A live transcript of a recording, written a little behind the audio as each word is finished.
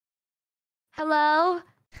Hello?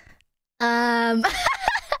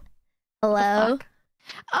 Hello?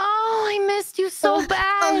 Oh, I missed you so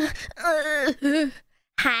bad.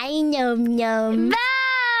 Hi, Nom Nom. No!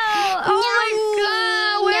 Oh my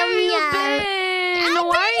god, where have you been?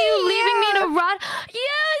 Why are you leaving me to rot?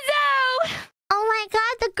 Yuzo! Oh my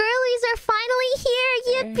god, the girlies are finally here.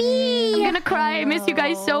 Yippee! I'm gonna cry. I miss you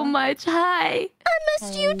guys so much. Hi. I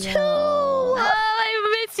missed you too. Oh,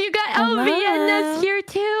 I miss you guys. Oh, Vienna's here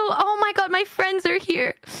too. Oh my god, my friends are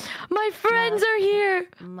here. My friends are here.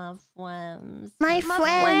 My friends. My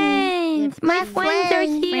friends. My friends are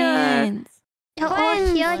here. You're all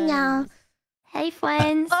here now. Hey,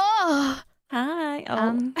 friends. Oh! Hi.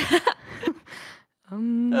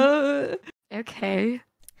 Okay.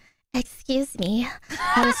 Excuse me.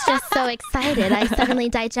 I was just so excited. I suddenly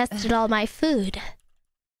digested all my food.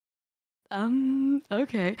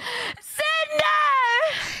 Okay. Cinder!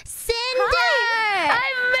 Cinder! I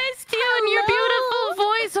missed you and your beautiful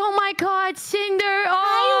voice. Oh my god, Cinder.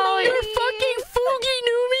 Oh, You're fucking Foogie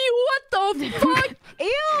Noomy. What the fuck?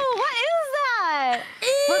 Ew, what is that?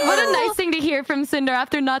 What a nice thing to hear from Cinder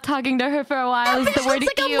after not talking to her for a while. Is the word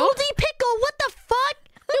looks like ew. a moldy pickle. What the fuck?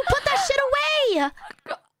 You put that shit away.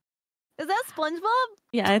 Is that SpongeBob?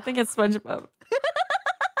 Yeah, I think it's SpongeBob.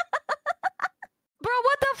 Bro,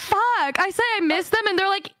 what the fuck? I say I miss them and they're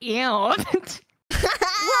like, ew.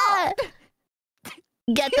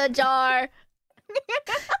 Get the jar.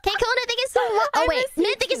 K-Koda, thank you so much. Oh, wait.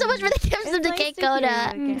 Mint, thank you so much for the gifts of the nice to hear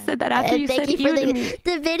K-Koda. you You said that after you Thank said you for ew to me.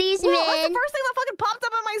 the biddies, Well, that's the man. first thing that fucking popped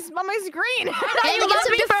up on my screen. I thought you think it's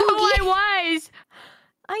loved me some for who Fugi. I was.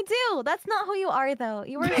 I do. That's not who you are, though.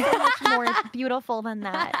 You are so much more beautiful than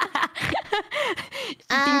that. She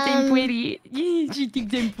thinks I'm pretty. She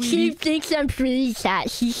thinks I'm She pretty. thinks I'm pretty fat.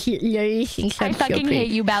 She literally thinks I I'm so fucking pretty.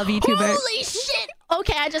 hate you, Bal VTuber. Holy shit!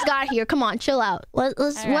 Okay, I just got here. Come on, chill out. What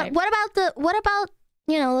right. about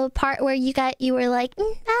you know, the part where you were like,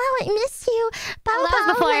 oh, I miss you. Bow, That was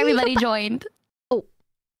bow, before love you, everybody bow." joined. Oh.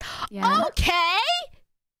 Yeah. Okay.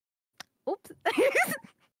 Oops.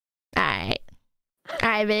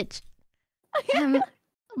 Alright, bitch. Love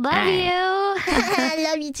Alright. you. I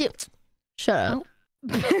love you too. Shut up.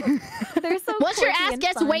 They're so Once your quirky ass and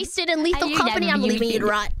gets fun. wasted in lethal you company, never I'm leaving you to used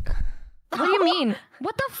rot. What do you mean?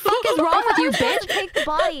 What the fuck is wrong with you, bitch? Take the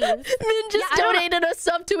bodies. Min just I don't- donated a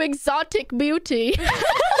sub to Exotic Beauty.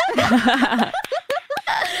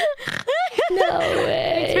 No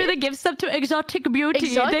Thanks for way. the gifts up to Exotic Beauty.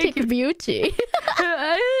 Thank Exotic you. Beauty.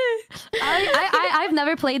 I've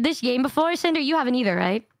never played this game before. Cinder, you haven't either,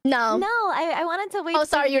 right? No. No, I wanted to wait. Oh,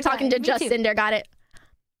 sorry, till you're talking to Me just too. Cinder. Got it.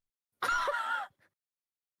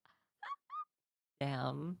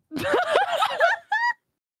 Damn.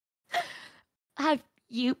 Have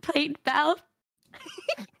you played Bal?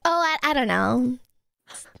 Oh, I don't know.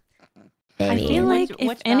 I Maybe. feel like Which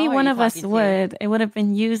if Bal any are one you of us talking to? would, it would have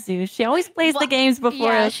been Yuzu. She always plays the games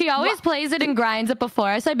before Yeah, us. she always plays it and grinds it before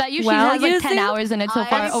us. I bet you she Well, has like 10 Yuzu, hours in it so I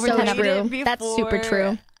far. Over so 10 true. hours. That's super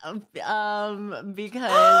true.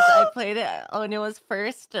 Because I played it when it was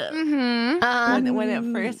first. Mm-hmm. When it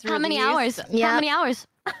first How many released. hours? Yeah. How many hours?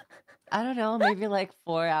 I don't know, maybe like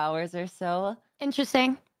 4 hours or so.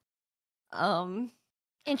 Interesting.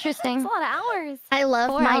 Interesting. That's a lot of hours. I love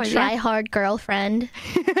 4 my hours, yeah. try-hard girlfriend.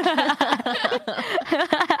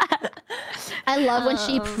 I love when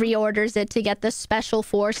she pre-orders it to get the special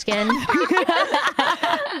foreskin.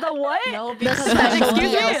 The what? No, The because special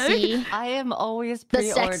Excuse me? DLC. I am always The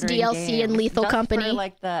sex pre-ordering DLC in games Lethal just for, Company.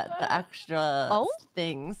 like the extra Oh?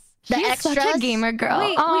 things. The She's such extras. a gamer girl.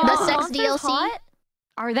 Wait, Oh. The are sex monsters DLC? hot?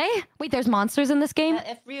 Are they? Wait, there's monsters in this game?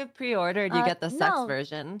 If you pre-ordered, you get the sex no.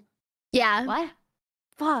 version. Yeah. What?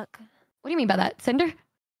 Fuck. What do you mean by that, Cinder?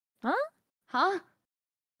 Huh? Huh?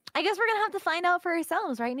 I guess we're gonna have to find out for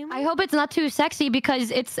ourselves, right, Newman? I hope it's not too sexy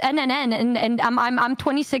because it's NNN and I'm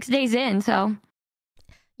 26 days in, so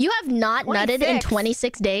You have not nutted in 26.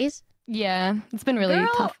 26 days? yeah, it's been really Girl.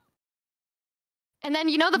 tough. And then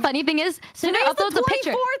you know the funny thing is, Cinder uploads a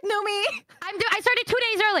picture. 24th, Numi. I started 2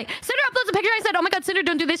 days early. Cinder uploads a picture. I said, "Oh my god, Cinder,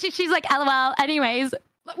 don't do this." She's like, "LOL." Anyways,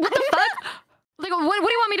 what the fuck? Like, what do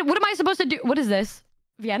you want me to? What am I supposed to do? What is this?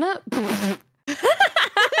 Vienna?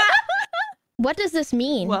 What does this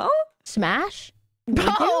mean? Well, Smash?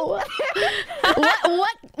 Bro!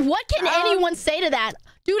 what can anyone say to that?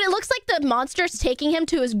 Dude, it looks like the monster's taking him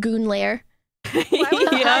to his goon lair. Why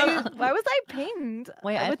was I pinged?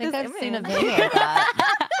 Wait, I with think this I've seen a image? video of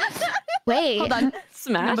that. Wait. Hold on.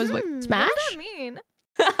 Smash. Numbers, wait. What Smash? does that mean?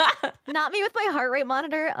 Not me with my heart rate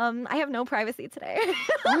monitor. I have no privacy today.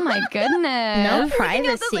 Oh my goodness. No Looking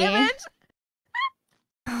at this privacy. image.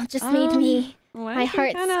 Oh, just made me my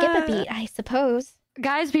heart skip a beat, I suppose.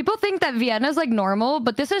 Guys, people think that Vienna's like normal,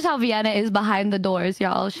 but this is how Vienna is behind the doors,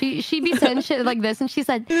 y'all. She be saying shit like this, and she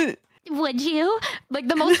said, "Would you?" Like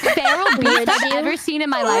the most feral beast I've ever seen in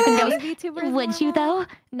my life, and goes, VTubers "Would you though?"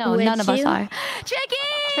 No, Would none of us you? are. Chicky!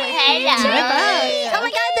 Hello. Oh my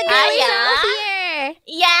god, the girl is all here.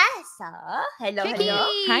 Yes. Hello, Chicky, hello.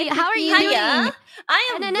 Hi, how are you Hiya. doing? I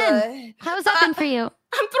am NNN. good. How's that been for you?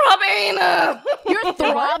 I'm throbbing. You're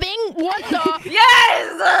throbbing? What the?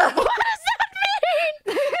 Yes. What does that mean?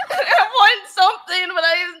 I want something, but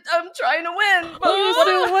I'm trying to win.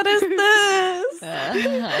 What is this?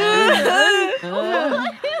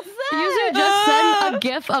 User just sent a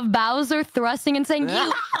gif of Bowser thrusting and saying,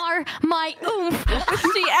 "You are my oomph."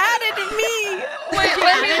 She added me. Wait,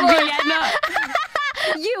 let me look. Vienna.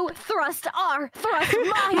 You thrust my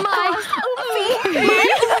My.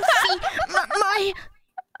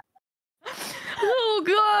 Oh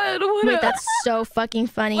god. What Wait, that's so fucking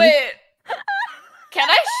funny. Wait. Can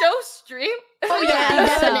I show stream? Oh yeah, so.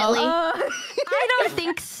 definitely. I don't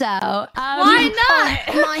think so. Why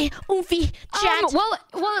not? My oofy chat. Well,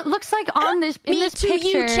 it looks like on this in Me this to picture.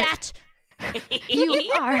 you, chat. You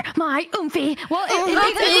are my oomphy. Well,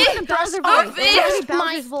 Oomphy. Bowser Oomphy. voice. It's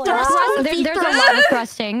My Bowser's voice. thrust. there's a lot of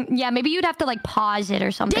thrusting. Yeah, maybe you'd have to like pause it or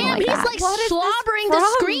something Damn, like he's that. like slobbering the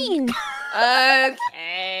screen.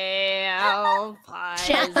 Okay, I'll pause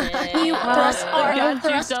Chat. it. You thrust our Got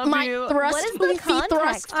thrust. you, My W. thrust. What is the Oofy context?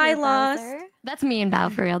 thrust. I here, lost. Bowser? That's me and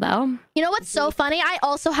Bao for real though. You know what's so funny? I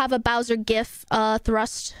also have a Bowser GIF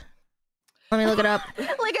thrust. Let me look it up.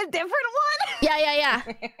 Like a different one? Yeah.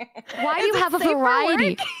 Why do you have a safe for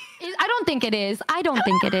variety? I don't think it is. I don't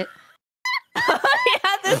think it is.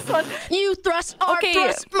 Yeah, this one. You thrust our Okay,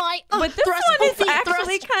 thrust. My But this thrust. one is Oofy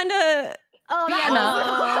actually thrust. kind of. Oh,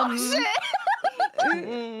 Vienna.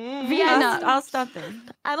 shit. Vienna. I'll stop there.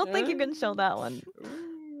 I don't think you can show that one.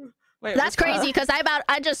 Wait, That's which one? crazy because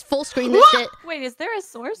I just full screen this shit. Wait, is there a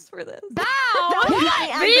source for this? Vienna?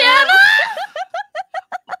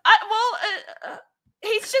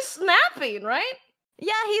 He's just snapping, right?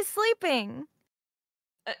 Yeah, he's sleeping.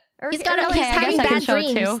 Or He's got or a, Okay, he's I guess having I can bad show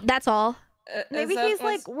it dreams. too. That's all. maybe he's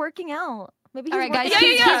like working out. Maybe he's All right, guys. working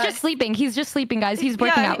He's Yeah. just sleeping. He's just sleeping, guys. He's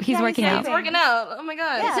working out. He's working He's out. working out. Oh my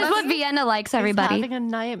god. Yeah. This is what Vienna likes, everybody. He's having a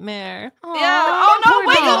nightmare. Yeah. Oh no! poor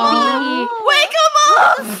Wake him baby. up! Wake him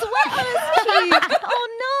up! Sweat on his cheek. Oh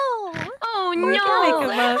no! Oh Wake no! him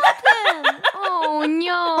up. Him. Oh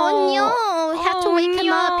no! Oh no! We have to Oh, wake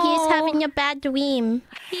him up. He's no. having a bad dream.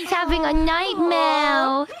 He's having a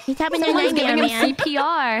nightmare. He's having a Someone's nightmare, giving him man.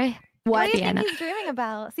 CPR. What What? do you Vienna. think he's dreaming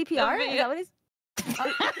about? CPR? Is that what he's?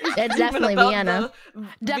 It's definitely Vienna.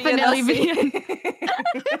 Definitely Vienna.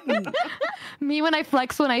 Me when I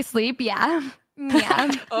flex when I sleep, yeah.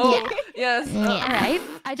 Yeah. Oh yes. Yeah. All right.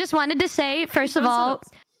 I just wanted to say, first of all,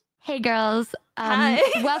 hey girls. Hi.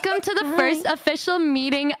 Welcome to the first official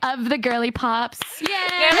meeting of the Girly Pops. Yay!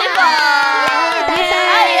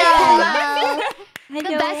 Hello. The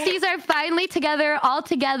besties are finally together, all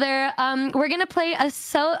together. We're gonna play a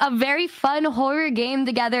very fun horror game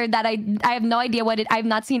together that I have no idea what it. I've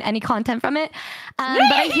not seen any content from it, but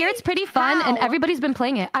I hear it's pretty fun and everybody's been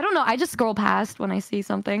playing it. I don't know. I just scroll past when I see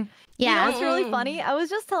something. You know Yeah. what's really funny? I was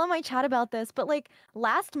just telling my chat about this, but like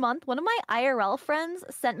last month, one of my IRL friends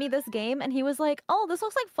sent me this game, and he was like, "Oh, this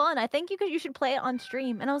looks like fun. I think you should play it on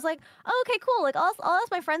stream." And I was like, "Oh, okay, cool. Like I'll ask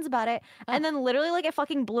my friends about it." And then literally like it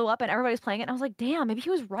fucking blew up, and everybody's playing it. And I was like, "Damn, maybe he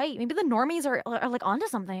was right. Maybe the normies are like onto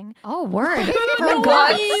something." Oh, word!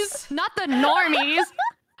 What? Not the normies.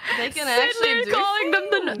 They can actually They're do calling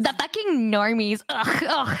them the fucking normies.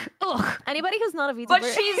 Ugh. Anybody who's not a VTuber. But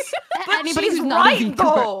she's Anybody she's who's not a right VTuber.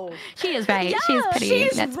 though. She is right. She's pretty.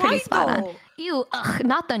 She's That's pretty right, spot on. though. You,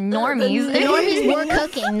 not the normies. The normies were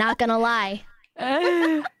cooking, not gonna lie.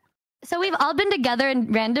 So we've all been together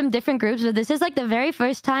in random different groups, but this is like the very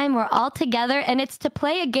first time we're all together, and it's to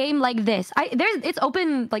play a game like this. It's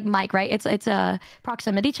open like mic, right? It's a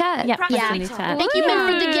proximity chat. Yeah, Yeah. proximity chat. Thank you,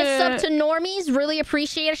 man, for the gifts up to normies. Really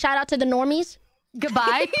appreciate it. Shout out to the normies.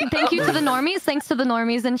 Goodbye. Thank you to the normies. Thanks to the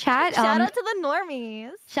normies in chat. Shout out to the normies.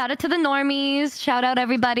 Shout out to the normies. Shout out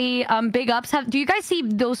everybody. Big ups. Do you guys see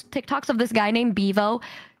those TikToks of this guy named Bevo?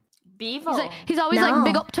 Bevo. He's always No. like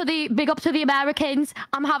big up to the Americans.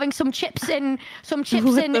 I'm having some chips and What the fuck?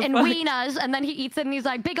 wieners, and then he eats it and he's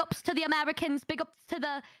like big ups to the Americans, big ups to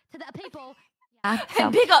the people. Yeah. So,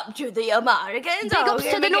 And big up to the Americans. big ups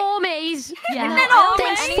to the normies. Yeah. No, I don't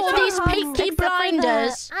Thanks any for these songs Peaky except for the-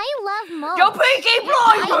 Blinders. I love mold. Yo, Peaky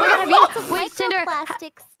Blinders. Wait, Cinder,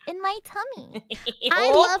 Microplastics in my tummy. I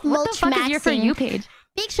love what the Mulch fuck is your For You Maxing. page?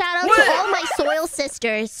 Big shout out to all my soil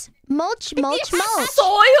sisters. Mulch, mulch, mulch.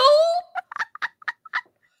 Soil?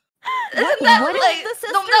 Isn't that what is like the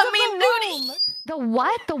sisters that of mean the nudie? womb. The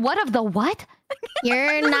what? The what of the what?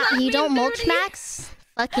 You're not. You don't mulch, Max.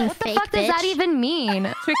 Fucking What the fake fuck does that bitch. even mean?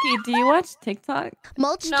 Tricky, do you watch TikTok?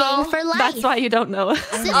 Mulch No. gang for life. That's why you don't know.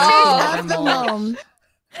 Sisters Oh. of the womb.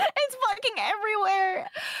 It's fucking everywhere.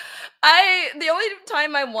 The only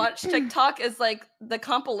time I watch TikTok is like the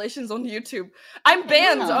compilations on YouTube. I'm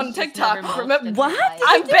banned Oh. on She's TikTok. never mulched Remember? in her What? life.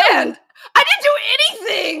 I'm banned. I didn't do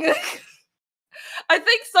anything. I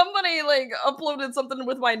think somebody like uploaded something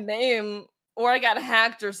with my name, or I got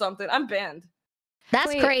hacked or something. I'm banned. That's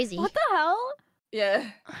Wait, crazy. What the hell? Yeah.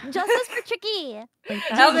 Justice for Tricky.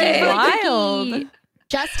 Okay. Wild.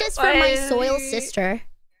 Justice for my soil Bye. sister.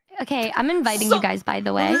 Okay, I'm inviting So- you guys, by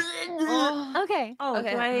the way. Okay. Oh,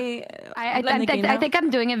 Okay. do I Let me get out. think I'm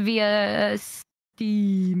doing it via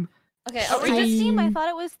Steam. Okay. Oh, Are we just just? Steam. I thought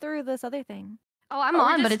it was through this other thing. Oh, I'm Are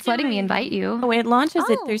we on, but just it's letting me doing- invite you. Oh, it launches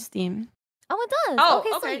it Oh. through Steam. Oh, it does. Oh, okay,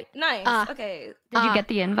 okay. sweet. Nice. Okay. Did you get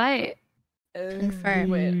the invite? Confirm.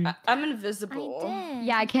 Wait, I'm I invisible. did.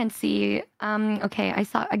 Yeah, I can't see. Okay,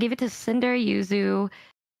 I gave it to Cinder, Yuzu.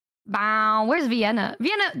 Bow. Where's Vienna?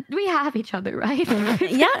 Vienna, we have each other, right?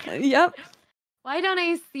 Yeah, yep. Why don't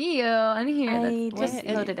I see you on here? I That's just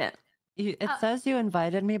weird. loaded it. It says you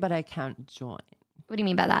invited me, but I can't join. What do you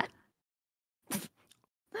mean by that?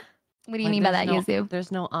 What do you Like, mean by that, there's Yuzu?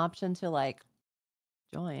 There's no option to like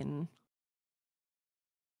join.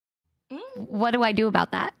 What do I do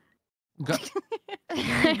about that? Go-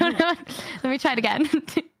 I don't know. Let me try it again.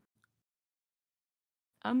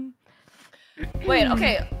 Wait.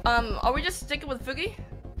 Okay. Are we just sticking with Fugi?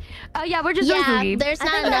 Yeah, we're just doing Yeah, Fugi. there's I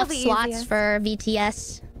not think enough that'll be slots easiest. for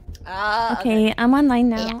VTS. Okay, I'm online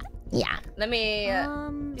now. Yeah. Let me.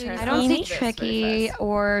 turn I don't off see this very Tricky fast.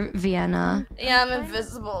 or Vienna. Yeah, I'm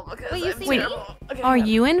invisible because Wait, you I'm see me? terrible. Okay, Are hang on.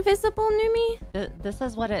 you invisible, Numi? This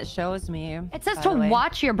is what it shows me. It says by to the way.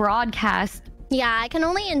 watch your broadcast. Yeah, I can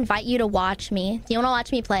only invite you to watch me. Do you want to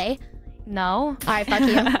watch me play? No. All right, fuck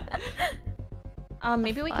you.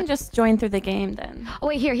 Maybe we can just join through the game then. Oh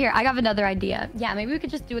wait, here. I have another idea. Yeah, maybe we could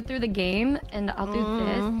just do it through the game, and I'll do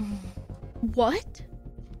this. What?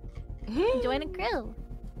 Join a crew.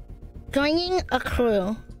 Joining a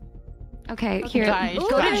crew. Okay, here. guys, Go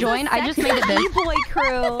guys. to join. I just made it this. boy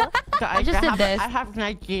crew. Guys, just did this. I have an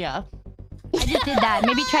idea. I just did that.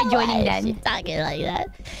 Maybe try joining Why is she then. talking like that?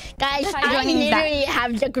 Guys, Try I joining that. literally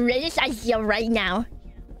have the greatest idea right now.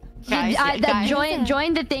 Guys, guys.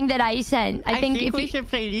 Join the thing that I sent. I think if we you. should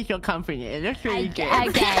play Lethal Company. It looks really good.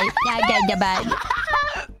 Okay. Yeah, bud.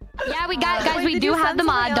 Yeah, we got guys. Wait, We did do you have send the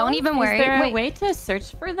mod. somebody Don't else? even Is worry. there a Wait, way to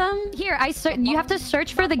search for them? here. You have to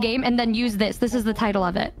search for the game and then use this. This is the title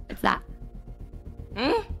of it. It's that.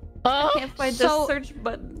 I can't find So- the search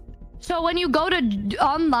button. So when you go to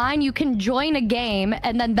online, you can join a game,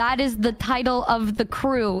 and then that is the title of the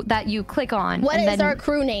crew that you click on. What and is then... our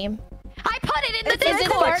crew name? I put it in the Is it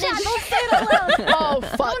Discord farted? chat. Don't say it out out loud. Oh,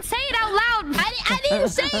 fuck. Don't say it out loud. I didn't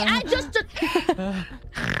say it. I just...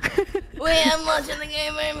 Wait, I'm watching the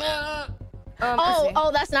game right now.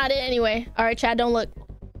 Oh, that's not it anyway. All right, Chad, don't look.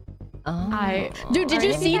 Oh. Dude, did Are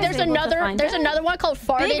you you see guys there's able to another find it? one called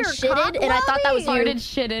Farted Bigger Shitted, cock and I thought that was you. Farted,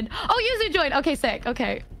 shitted. Oh, user joined. Okay, sick.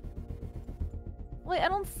 Okay. Wait, I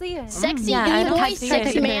don't see it. Sexy Yeah, I don't E-boy, type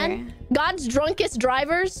sex it man, either. God's drunkest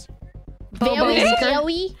drivers, Bobo very Baker.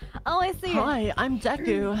 scary. Oh, I see it. Hi, I'm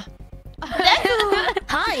Deku.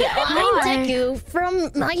 Hi, I'm Deku from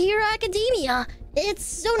My Hero Academia. It's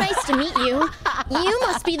so nice to meet you. You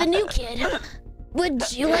must be the new kid.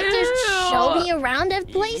 Would you like to show me around a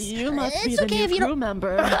place? You must be It's the okay new if you crew don't.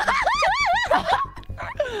 member.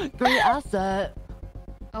 Great asset.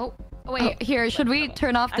 Oh, wait. Here, should we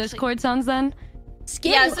turn off Discord sounds then?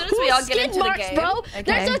 Skid, Yeah, as soon as we all get Skid into the marks, game. bro.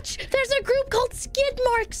 Okay. There's a group called Skid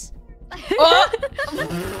Marks.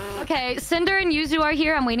 Okay, Cinder and Yuzu are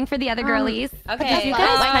here. I'm waiting for the other girlies. Okay. You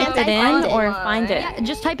guys why type can't it I in find it? or find it? Yeah,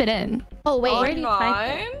 just type it in. Oh wait, Already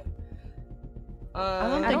typed it. I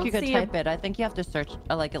don't I think don't you could see a- type it. I think you have to search,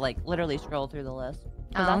 like literally scroll through the list.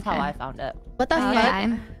 'Cause Oh, that's how okay. I found it. what the fuck? Okay.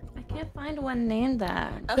 I can't find one named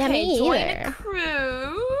that. Okay, Yeah, me join either. a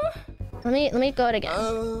crew. Let me go it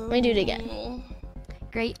again. Let me do it again.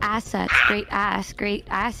 Great assets. Great assets. Great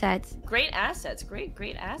assets. Great assets.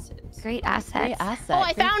 Great assets. Great asset. Oh,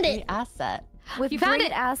 I found great it. Asset. With You found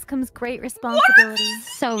great it. ass comes great responsibility.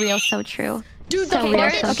 So real, so true. Dude, the So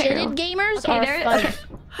weird, farted so shitted true. gamers Okay, are there- funny. okay.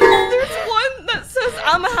 There's one that says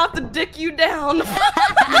I'm gonna have to dick you down. Wait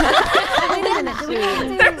a minute. Do we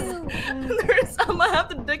have to... There's I'm gonna have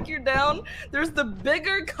to dick you down. There's the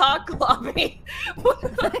bigger cock lobby.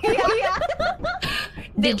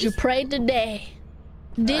 Did you pray today?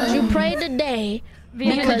 Did you pray today?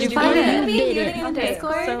 Vienna, Because did you find you it? did it. on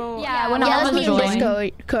Discord? So Yeah, when Yeah, all let's of be us in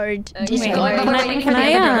join. Discord. Wait, Discord. but we're waiting for can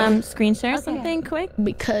the other I girls. screen share something quick?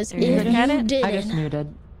 Because Look if at you it. I just didn't,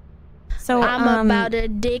 muted. So I'm about to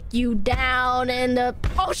dick you down in the.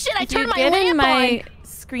 Oh shit! I if you turned my get in lamp my on.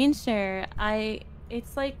 screen share,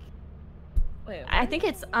 it's like Wait, I think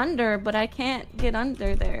it's under, but I can't get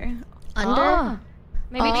under there. Under. Oh.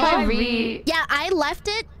 Maybe Oh. try re. Yeah, I left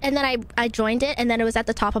it and then I joined it and then it was at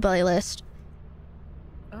the top of my list.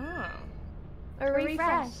 Oh. Or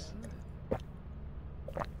refresh.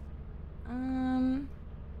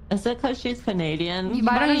 Is it because she's Canadian?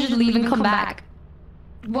 Why don't you just leave and come back?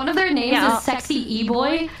 One of their names Yeah, is Sexy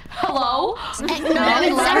E-Boy. Hello? No, it's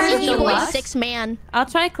Letters Sexy E-Boy Deluxe? 6-man. I'll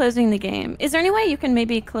try closing the game. Is there any way you can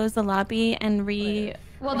maybe close the lobby and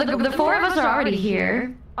Well, the four of us are already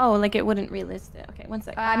here. Oh, like it wouldn't relist it. Okay, one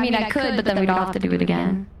second. I mean, I could, but then we'd all have to do it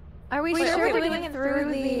again. Are we Wait, sure are we we're doing it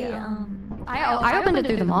through the I opened it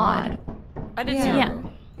through the mod. I did Yeah.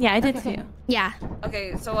 too. Yeah, I did too. Yeah.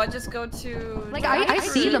 Okay, so I just go to. Like, I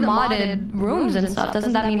see the modded rooms and stuff.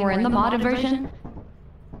 Doesn't that mean we're in the modded version?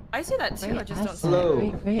 I see that too. I just don't see it.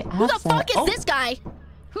 Hello. Who the fuck is this guy?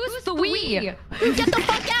 Who's the we? Get the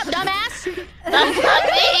fuck out, dumbass! That's not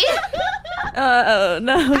me! Oh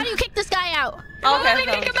no. How do you kick this guy out? Okay,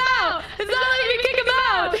 Kick him out! It's not letting me kick him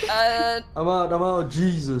out! I'm out,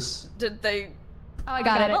 Jesus. Did they? Oh, I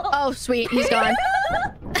got it. Oh, sweet, he's gone.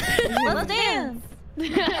 Let's dance.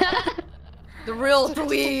 The real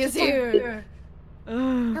Dwee is here.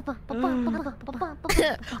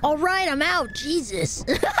 Alright, I'm out, Jesus.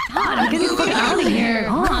 God, I'm getting the fuck out of here.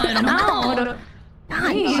 God, I'm out.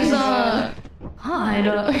 Please, God.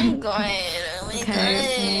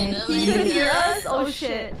 Okay. You can hear us? Oh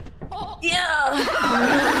shit. Yeah.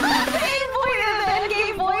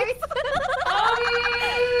 Game voice.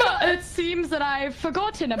 It seems that I've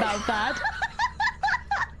forgotten about that.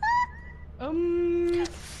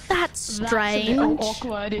 That's strange.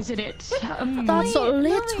 Awkward, isn't it? That's a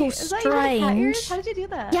little strange. How did you do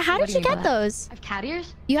that? Yeah, how What did do you you mean get by that? those? I have cat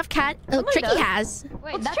ears? You have cat. Oh, Tricky does. has.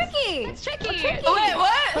 Wait, It's tricky. It's tricky. Wait,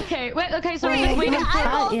 what? Okay, wait, okay, so Wait, we can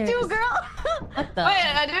eyeballs too, girl. What the? Wait,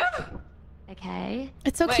 I do? Okay.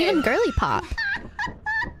 It's so Wait. cute and girly pop.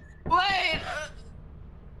 Wait.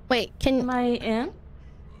 Wait, can. Am I in?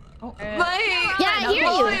 Wait. Yeah, I hear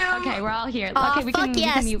you. Okay, we're all here. Aw, Okay, we fuck can, we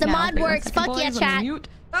yes, can mute the now. mod Wait, one works. second, Fuck yeah, boys, let me chat. mute.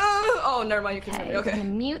 Oh, never mind. You can Okay, hear me. we're Okay. gonna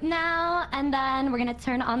mute now, and then we're gonna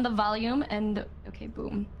turn on the volume, and okay,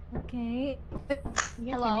 boom. Okay.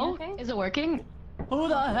 Hello? Is it working? Who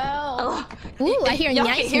the hell? Ooh, I hear Y'all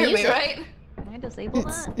nice can hear music. me, right? Can I disable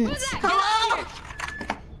that? Hello?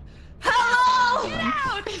 Hello? Get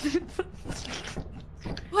out!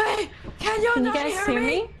 Wait, can you Can you not guys hear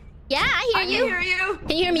me? Yeah, I I hear can you. hear you.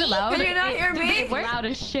 Can you hear me? Loud? Can you not hear me? It's loud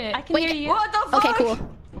as shit. I can Wait, hear you. What the fuck? Okay, cool.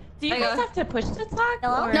 Do you Hang guys on. have to push to talk?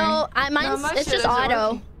 Hello? or- No, mine's my it's shit just isn't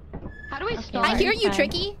auto. How do we start? I hear you, Okay.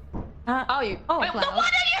 Tricky. Oh, you. Oh, Wait, loud. why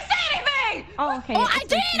didn't you say anything? Oh, okay. Oh, I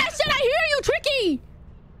did! I said I hear you, Tricky!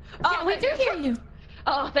 Oh, We do hear you.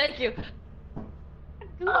 Oh, thank you.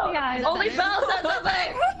 Oh, guys. Only Belle said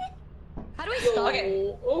something. How do we start?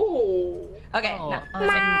 Okay. Oh. Okay. Oh,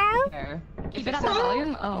 now. here. Keep it at the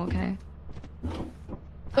volume? Oh, okay.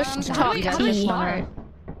 Push How to do talk we, how do we T. start?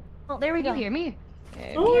 Oh, there we Can go. you hear me?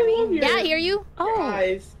 Yeah, I hear you. Oh,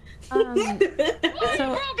 Guys. so Bro, get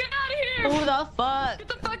out of here! Who the fuck? Get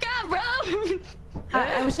the fuck out, bro!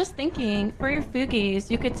 I was just thinking, for your Foogies,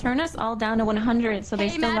 you could turn us all down to 100 so they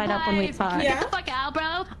Hey, still Mad light up when we Pipe. talk. Get the fuck out,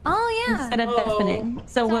 bro! Oh yeah. Instead of Oh. deafening.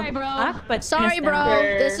 So Sorry, we'll bro. talk, but Sorry, turn us bro. down.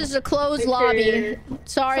 Fair. This is a closed Fair. lobby.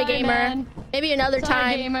 Sorry, gamer. man. Maybe another Sorry,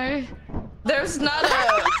 time. gamer. There's not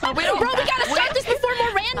a. Bro, we gotta start this before more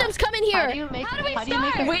randoms come in How do here. you make? How do we how do you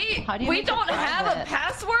make start? a- We how do you we make don't have a private?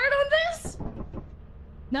 password on this.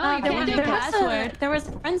 No, you can't do password. There was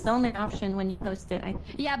a friends only option when you posted.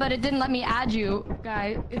 Yeah, but it didn't let me add you,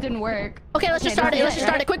 guy. It didn't work. Okay, let's just start it. Let's just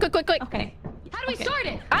start it. Quick, quick, quick, quick. Okay. How do we start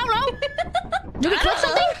it? I don't know. Do we click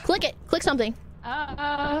something? Click it. Click something.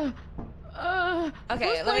 Okay, Okay,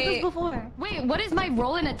 Who's let played this me. before? wait, what is my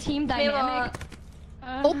role in a team dynamic?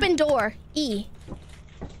 Open door. E.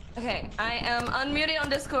 Okay, I am unmuting on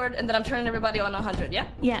Discord and then I'm turning everybody on 100. Yeah.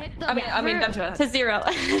 Yeah. Hit the I mean, lever. them to 100. To 0.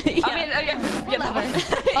 I mean,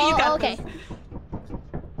 yeah. Oh, got okay. this.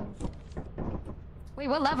 Wait,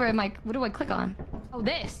 what lever am I? What do I click on? Oh,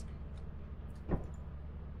 this.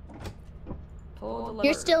 Pull the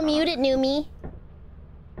You're lever. still muted, Numi.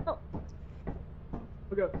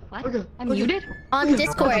 What? I'm muted? On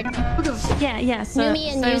Discord. Yeah. So,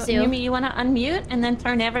 Numi and Yuzu. Numi, you want to unmute and then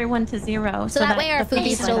turn everyone to 0. So that way our the Foogies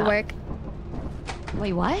feeds still light up. work.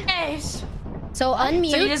 Wait, what? Yes. So So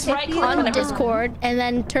unmute you just right-click on on everyone. Discord and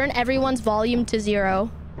then turn everyone's volume to 0.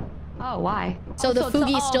 Oh, why? So the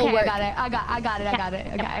Foogies still okay, work. I got it.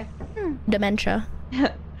 Okay. Dementia.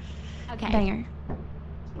 Okay. Banger.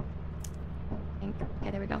 Okay,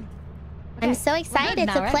 there we go. I'm so excited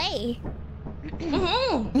now, to right? play.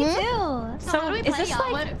 Ew. So what do we is play, this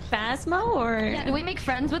y'all? like Phasmo or? Yeah, do we make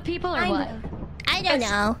friends with people or Kind what? of. I don't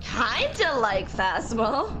know. Kinda like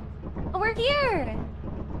Phasmo. Oh, we're here.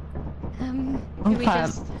 Do we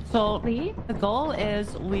just So leave? the goal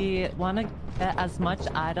is we want to get as much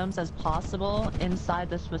items as possible inside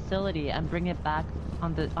this facility and bring it back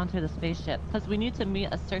onto the spaceship because we need to meet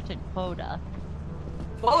a certain quota.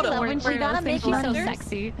 Quota. When she gotta make She's so blenders.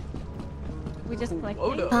 sexy. We just collect.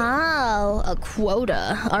 Quota. Oh, a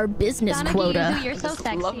quota. Our business Donna, quota. you're so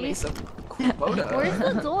Love me sexy. some quota. Where's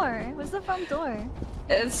the door? Where's the front door?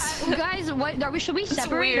 It's Guys, what should we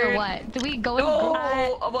separate weird. or what? Do we go in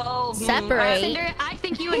no. groups? Well, Separate. Cinder, I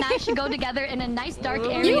think you and I should go together in a nice dark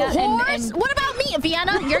You area whores! and What about me,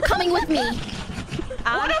 Vienna? You're coming with me.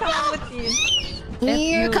 I'm coming with you. You're If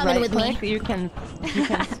you coming with me. right-click, you can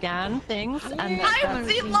scan things and I'm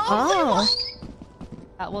the Oh.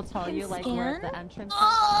 that will tell you like where scan? the entrance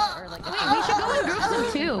are or like if we should go in groups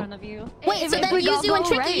in too. front of you. Wait, so if then we all Yuzu and go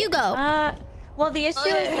Tricky, right. you go. Well, the issue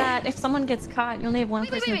is that if someone gets caught, you only have one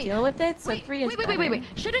person to deal with it, so 3 is Wait.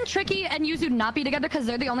 Shouldn't Tricky and Yuzu not be together because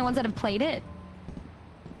they're the only ones that have played it?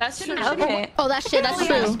 That's true. Okay. Oh, that's shit. That's Only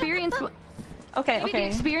the true. experienced, Okay, maybe the okay.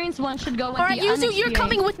 experienced one should go with All right, the Yuzu, you're unexperienced.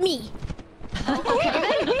 coming with me.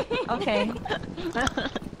 Okay.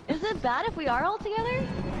 Is it bad if we are all together?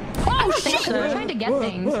 Oh Because shit! we're trying to get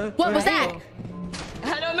things. What was that?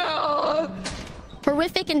 I don't know.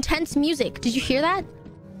 Horrific, intense music. Did you hear that?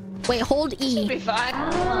 Wait, hold Be E. fine.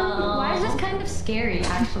 Why is this kind of scary,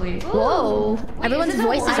 actually? Whoa. Everyone's isn't that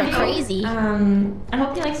voices are wild? crazy. I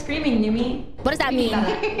hope you like screaming, Numi. What does that mean?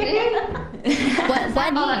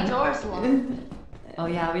 What? Door's locked. Oh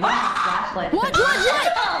yeah, we don't have flashlights. What?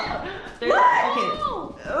 There's, okay.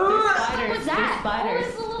 There's spiders. What's that? There's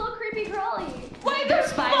spiders. a little creepy crawly. Wait, there's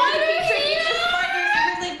spiders.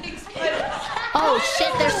 Oh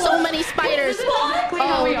shit, there's so many spiders.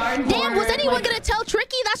 how we are in Damn, was horror, anyone like- gonna tell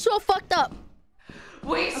Tricky? That's so fucked up.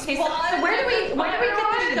 Wait, Okay, so where do we get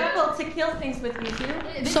the shovel to kill things with, you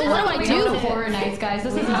two? So what do I We do? go to horror nights, guys.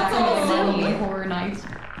 This is exactly what we need. Horror nights.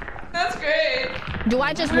 That's great. Do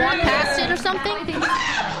I just walk past it or something?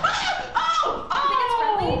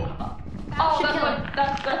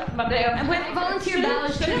 That's my damn. And when Volunteer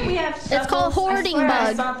badge should shouldn't we have shovels? It's called hoarding I swear I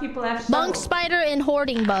bug. saw people have Bunk shovels. spider and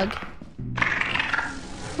hoarding bug.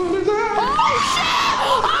 Oh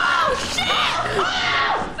shit!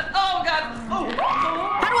 Oh god. Oh.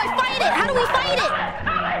 How do I fight it? How do we fight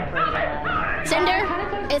it? Cinder,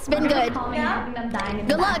 it's been good.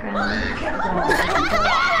 Good luck.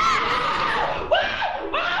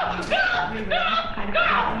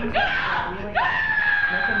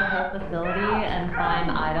 Look in the whole facility and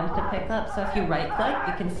find items to pick up. So if you right click,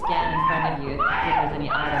 you can scan in front of you to see if there's any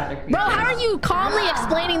items or creatures. Bro, how are you calmly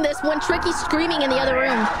explaining this when Tricky's screaming in the other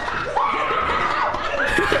room?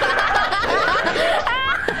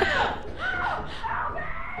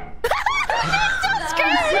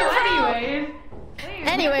 He's still screaming.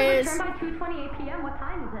 Anyways. By 2:28 p.m. What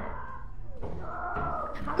time is it?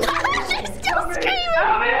 She's still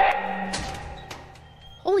screaming.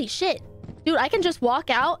 Holy shit. Dude, I can just walk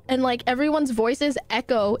out and like everyone's voices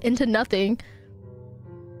echo into nothing.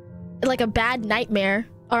 Like a bad nightmare.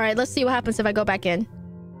 All right, let's see what happens if I go back in.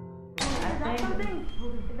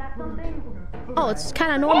 Oh, it's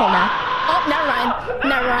kind of normal now. Oh, never mind.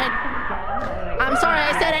 Never mind. I'm sorry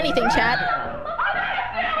I said anything, chat.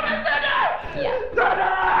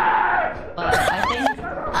 But I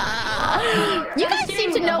think You guys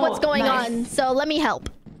seem to know what's going on, so let me help.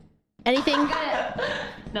 Anything?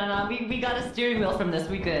 no, we got a steering wheel from this.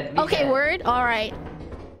 We good. We Okay, good. word. All right.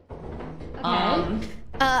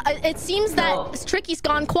 It seems that So- Tricky's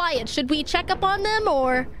gone quiet. Should we check up on them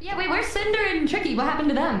or? Yeah, wait, where's Cinder and Tricky? What happened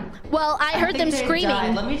to them? Well, I heard them think they died.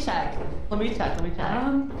 screaming. Let me check.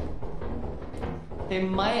 They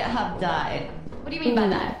might have died. What do you mean by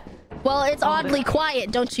that? Well, it's oddly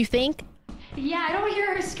quiet, don't you think? Yeah, I don't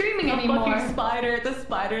hear her screaming The anymore. fucking spider. The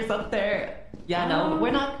spider's up there. Yeah, no,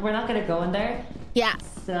 we're not gonna go in there. Yeah.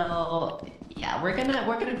 So yeah, we're gonna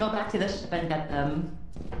go back to the ship and get them.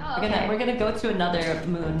 Oh, We're gonna go to another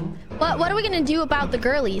moon. What are we gonna do about the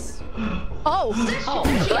girlies? Oh. Oh,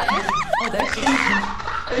 oh, there she is.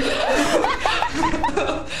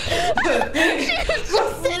 She's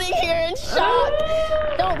just sitting here in shock.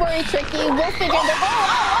 Don't worry, Tricky. We'll figure the.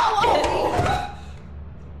 Oh!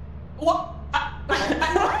 What?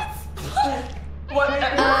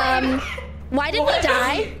 Why did we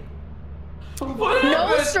die? What No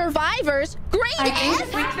happened? survivors. Grade I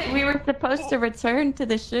F. think we were supposed to return to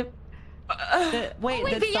the ship. Wait,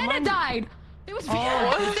 Wait, did Vienna someone... died. It was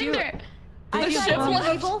Vienna. Oh, It was did you- Cinder. The ship We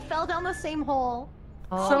left. both fell down the same hole.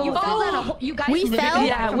 Oh, You fell down a hole. You guys We literally fell?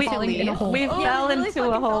 died from we falling in a hole. we fell really into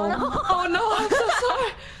a fucking fell in a hole. Oh no, I'm so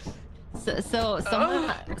sorry. So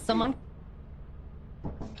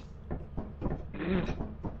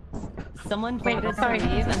someone voted to sorry.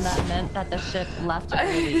 leave, and that meant that the ship left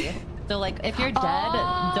early. So like, if you're dead,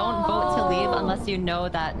 don't vote to leave unless you know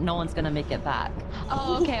that no one's gonna make it back.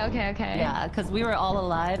 Oh, okay. Yeah, because we were all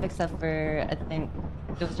alive except for, I think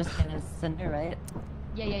it was just Hannah and Cinder, right?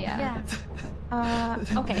 Yeah.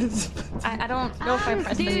 Okay. I don't know if I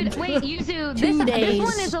pressed Dude, it. wait, Yuzu, 2 this days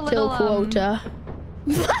one is a till little quota.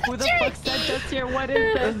 Who the fuck said this here? What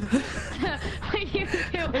is this?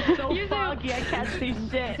 It's so foggy, I can't see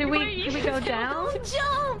shit. Do we go down?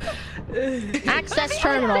 Jump! Access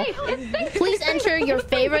terminal. Please enter your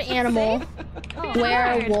favorite animal.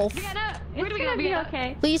 Werewolf. Where do we go? Be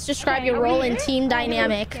okay. Please describe your role in team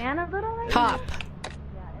dynamic. Top.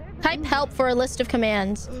 Type help for a list of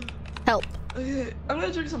commands. Help. Okay, I'm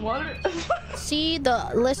gonna drink some water. See the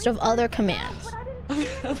list of other commands. I'm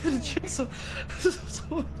gonna drink some.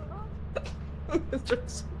 I'm gonna drink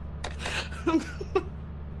some.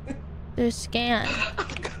 There's scan.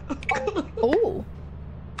 Oh.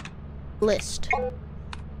 List.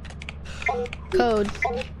 Code.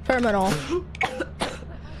 Terminal.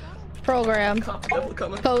 Program. Definitely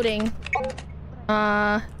coming. Coding.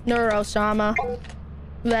 Neurosama.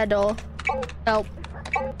 Vedal. Help.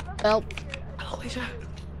 Help. Holy shit.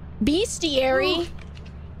 Bestiary.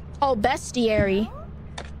 Oh, bestiary.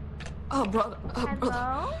 Oh, brother. Oh,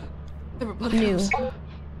 brother. Everybody New. else.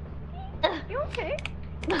 You okay?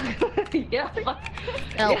 Yeah.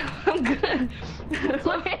 Help. I'm good.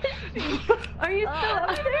 Are you still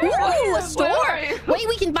up there? Ooh, a store. Where? Wait,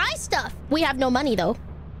 we can buy stuff. We have no money though.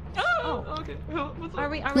 Oh, okay. What's Are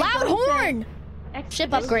up? we Loud going to horn. Ship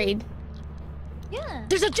expedition? upgrade. Yeah.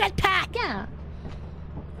 There's a jetpack. Yeah.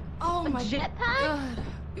 Oh my god.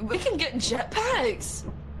 We can get jetpacks.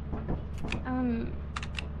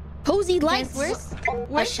 Cozy Guys, lights.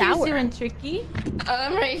 where's shower. Yuzu and Tricky?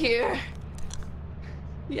 I'm right here.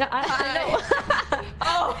 Yeah, I know.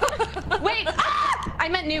 Oh. Wait, I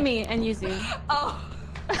meant Numi and Yuzu. Oh.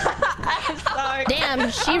 I'm sorry.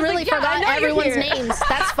 Damn, she was really like, yeah, I forgot know you're everyone's here. names.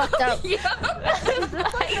 That's fucked up.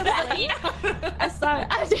 I'm sorry.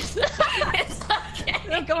 It's okay.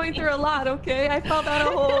 I'm going through a lot, okay? I fell down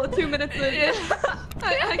a hole 2 minutes in.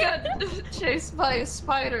 I got chased by a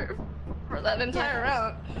spider for that entire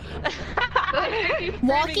round.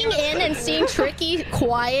 Walking in and seeing Tricky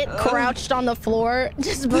quiet, crouched on the floor,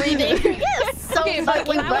 just breathing. Yes, so Okay, but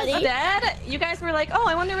fucking when I was funny. dead, you guys were like, "Oh,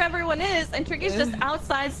 I wonder where everyone is," and Tricky's just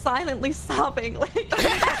outside silently sobbing. Like,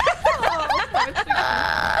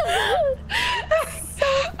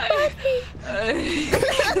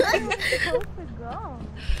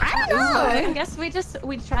 I don't know. I guess we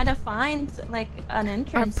try to find like an Our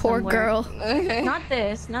entrance. poor somewhere. girl. Okay. Not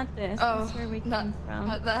this. Oh, That's where we not- came from.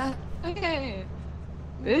 Not that. Okay.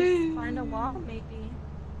 Find a wall, maybe.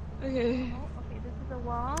 Okay. Oh, okay, this is a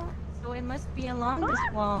wall, so it must be along this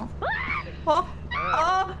wall. Oh,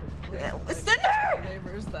 Cinder!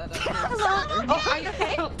 Neighbors that Oh, are you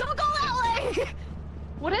okay? Don't go that way!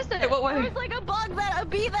 What is it? What There way? was like a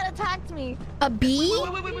bee that attacked me. A bee?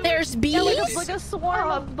 Wait. There's Yeah, bees? like a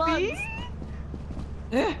swarm of bugs.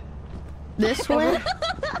 This way?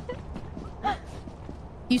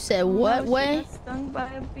 You said what No, she way? got stung by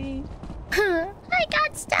a bee. I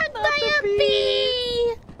got stung by a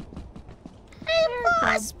bee! A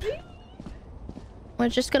wasp! We're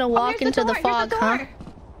just gonna walk Here's into the door, here's fog, huh? door.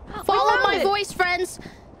 Follow found my it. voice, friends!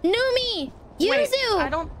 Numi! Wait, Yuzu! I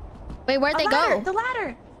don't. Wait, where'd they ladder, go? The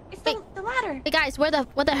ladder. It's Wait. the ladder. Hey guys, where the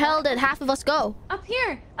hell did half of us go? Up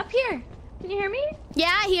here. Up here. Can you hear me?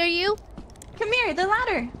 Yeah, I hear you. Come here. The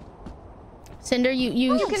ladder. Cinder,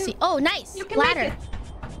 you can- see. Oh, nice. You can Ladder. make it.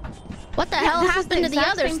 What the Yeah, hell this is happened to the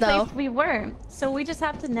exact others, same though? place we were. So we just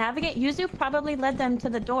have to navigate. Yuzu probably led them to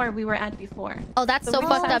the door we were at before. Oh, that's so we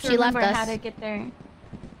just fucked have up. to She left remember how us. to get there. Is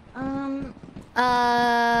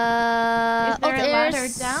there a ladder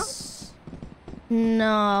down?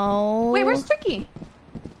 No. Wait, where's Tricky?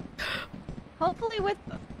 Hopefully with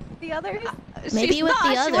the others. Maybe She's with not. the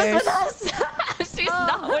She was with others. us. She's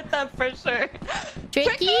not with them for sure.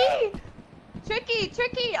 Tricky?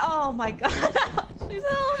 Tricky! Oh my god. She's...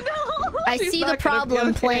 Oh no! I She's see not the gonna be problem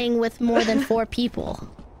okay. playing with more than 4 people.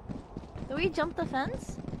 Do we jump the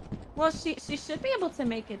fence? Well, she should be able to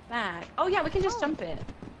make it back. Oh yeah, we can just jump it.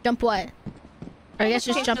 Jump what? Or I guess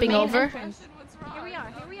just jumping over. Here we are.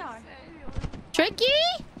 Here we are. Tricky?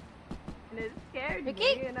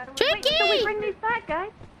 Ricky? Tricky! So we bring these back,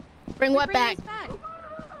 guys. Bring what back? These back.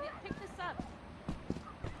 Yeah, pick this up.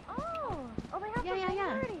 Oh, they have Yeah, yeah,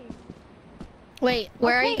 yeah. Wait,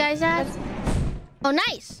 where are you Okay, guys at? Oh,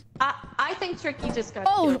 nice. I think Tricky just got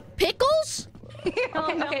Oh, killed. pickles?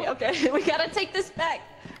 Okay. We gotta take this back.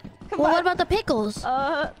 Come Well, on. what about the pickles?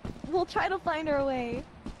 We'll try to find our way.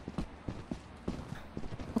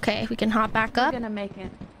 Okay, we can hop back We're up. gonna make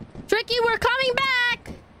it. Tricky, we're coming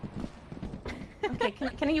back! Okay,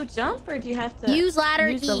 can you jump or do you have to Use ladder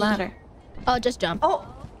use the E. ladder? Oh, just jump. Oh.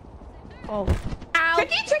 Ow.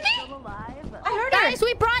 Tricky! I heard her. Guys,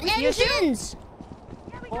 we brought engines!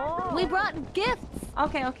 We brought gifts.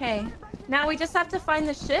 Okay. Now we just have to find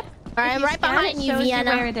the ship. Alright, If I'm right scan behind it, you, shows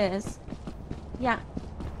Vienna. where it is. Yeah.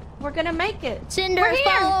 We're gonna make it. Cinder, We're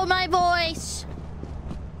here. follow my voice.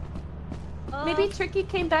 Maybe Tricky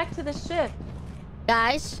came back to the ship.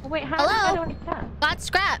 Guys, Oh, wait, how hello? do I stop? Got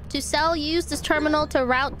scrap. To sell, use this terminal to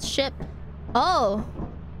route ship. Oh.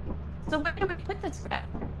 So where do we put the scrap?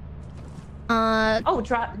 Oh,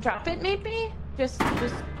 Drop it maybe? Just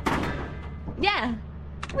yeah.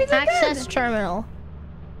 We did access good. terminal.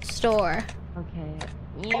 Store. Okay.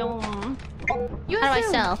 Use How do I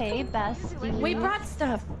Zoom. sell? Okay, bestie. We brought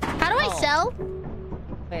stuff. How do I sell?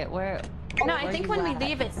 Wait, where? No, I where think you when we at?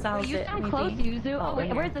 leave it sells You it. sound maybe. close, Yuzu. Oh, Oh, wait,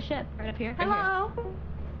 here. where's the ship? Right up here. Hello.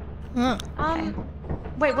 Huh.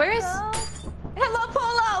 Wait, where is? Hello,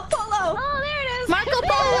 Polo. Polo. Oh, there it is. Marco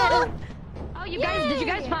Polo! Oh, you guys, did you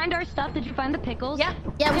guys find our stuff? Did you find the pickles? Yeah.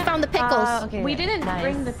 Yeah, we found the pickles. Okay, We didn't nice.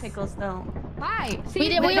 bring the pickles though. Why? See, We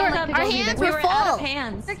did- they we don't were- like our pickles either. hands We were were out full. of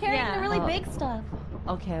hands. They're carrying yeah. the really Oh. big stuff.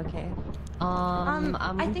 Okay.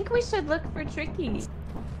 I think we should look for Tricky.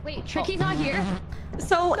 Wait, Tricky's not here.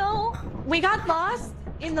 So No. we got lost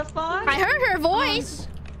in the fog. I heard her voice.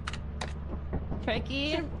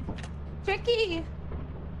 Tricky,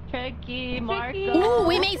 Marco. Ooh,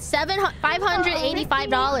 we made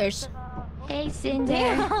 $585. Hey, Cinder.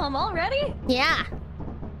 Damn, already? Yeah.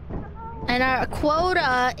 And our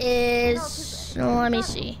quota is... let me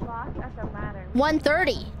see.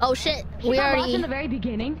 130. Oh, shit. We We got lost in already... the very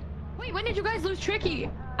beginning. Wait, when did you guys lose Tricky?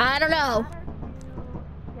 I don't know.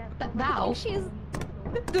 Thou. She's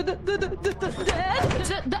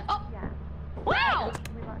Oh. Wow.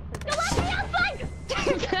 You left me outside!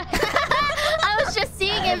 I was just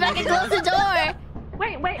seeing if I could close the door.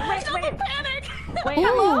 Wait. Panic! Wait, Ooh,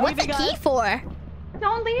 hello? what's the key for?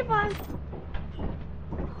 Don't leave us.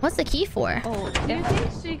 What's the key for? Oh, Do you think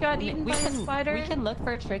she got we eaten by a spider? We can look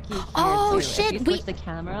for Tricky here Oh, too, if shit, you we- switch the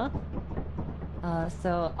camera. She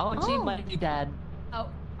Oh. might be dead.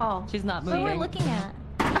 Oh. She's not What moving. we're looking at?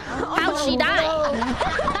 How'd she die?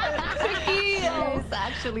 It's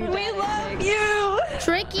actually We love you.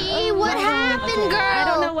 Tricky, what happened, girl? I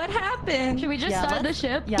don't know what happened. Should we just start the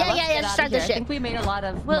ship? Yeah, let's yeah, get just out start of the here. ship. I think we made a lot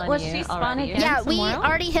of Was money she spawn already. again? Yeah, we tomorrow?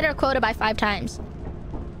 already hit our quota by 5 times.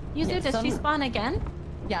 Yuzu, does she spawn again?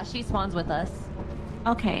 Yeah, she spawns with us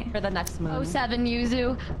Okay. for the next moon. 07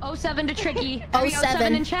 Yuzu. 07 to Tricky.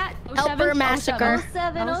 07. in chat. Help her massacre.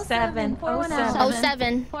 07. Pour one out.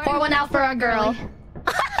 07. Pour one out for our girl.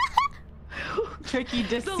 Tricky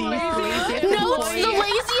deceased. Notes, the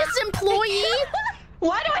laziest employee.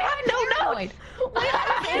 Why do I have no notes?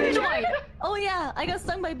 Android. Oh yeah, I got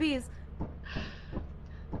stung by bees.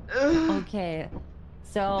 Okay,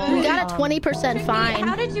 so We got a 20% How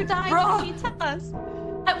fine. did you die? Bro. Can you tell us?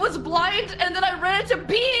 I was blind and then I ran into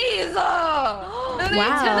bees. And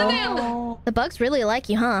Wow. The bugs really like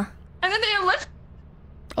you, huh? And then they left.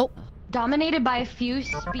 Dominated by a few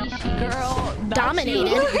species. girl,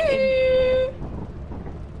 Dominated.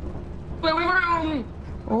 Wait, we were.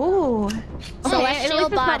 Oh. Celestial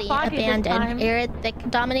body abandoned. Arid thick,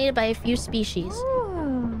 dominated by a few species.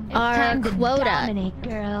 Our Time to quota. dominate,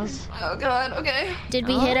 girls. Oh god. Okay. Did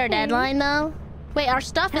we hit our deadline though? Wait, our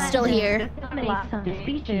stuff is still here. Dominate some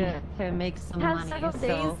species. to make some Have money. several days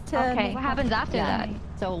So to Okay. make What happens after yeah. that?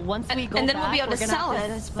 So once we go and then we'll back, be able we're to gonna sell have it,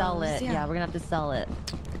 to I sell suppose, it. yeah. Yeah, we're gonna have to sell it.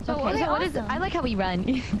 So what is? I like how we run.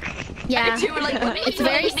 Yeah. You were like, It's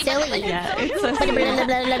very silly. Yeah, it's so Blah, blah, blah,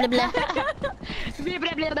 blah, blah, blah. Blah,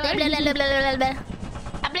 blah, blah, blah, blah, blah.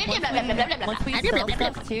 Once we sell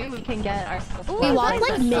stuff too, we can get our stuff. We walk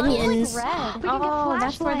like minions. Red. Oh,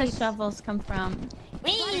 that's where the flashlights. shovels come from.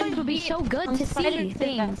 Flashlights would be so good to see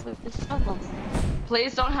things. with the shovels.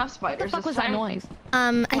 Please don't have What spiders. the fuck this was that time. noise?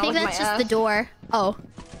 I Not think with that's my just the ass. door. Oh.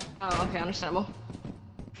 Oh, okay, understandable.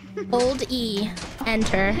 Hold E.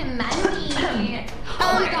 Enter.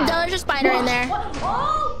 There's a spider in there.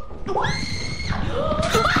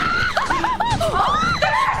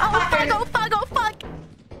 Oh, fug, oh, fug, oh, fug.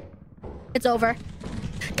 It's over.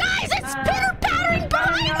 Guys, it's pitter pattering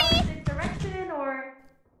behind me. Direction or...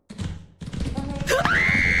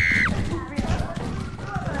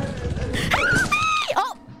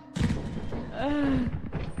 Oh!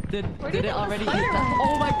 Did it already use that?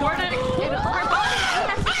 Oh my god!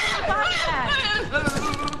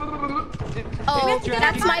 Oh,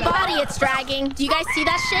 that's my body it's dragging. Do you guys see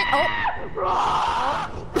that shit?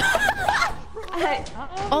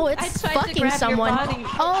 Oh, it's fucking someone.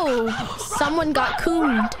 Oh, someone got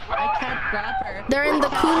cooned. I can't grab her. They're in the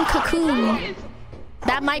coon cocoon.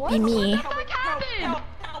 That might be me. What happened?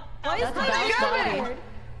 Why is That's my Val's body.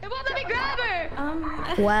 It won't let me grab her.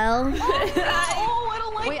 Well, Oh, I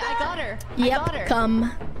don't like Wait, that. I got her. I yep, got her.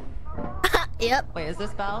 come. Yep. Wait, is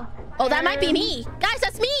this Val? Oh, that might be me. Guys,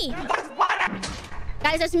 that's me.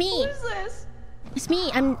 Guys, that's me. What is this? It's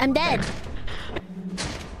me. I'm dead.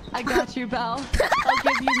 I got you, Val. I'll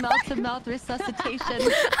give you mouth-to-mouth resuscitation.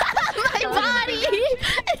 My body.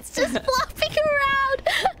 It's just flopping around.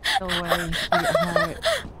 Don't worry, sweetheart.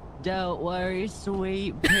 Don't worry,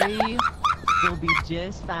 sweet pea. You'll be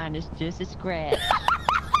just fine. It's just a scratch.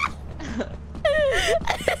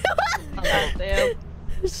 Oh, damn.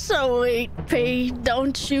 Sweet pea,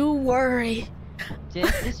 don't you worry.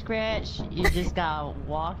 Just a scratch. You just gotta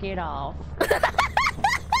walk it off.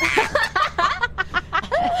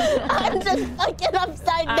 I'm just fucking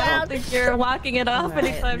upside I down. don't think you're walking it off Alright,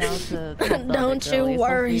 anytime now to the Don't you girlies.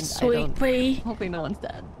 worry, Hoping- sweet pea. Hoping no one's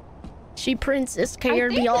dead. She princess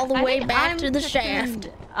carried me all the I way think back I'm to the cocooned shaft.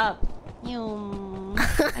 Up. I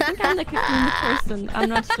think I'm the cocoon person. I'm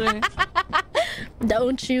not sure.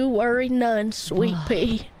 Don't you worry none, sweet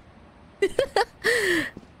pea.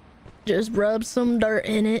 Just rub some dirt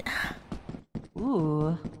in it.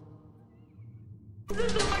 Ooh. Able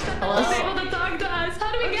to talk to us.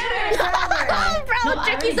 How do we get her? Oh, bro,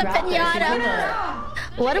 Tricky's a pinata.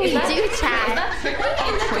 What do we do, Chad?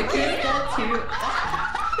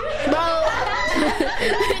 Bro,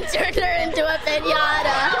 turned her into a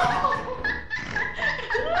pinata.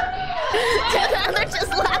 Now they're just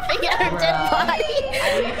laughing at her dead body. I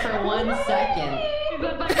leave for 1 second.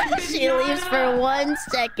 She leaves for 1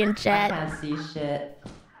 second, I Chad. can't see shit.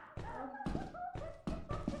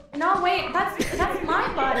 No, wait, that's my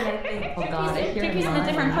body, I think. Oh god, I hear Tricky's in a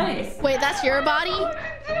different place. Wait, that's your body?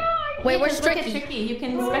 Wait, where's Just look at Tricky? Tricky. You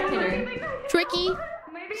can spectate her. Tricky?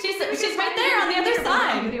 She's right there on the other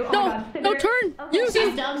side. No, turn! You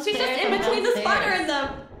She's just in between the spider and the...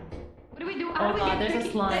 What do we do? Oh How do we god, get there's a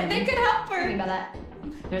Tricky? slime. They could help her. About that.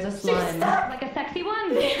 There's a slime. Like a sexy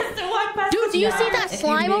one. Yes, to walk past Dude, do you see that If you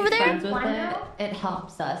slime make over there? friends with it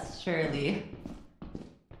helps us, surely.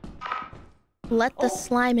 Let the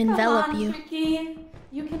slime envelop you. Tricky.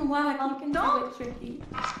 You can walk. You can do it, Tricky.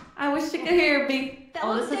 I wish you could hear me. That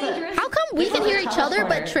Oh, was this is a- dangerous. How come we can hear each other,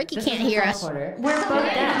 but Tricky can't hear us? We're both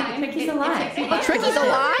dead. Tricky's alive. Tricky's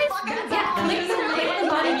alive? Yeah, click the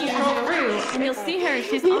button you scroll through, and you'll see her.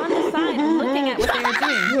 She's on the side looking at what they were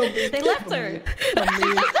doing. They left her.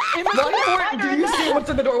 Do you see what's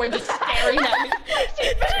in the doorway just staring at me?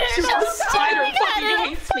 She's just Spider staring at fucking her.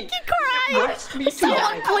 hates me. Fucking crying. Rest me Someone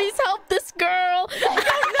tonight. please help this girl. They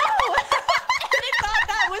thought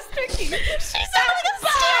that was Tricky. She's having a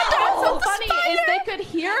standoff What's so with the funny is they could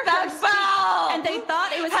hear her That's speak, Val! and they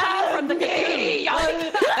thought it was coming from the cocoon.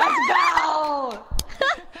 That's Val!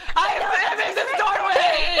 I'm in this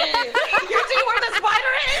doorway! You see where the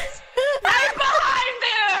spider is? I'm behind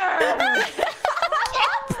there!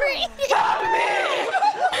 can't breathe. Help me!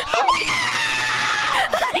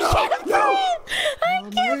 I can't breathe.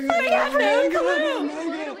 I can't breathe.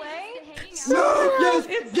 No! Yes!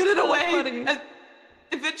 Get it away! And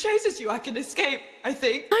if it chases you, I can escape, I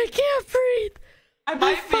think. I can't breathe. I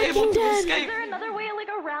might be able fucking to dead. escape. Is there another way, like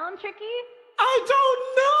around Tricky? I don't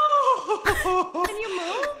know! Can you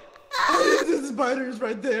move? The spider is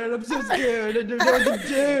right there, and I'm so scared. I don't know what to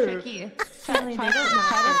do. Tricky. Try to find a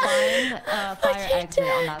fire exit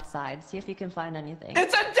on that side. See if you can find anything.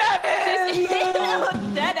 It's a dead end!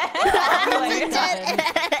 Dead end.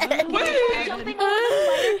 Wait! Jumping over the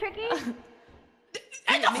spider, Tricky?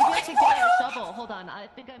 Maybe I should get a shovel. Hold on. I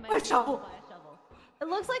think I might My be shovel. able to buy a shovel. It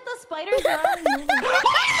looks like the spider's not moving.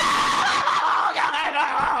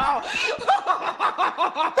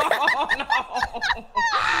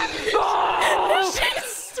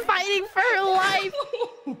 She's fighting for her life.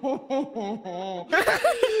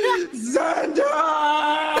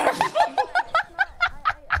 Xander!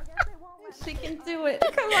 She can do it.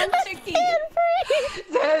 Come on, Tricky.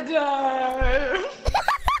 Xander!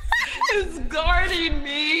 It's guarding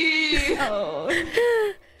me! Oh.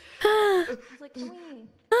 It's like, can we?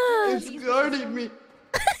 It's guarding me.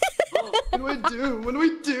 What do I do? What do I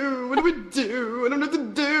do? What do I do? I don't know what to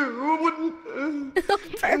do. What?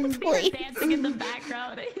 Perfectly. Dancing in the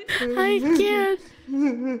background. I can't.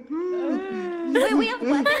 Wait, we have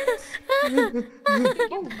weapons? You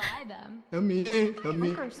can buy them. Help me. Help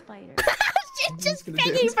me. Or spider. She's just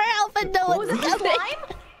begging for help and no one's coming.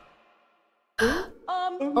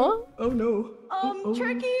 Oh no.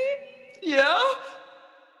 Tricky. Yeah?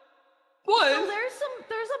 What? So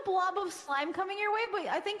there's a blob of slime coming your way, but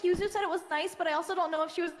I think Yuzu said it was nice, but I also don't know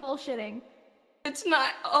if she was bullshitting. It's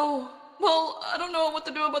not. Oh, well, I don't know what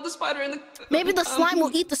to do about the spider and the. Maybe the slime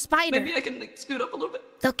will eat the spider. Maybe I can like, scoot up a little bit.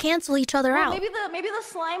 They'll cancel each other Well, out. maybe the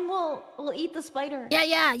slime will eat the spider.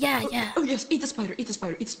 Yeah. Oh yes, eat the spider. Eat the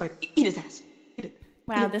spider. Eat the spider. Eat his ass. Eat it.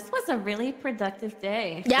 Wow, this was a really productive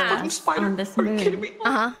day. Yeah. for Fucking us spider. on this Are you moon. kidding me?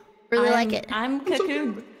 Really like it. I'm I'm so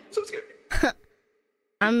cocooned. scared. So scared.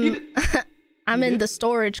 I'm in the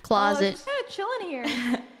storage closet. It's kind of chilling here. I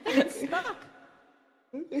think it's stuck.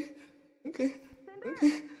 Okay.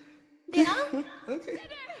 Yeah? Okay.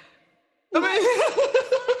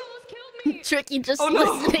 Tricky just Oh, no.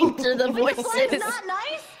 listening to the Slime's voices. not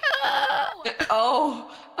nice?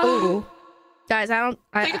 Oh. Guys,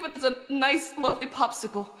 Think of it as a nice, lovely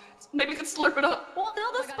popsicle. Maybe we can slurp it up. Well,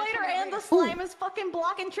 now the spider and the slime is fucking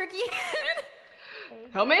blocking Tricky.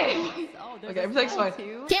 Help me. Oh, there's Okay, a everything's slime fine.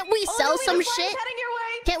 too? Can't we sell some The slime's shit? heading your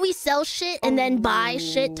way. Can't we sell shit and then buy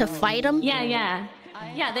shit to fight them? Yeah.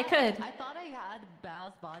 Yeah, they could. I thought I had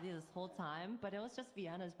Bao's body this whole time, but it was just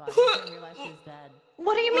Vienna's body. I didn't realize she was dead.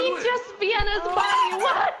 What do you mean just Vienna's body?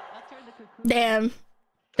 What? That's her in the cocoon. Damn.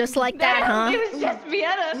 Just like that, huh? It was just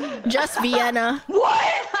Vienna. Just Vienna.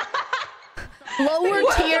 What? Lower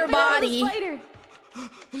tier body. Spider.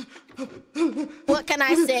 What can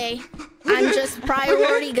I say? I'm just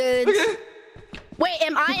priority goods. Wait,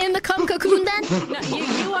 am I in the cocoon then? No,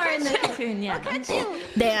 you are in the cocoon, yeah.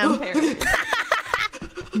 Damn.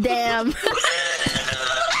 Damn.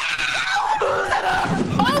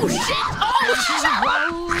 Oh shit! Oh shit!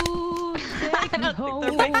 Take me home to a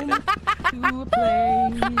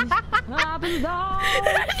place I belong.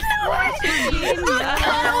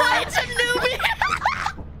 Oh, it's a newbie.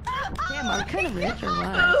 Damn, are we kind of rich or what?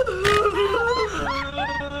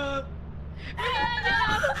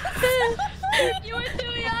 You were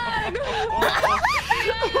too young.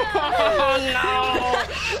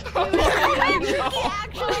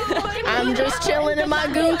 I'm just chilling in my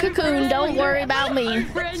goon cocoon. Don't worry about me.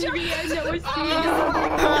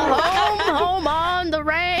 Home on the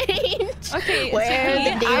range. Okay, Where so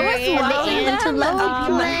the deer and the antelope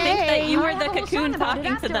I think that you were the I was cocoon talking about it talking to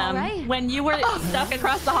after, them alright? when you were stuck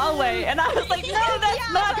across the hallway, and I was like, no,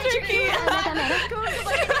 that's not tricky.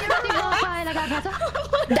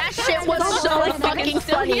 That shit was so fucking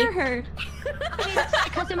funny. Hear her.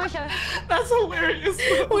 Customer show. That's hilarious.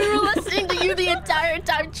 We were listening to you the entire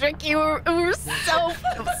time, Tricky. We were so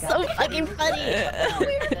fucking funny. We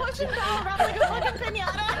were pushing Val around like a fucking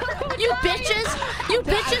pinata. You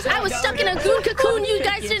bitches! I was stuck in a goon cocoon. You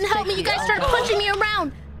guys didn't help me. You guys started punching me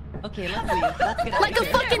around Okay, let's leave. Let's get out like of a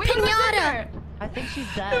here. fucking pinata. I think she's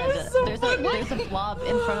dead. There's a blob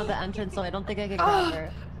in front of the entrance, so I don't think I can grab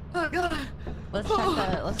her. Oh god. Let's check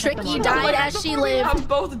the. Let's check the Tricky monitor. died as she lived, I'm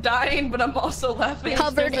both dying, but I'm also laughing.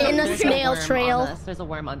 covered in a There's snail worm on trail. us. There's a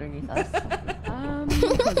worm underneath us.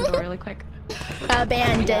 Close the door really quick.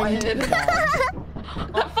 Abandoned.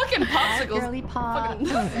 That fucking popsicles. Girly pop.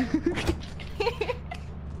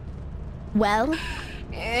 Well,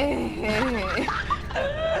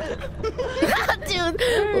 dude,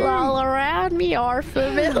 all around me are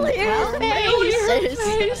familiar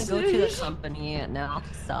faces. Go to the company now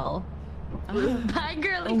to sell. Bye,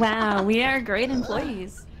 girly. Wow, we are great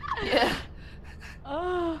employees. Yeah.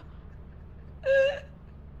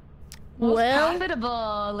 Well,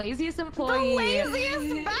 Profitable, laziest employee.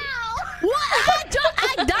 Laziest Val. what?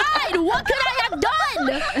 I died. What could I have done?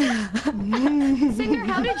 Singer,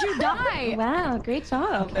 how did you die? Wow, great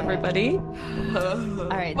job, everybody.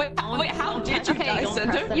 Alright. Wait, how did you die, Don't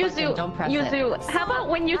Cinder? press the button, don't press it. Yuzu, how about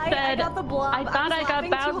when you I said, got the blob. I thought I got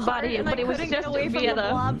Bao's body, but it was just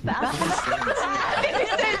Vienna.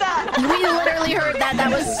 We literally heard that.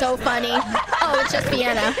 That was so funny. Oh, it's just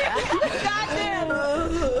Vienna.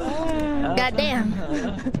 Goddamn.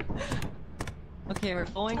 Okay, we're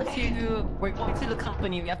going to the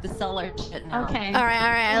company. We have to sell our shit now. Okay. All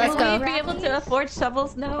right, let's Will we go. be able to afford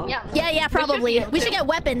shovels now? Yeah, probably. We should get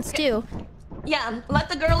weapons too. Yeah, let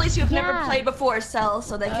the girlies who've never Yeah. played before sell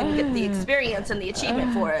so they can get the experience and the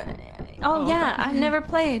achievement for it. Oh yeah, I've never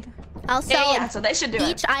played. I'll sell Yeah, so they should do it.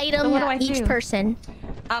 each item, So what do I each do? person.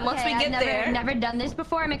 Once we get there. I've never done this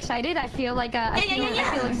before. I'm excited. I feel like I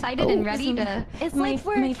Yeah. feel excited and ready to. It's My- like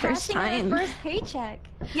we're my first cashing in time. our first paycheck.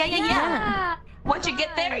 Yeah. Once you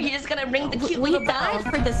get there, you're just gonna ring the cute We little died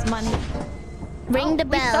bell. for this money. Ring the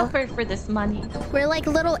We bell. suffered for this money. We're like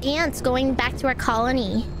little ants going back to our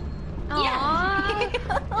colony. Aww.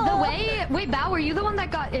 The way. Wait, Bao, were you the one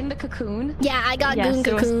that got in the cocoon? Yeah, I got Yes, goon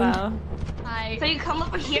it was cocooned. Bao. So you come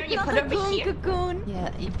over here, you put it over here. Cocoon. Yeah,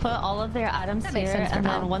 you put all of their items That makes here, sense for and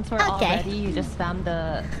now. then once we're all Okay. ready, you just spam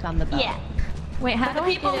the bell. Yeah. Wait, how do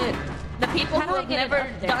I get it? The people How who do I have get it never up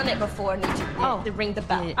there? done it before need to ring the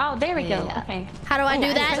bell. Oh, there we go. Yeah. Okay. How do I do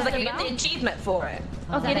So that? like you get the achievement for it.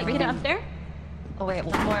 Oh, get it up there? Oh wait,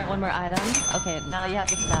 one more item. Okay, now you have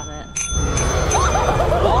to spam it.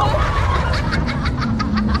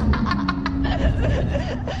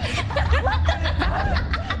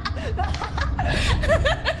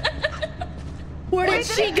 Where did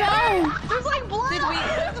she go? There's like blood.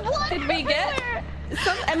 Did we get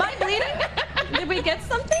some? Am I bleeding? Did we get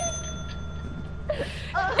something?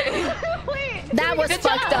 That was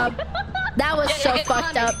fucked up. That was so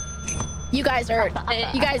fucked up. You guys are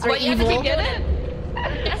What, you have to evil. get it?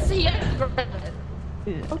 Yes.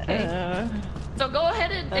 Okay. So go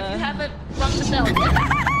ahead and if you haven't rung the bell.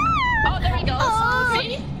 Oh, there he goes.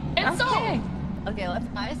 See? It's Okay. Okay, let's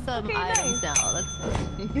buy some items now. Let's.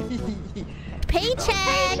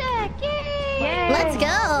 Paycheck. Yay! Let's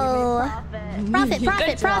go. Profit, profit,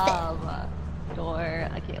 Good profit. job. Door.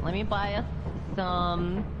 Okay, let me buy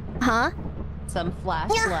some Huh?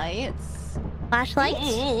 flashlights. Flashlights?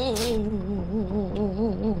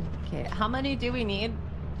 Okay, how many do we need?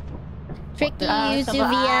 Tricky, so- Yuzu,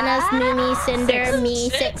 Vienna's, Numi, Cinder, me,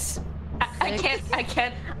 6. I can't I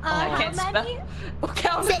can't how many? spell.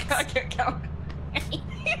 Count. 6. I can't count.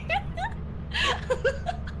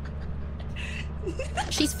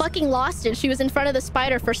 She's fucking lost it. She was in front of the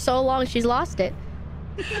spider for so long, she's lost it.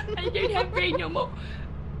 I don't have brain no more.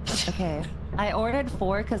 Okay, I ordered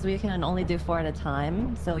 4 because we can only do 4 at a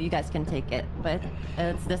time, so you guys can take it. But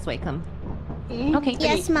it's this way. Come. Okay.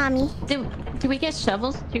 Yes, mommy. Do we get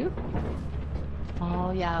shovels too?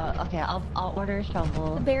 Oh yeah. Okay, I'll order a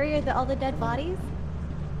shovel. The barrier, all the dead bodies.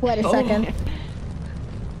 Wait a second.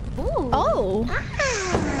 Ooh. Oh.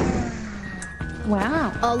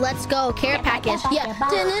 Wow. Oh, let's go. Care package. Yeah.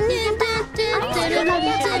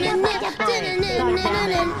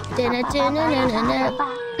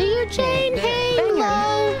 Do your chain hang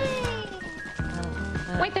low?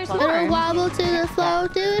 Wait, there's Little more. wobble to the flow.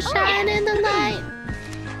 Do a shine in the light.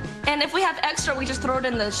 And if we have extra, we just throw it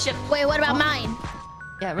in the ship. Wait, what about mine?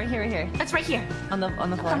 Yeah, right here. That's right here. On the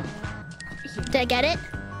floor. Did I get it?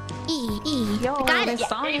 E. Yo, Got it. this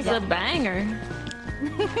song is a banger.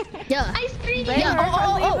 Yeah. Ice cream. Yeah.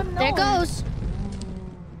 Oh. There goes.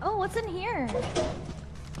 Oh, what's in here?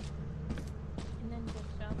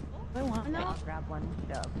 I'll grab one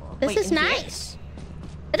shovel. This is nice.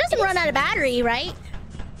 It doesn't run out of battery, right?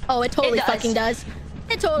 Oh, it totally does. fucking does.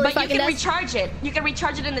 It totally But you fucking can does. recharge it. You can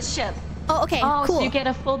recharge it in the ship. Oh, okay. Oh, cool. so you get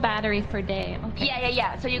a full battery per day. Okay.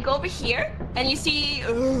 Yeah. So you go over here and you see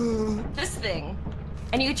this thing,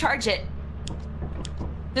 and you charge it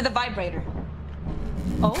to the vibrator.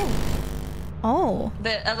 Oh.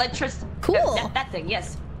 The electric. Cool. That thing.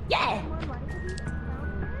 Yes. Yeah.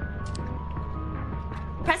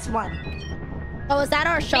 Press 1. Oh, is that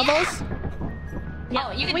our shovels? Yeah.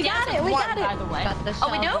 Oh, you can We dance got it, with we one, got it. by the way. Got the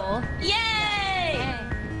Oh, we shovel. do? Yay!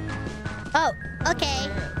 Oh, okay.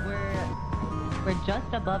 We're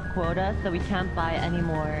just above quota, so we can't buy any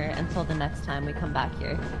more until the next time we come back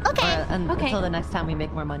here. Okay. Okay. Until the next time we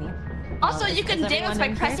make more money. Also, Is- you can is dance everyone by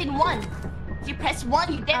in here? pressing 1. If you press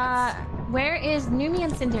 1, you dance. Where is Numi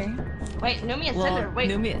and Cinder? Wait, Numi and Well, Cinder. Wait.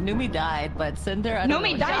 Numi died, but Cinder. I don't know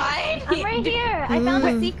Numi what- died? I'm right here. I found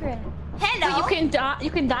a secret. Hello. You can die. You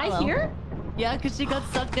can die Hello. here. Yeah, because she got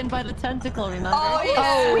sucked in by the tentacle. Remember? Oh,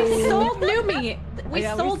 yeah. We sold Numi. We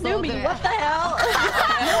Yeah, we sold sold Numi. her. What the hell?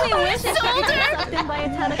 We wish it could get sucked in by a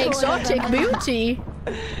tentacle. Exotic beauty.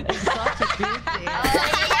 Exotic beauty.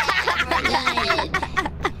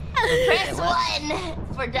 Press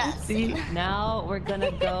 1 for dust. See, now we're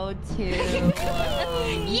gonna go to.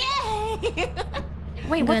 Yay!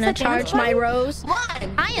 Wait, I'm what's gonna the charge my rose. 1.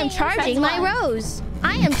 I am charging my rose.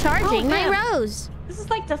 I am charging my rose. This is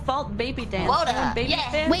like default baby dance. Woda, Everyone baby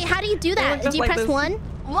yeah. dance. Wait, how do you do that? just Do you like press this. 1?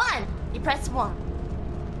 1. You press 1.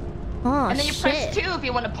 Oh, And then you press shit. 2 if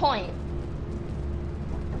you want to point.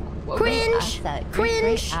 Cringe. Asset. Cringe.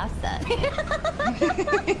 Great asset.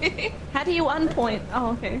 How do you unpoint?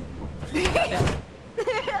 Oh, okay.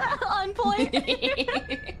 On point.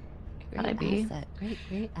 Great be? asset. Great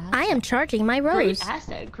asset. I am charging my rose. Great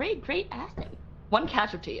asset. Great asset. One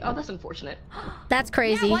casualty. Oh, that's unfortunate. That's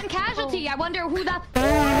crazy. One casualty. I wonder who that.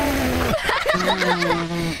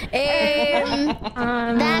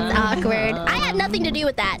 That's awkward. I had nothing to do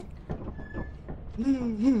with that.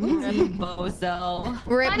 Bozo.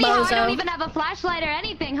 Rip Funny how I Bozo. don't even have a flashlight or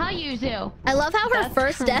anything, huh, Yuzu? I love how her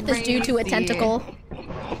first death is due to a crazy. tentacle.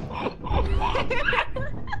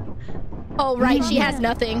 Oh, right, she has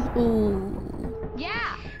nothing. Ooh.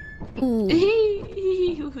 Yeah. Ooh.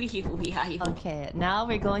 Okay, now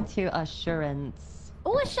we're going to assurance.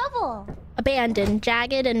 Oh, a shovel. Abandoned,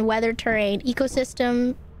 jagged and weathered terrain.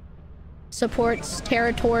 Ecosystem supports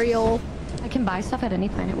territorial. I can buy stuff at any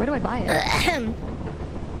planet. Where do I buy it?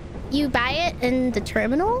 You buy it in the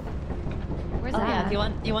terminal? Where's Oh that? yeah,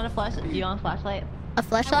 do you want a flashlight? A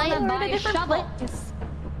flashlight? I wanna buy a shovel.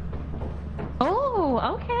 Oh,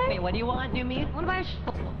 okay. Wait, what do you want, Numi? I want to buy a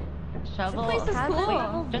shovel. Shovel. This place is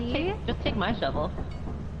cool. Wait, just take my shovel.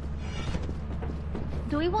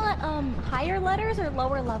 Do we want higher letters or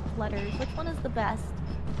lower letters? Which one is the best?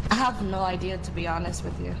 I have no idea, to be honest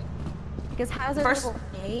with you. Because hazard First- level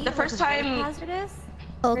A, the first is very time- hazardous.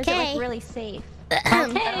 Or is it, Okay. like, really safe?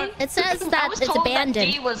 Okay. It says that I was it's told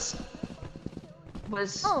abandoned. That D was Oh,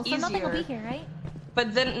 so easier. nothing will be here, right?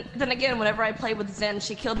 But then again, whenever I played with Zen,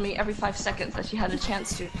 she killed me every 5 seconds that she had a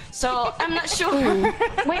chance to. So I'm not sure.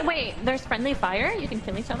 Wait, there's friendly fire? You can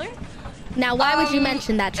kill each other? Now, why would you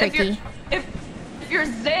mention that, If Tricky? you're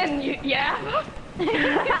Zen, yeah.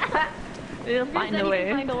 We'll find a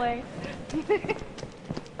way. Find a way. That's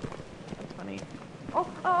funny. Oh!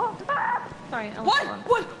 Sorry, I What?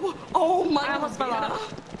 Oh my I almost fell God.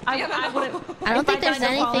 off. I would've... I don't if think I there's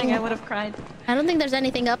died of falling, anything. I would have cried. I don't think there's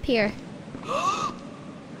anything up here.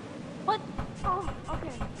 What? Oh,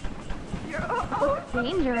 okay. Looks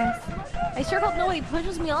dangerous. I sure hope nobody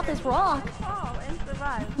pushes me off this rock.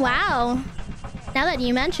 Wow. Now that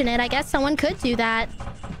you mention it, I guess someone could do that.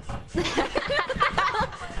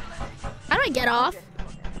 How do I get off?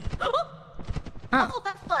 Oh. Oh,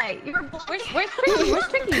 that's like you're blind. Where's Tricky? Where's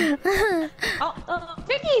Tricky? Oh,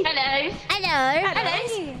 Tricky! Hello.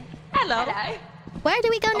 Hello. Hello. Where do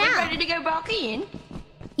we go Are we now? ready to go back in?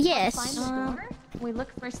 Yes. We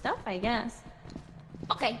look for stuff, I guess.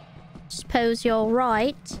 Okay. Suppose you're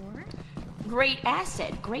right. Great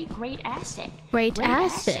asset. Great asset. Great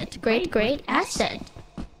asset. Great asset.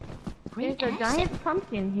 Great There's a giant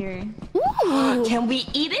pumpkin here. Ooh. Can we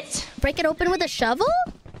eat it? Break it open with a shovel?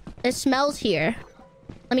 It smells here.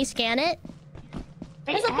 Let me scan it.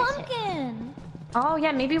 There's a pumpkin. Oh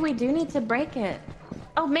yeah, maybe we do need to break it.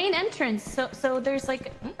 Oh, main entrance. So there's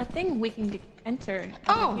like a thing we can enter.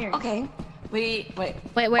 over here. Okay. Wait. Wait,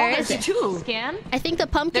 where is there's it? two. Scan. I think the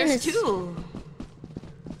pumpkin There's is... two.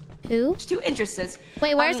 Who? There's two entrances.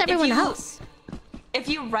 Wait, where's If everyone you- else? If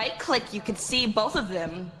you right click, you can see both of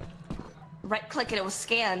them. Right click and it will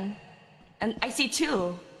scan. And I see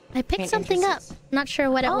two. I picked main something up. entrances. Not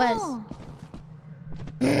sure what it was. Oh.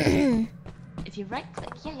 If you right click,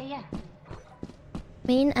 yeah.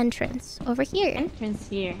 Main entrance. Over here. Entrance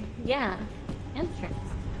here. Yeah. Entrance.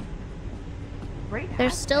 Great.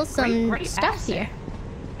 There's asset. still some Great stuff asset. here.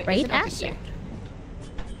 Wait, Great is it over asset. here?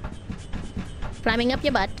 Climbing up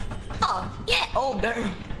your butt. Oh, yeah. Oh, no.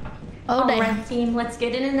 Oh, damn. Red team, let's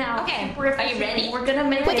get in and out. Okay, Super are you efficient. ready? We're gonna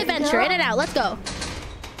make Quick it. adventure. In and out. Let's go.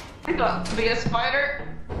 I got to be a spider.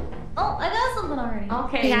 Oh, I got something already.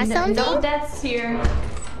 Okay. You got No something? deaths here.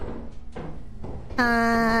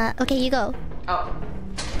 Okay, you go. Oh.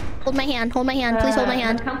 Hold my hand. Hold my hand. Please hold my The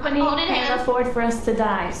hand. company Hold it can't hand. afford for us to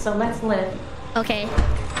die, so let's live. Okay.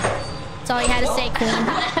 That's all you had to say, Queen.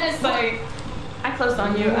 Sorry. I closed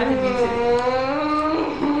on you. I didn't mean to.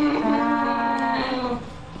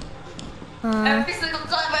 Every single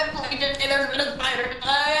time I played it, there's been a spider.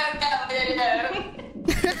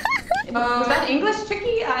 Was that English,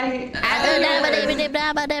 Tricky? I. Oh, I don't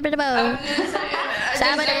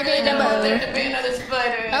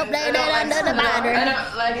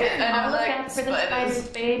like it. I I'll don't look like out for the spiders, spiders.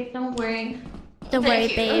 babe. Don't worry. Don't worry,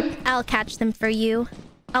 Thank you. babe. I'll catch them for you.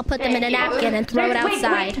 I'll put them in a Thank you. napkin and throw it Wait,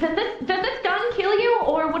 outside. does this gun kill you,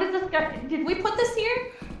 or what is this gun? Did we put this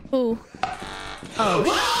here? Ooh. Oh,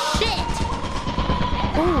 shit!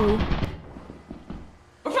 Ooh.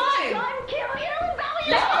 We're fine. Gun kill you?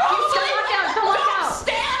 No, Don't walk out! Don't walk out!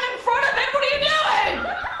 stand in front of it. What are you doing?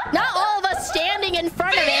 Not all of us standing in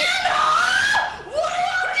front of it. What are you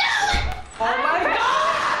doing? Oh my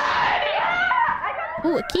God!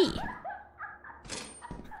 Ooh, a key.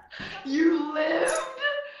 You lived?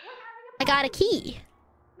 I got a key.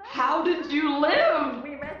 How did you live?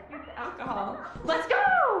 We rescued the alcohol. Let's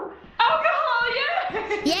go! Alcohol, yeah.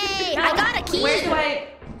 Yay! I got a key.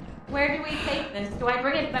 Where do we take this? Do I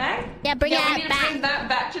bring it back? Yeah, bring Yeah, we it need to back.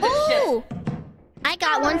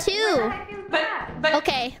 got one too. But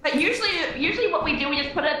Okay. But usually what we do, we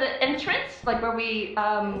just put it at the entrance, like where we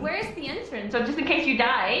Where's the entrance? So just in case you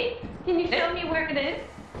die. Can you show me where it is?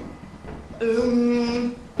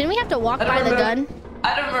 Didn't we have to walk by the gun?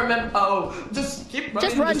 I don't remember. Oh, just keep running.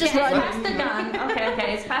 Just run, just It's run. past the gun.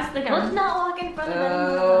 Okay, it's past the gun. Let's not walk in front of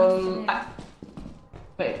anyone.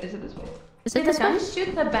 Wait, is it this way? Is Did it the this gun one?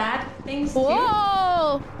 shoot the bad things too?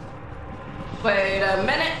 Whoa! Wait a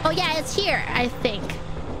minute. Oh yeah, it's here, I think.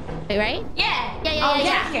 Wait, right? Yeah.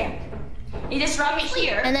 Yeah. Here. You just drop it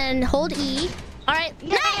here. And then hold E. All right,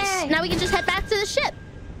 nice. Now we can just head back to the ship.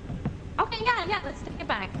 Okay, yeah, let's take it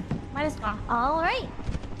back. Might as well. All right.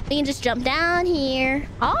 We can just jump down here.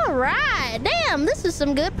 All right, damn, this is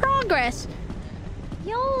some good progress.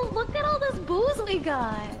 Yo, look at all this booze we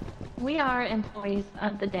got. We are employees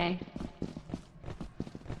of the day.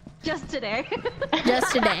 Just today.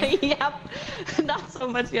 Just today. Yep. Not so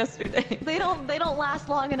much yesterday. They don't last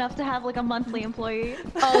long enough to have like a monthly employee.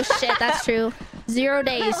 Oh shit, that's true. 0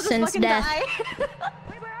 days They'll just since fucking death. die.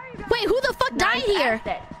 Wait, who the fuck died here?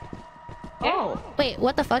 Oh. Wait,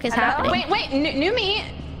 what the fuck is happening? Wait, Numi.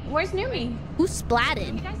 Where's Numi? Who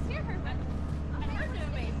splatted? You guys hear her, but I heard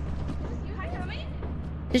Numi. Hi, Numi.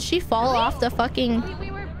 Did she fall off the fucking...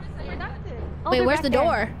 We were productive. Wait, where's the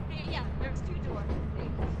door? Yeah, there's 2 doors.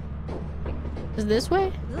 Is this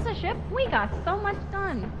way? Is this a ship? We got so much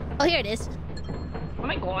done. Oh, here it is. Oh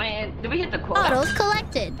my god. Did we hit the quota? Bottles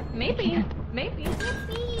collected. Maybe.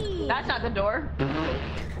 That's not the door.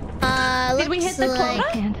 Did we hit the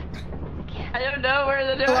quota? I don't know where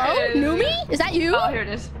the door Hello? is. Numi? Is that you? Oh, here it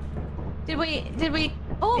is. Did we hit the Wait,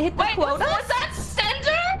 quota? was that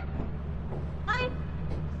Cinder?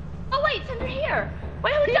 Oh wait, Cinder here.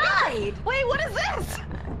 Wait, who died? Wait, what is this?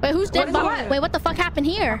 Wait, who's dead? What? Wait, what the fuck happened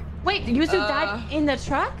here? Wait, Yuzu died in the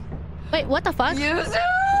truck? Wait, what the fuck? Yuzu?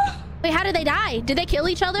 Wait, how did they die? Did they kill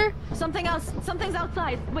each other? Something else. Something's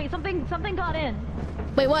outside. Wait, something got in.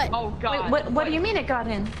 Wait, what? Oh god. What do you mean it got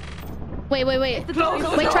in? Wait. The door is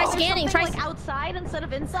Wait, open. try Is scanning. something, Try like outside instead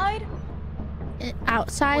of inside.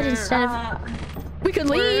 outside instead of. We could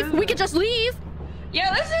leave. We could just leave. Yeah,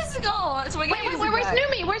 let's just go. So we Wait, where's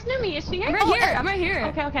Numi? Where's Numi? Is she here? I'm right here. I'm right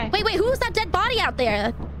here. Okay. Wait, who's that dead body out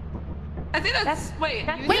there? I think that's wait.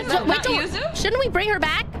 that's- Wait, Yuzu? Not don't- Yuzu? shouldn't we bring her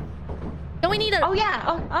back? Don't we need a? Oh yeah.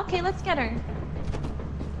 Oh, okay. Let's get her.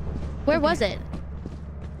 Where was it?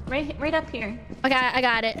 Right up here. Okay, I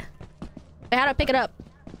got it. Wait, how do I pick it up?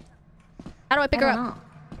 How do I pick her up?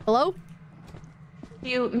 Hello? Do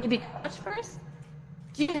you maybe touch first?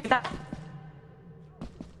 Do you that?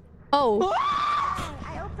 Oh.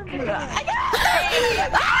 I opened the door.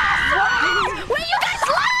 Wait, you guys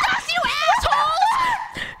left us, you assholes!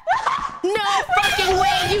 No fucking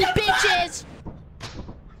way, you bitches!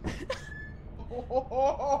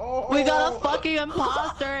 We got a fucking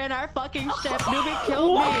imposter in our fucking ship. Newbie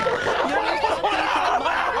killed me. Newbie fucking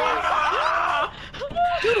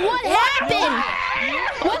Dude, what happened?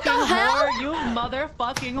 What the hell? You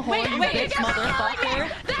motherfucking whore, you bitch motherfucker.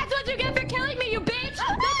 That's what you get for killing me, you bitch!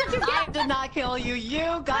 That's what you get! I did not kill you.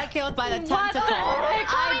 You got killed by the tentacle.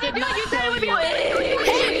 I did not You said it kill would be you.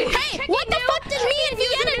 Hey, what the fuck did me and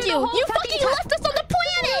Vienna do? You fucking left us on the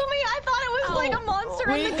planet! I thought it was like a monster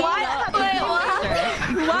in the game.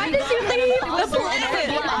 Why did you leave the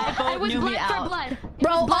planet? I was blood for blood.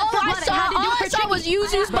 Bro, all blood for I blood. It had to do for saw was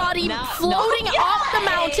Yuzu's body floating off the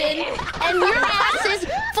mountain and your asses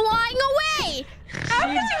flying away! She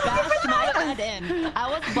bashed my head in. I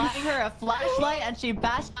was buying her a flashlight and she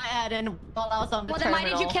bashed my head in while I was on the Well, then why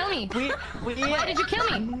did you terminal. kill me? Why did you kill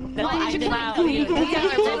me? No, Why did you kill me?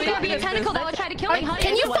 There's gonna be a tentacle that would try to kill me, honey.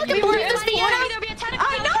 Can you fucking believe this, Vienna? There'll be a tentacle.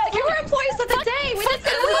 I know you were employees of the day. We just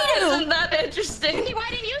isn't that interesting. Why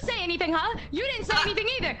didn't you say anything, huh? You didn't say anything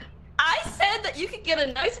either. I said that you could get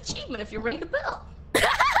a nice achievement if you ring the bell.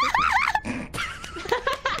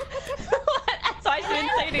 So I shouldn't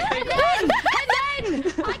say anything. And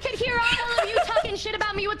then I could hear all of you talking shit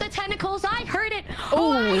about me with the tentacles. I heard it.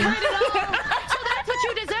 Oh, I heard it all. So that's what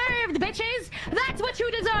you deserved, bitches. That's what you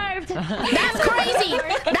deserved. That's crazy!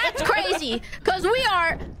 That's crazy! Cause we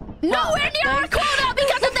are nowhere near our quota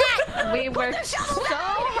because of that! We worked so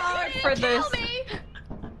hard for this.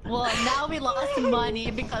 Well, now we lost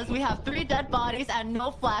money because we have 3 dead bodies and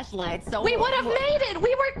no flashlights. So We would have made it.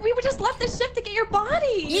 We were just left the ship to get your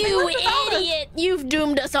body. You idiot! You've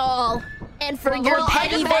doomed us all! And for your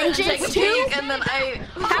petty vengeance too? And then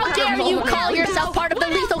How dare you call yourself part of the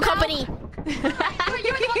lethal company? You're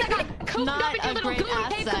the one that got cooped Not up in your a little great goon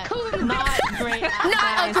cave asset. cocoon. Not great asset.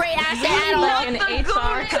 Not a great asset at all. Like an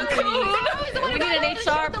HR company. We need an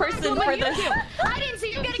HR person for this. I didn't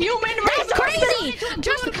see you getting That's crazy!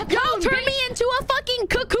 Just y'all turn me into a fucking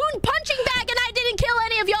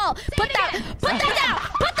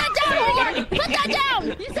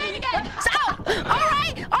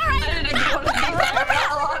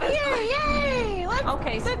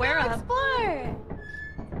Square go up.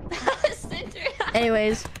 explore.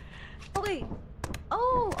 Anyways. Oh wait.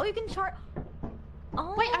 Oh, you can charge.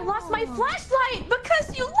 Oh. Wait, I lost my flashlight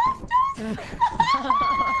because you left us.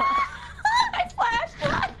 My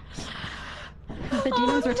flashlight. The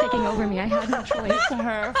demons were taking over me. I had no choice. It's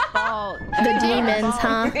her fault. The demons,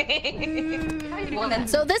 huh?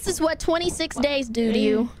 So this is what 26 days do to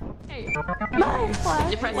you. My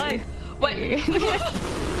flashlight. Wait.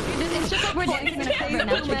 It's just like we're dancing in a club right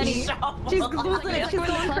now, Chicky. She's losing. She's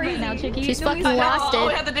going crazy now, Chicky. She's fucking All lost we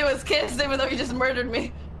it. have to do is kiss, even though you just murdered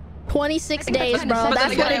me. 26 days, that's bro. kind of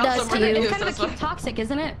That's what it does to you. It's kind of a cute toxic,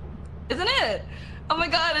 isn't it? Isn't it? Oh my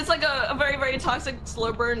god, it's like a very, very toxic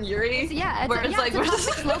slow burn Yuri. Yeah, where it's like a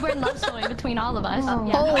toxic slow burn love story between all of us.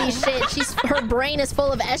 Yeah. Holy shit, her brain is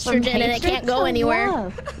full of estrogen and it can't go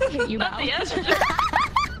anywhere. You Not the estrogen.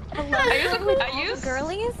 Are you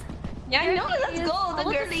girlies? Yeah, I know. Let's go, the All at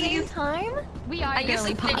the same girlies. time? We are I used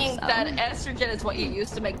girly to pops. think that estrogen is what you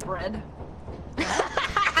use to make bread.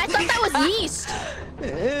 I thought that was yeast.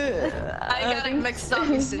 I got it mixed up,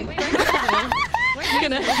 you see.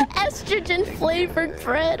 Estrogen flavored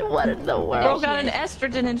bread. What in the Bro world? got an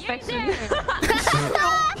estrogen infection.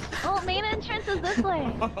 Oh, main entrance is this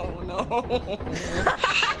way. Oh no.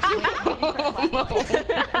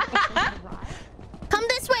 Come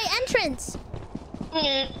this way, entrance.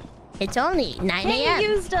 It's only 9 Hey, a.m. you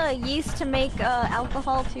used yeast to make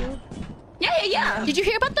alcohol too. Yeah. Did you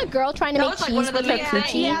hear about the girl trying to That make was like one cheese of the with her main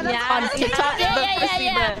coochie things. on TikTok?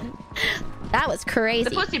 Yeah. That was crazy.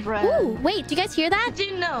 The pussy bread. Ooh, wait, do you guys hear that? Did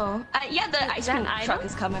you know? Yeah, the ice cream truck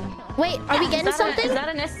is coming. Wait, are we getting something? Is that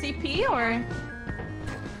an SCP or?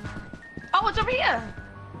 Oh, it's over here.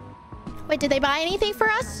 Wait, did they buy anything for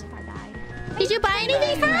us? Did you buy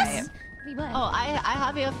anything for us? Oh, I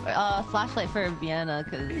have a flashlight for Vienna,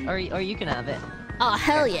 or you can have it. Oh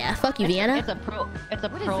hell yeah! Fuck you, Vienna. It's a pro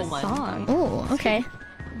one. Song? Oh, okay.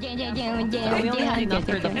 We only had enough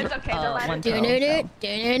for the It's okay, they'll let one it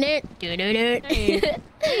girl,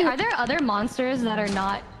 Hey, are there other monsters that are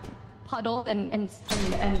not puddled and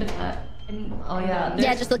oh yeah.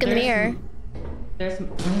 Yeah, just look in the mirror. There's.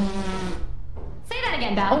 Say that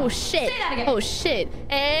again, Val. Oh shit! Say that again. Oh shit!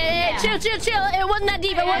 Hey, chill. It wasn't that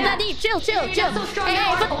deep. Chill. Hey,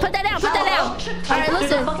 put that down. All right,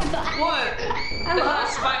 listen. What? Hello?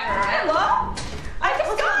 Spider. Hello? I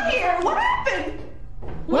just got here. What happened?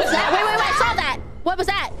 What's that? Wait! I saw that. What was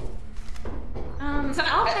that?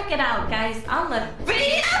 I'll check it out, guys. I'll look.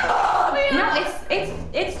 Vienna! No,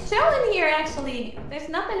 it's chill in here actually. There's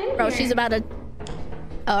nothing in Bro, here. she's about to.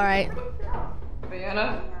 All right.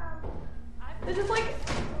 Vienna? This is like.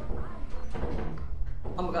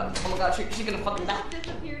 Oh my god, she's gonna fucking die.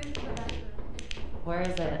 Where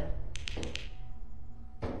is it?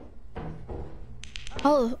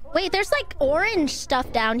 Oh, wait, there's like orange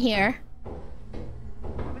stuff down here.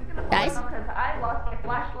 Guys? Because I lost my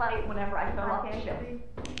flashlight whenever I fell off the ship.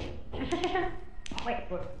 Wait,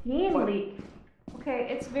 game leak. Okay,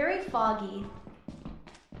 it's very foggy.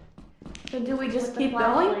 So do we just keep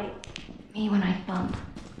going? Me when I thump.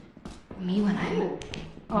 Me when I.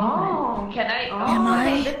 Oh, can I? Am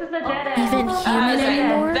I This is a dead end. even human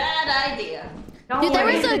anymore? Bad idea. Don't Dude,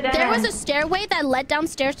 worry, it's a dead there was end. a stairway that led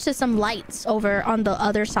downstairs to some lights over on the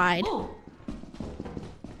other side.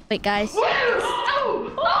 Wait, guys.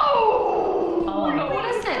 Oh, what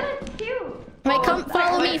is it? Cute. Wait, come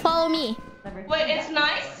follow me. Wait, it's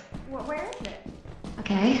nice? Where is it?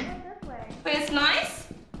 Okay. Wait, it's nice?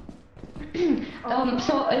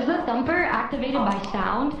 So is the thumper activated by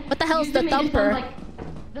sound? What the hell is the Usually it just thumper? sounds like-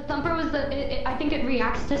 the thumper was I think it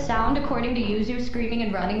reacts to sound according to user screaming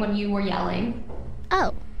and running when you were yelling.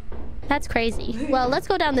 Oh, that's crazy. Well, let's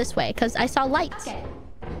go down this way because I saw lights.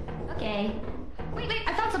 Okay. Wait,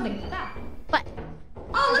 I found something. Ah. What?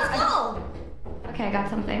 Oh, let's go! Okay, I got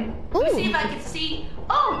something. Let me see Ooh. if I can see.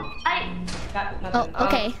 Oh, I got Oh, nothing.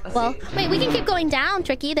 okay. Let's Well, see. wait, we can keep going down,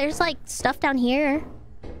 Tricky. There's like stuff down here.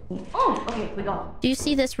 Oh, okay, we go. Do you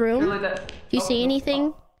see this room? Really good. Do you see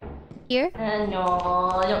anything here? No,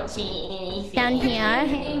 I don't see anything. Down here?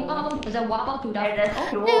 There's a wobble to the. It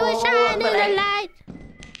was shining but the light.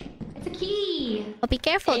 It's a key. Oh, be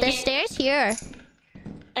careful. There's stairs here.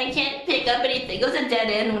 I can't pick up anything. It goes a dead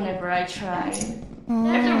end whenever I try.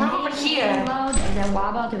 There's a room over here. There's a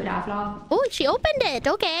wobble to the floor. Oh, she opened it.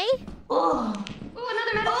 Okay. Oh. Ooh,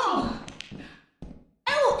 another metal.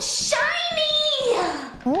 Oh, shiny!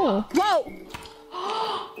 Oh. Whoa.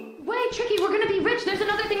 Wait, Tricky, we're gonna be rich. There's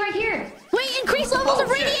another thing right here. Wait, increase levels of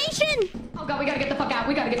radiation. Oh god, we gotta get the fuck out.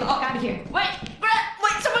 We gotta get the fuck out of here. Wait,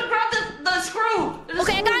 someone grab the screw.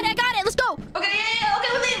 Okay, I got it. Let's go. Okay, yeah, okay,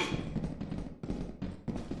 we leave.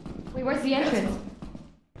 Wait, where's the entrance?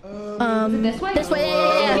 This way? This way,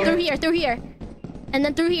 yeah. Through here. And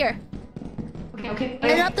then through here. Okay.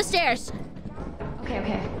 And up the stairs.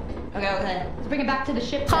 Okay. Let's bring it back to the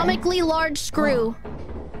ship. Comically large screw.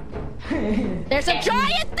 There's a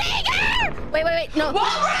giant thing here! Wait, no.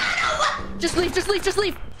 Just leave. Just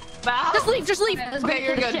leave. Wow. Just leave. Okay,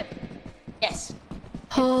 you're good. Yes.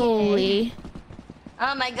 Holy.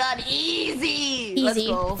 Oh my god, easy. Let's Easy.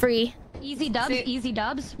 go. Free. Easy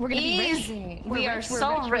dubs. We're gonna be rich. Easy. We're We are rich,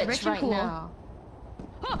 so we're rich and right cool. now.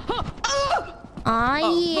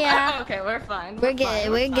 Yeah. Okay, we're fine. We're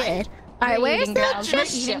good. Alright, where's the We're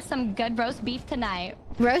chest? eating some good roast beef tonight.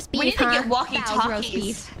 Roast beef, We need to get Roast walkie-talkies.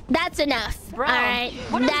 beef. That's enough. Bro, Alright,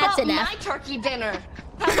 what that's about enough. my turkey dinner?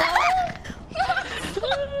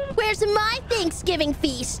 Where's my Thanksgiving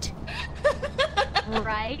feast?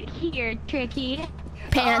 Right here, Tricky.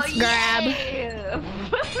 Pants grab.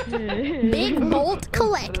 Big bolt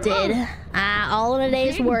collected. All in a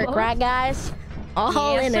day's Big work, bolt. right, guys?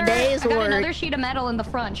 All Yes, in sir. a day's I got work. another sheet of metal in the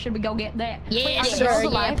front. Should we go get that? Yeah, Wait, are the sure. girls Yeah,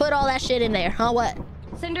 alive? put all that shit in there. Huh? What?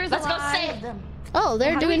 Cinder's Let's go alive. save them. Oh,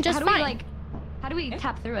 they're doing just fine. How do we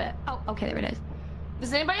tap through it? Oh, okay, there it is.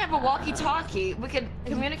 Does anybody have a walkie-talkie? We could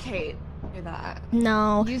communicate through that.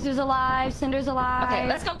 No. User's alive. Cinder's alive. Okay,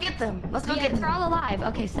 let's go get them. Let's go get They're them. all alive.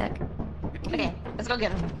 Okay, sick. Okay, let's go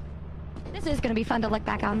get them. This is gonna be fun to look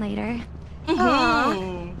back on later.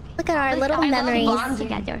 Mhm. Look at our little I memories. love bond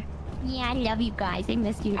together. Yeah, I love you guys. I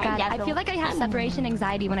miss you. God, I feel like I have separation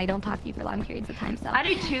anxiety when I don't talk to you for long periods of time. So I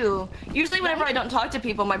do too. Usually whenever I don't talk to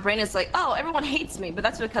people, my brain is like, oh, everyone hates me. But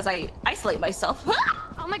that's because I isolate myself.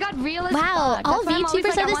 oh my God, real as Wow, fuck. all That's why I'm always VTubers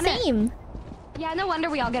like, I are the wanna- same. Yeah, no wonder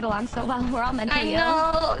we all get along so well. We're all mentally I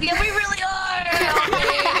know. Yeah, we really are.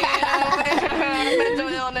 Mental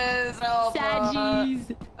illness. Oh,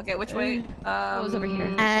 Saggies. Okay, which way? Oh, it's over here.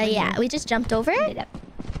 Yeah, we just jumped over.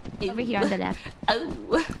 Over here on the left.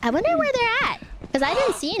 Oh. I wonder where they're at. Because I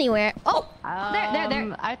didn't see anywhere. Oh,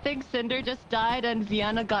 There. I think Cinder just died and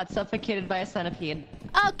Vienna got suffocated by a centipede.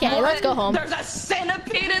 okay, let's go home. There's a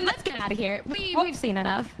centipede in Let's get out of here. We've seen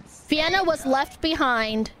enough. Vienna was left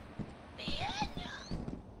behind.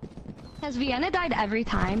 Has Vienna died every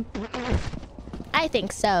time? I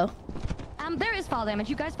think so. There is fall damage.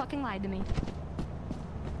 You guys fucking lied to me.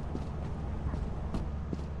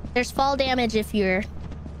 There's fall damage if you're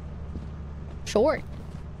short,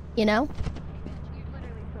 you know? You're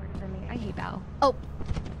literally shorter than me. I hate Bao. Oh.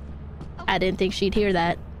 I didn't think she'd hear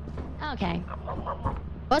that. Okay.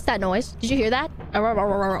 What's that noise? Did you hear that?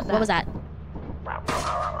 What was that?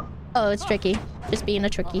 Oh, it's Tricky. Just being a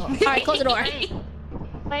Tricky. Alright, close the door.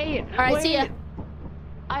 Wait. Alright, see ya.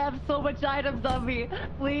 I have so much items on me.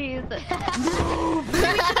 Please. Bark.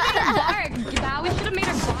 Bao, we should have made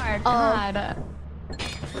her bark. God.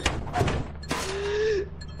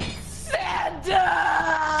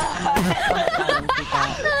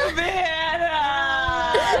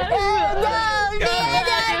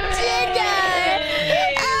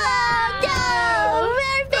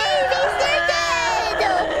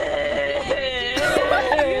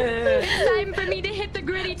 Time for me to hit the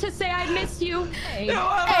gritty to say I miss you. Hey.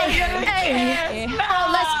 Hey. Oh,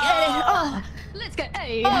 let's get it. Oh. Let's get.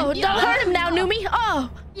 Hey. Oh, don't hurt him now, Numi. Oh.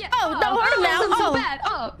 Yeah. Oh, don't hurt him now. Wasn't so Oh. bad.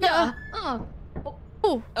 Oh. Yeah.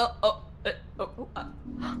 Oh.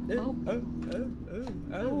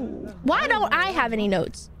 Why don't I have any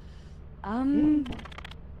notes?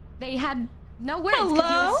 They had no words.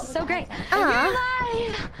 Hello? So great. You're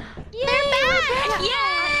alive. They're back.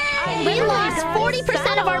 Yay! We lost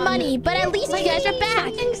 40% of our money, but at least you guys are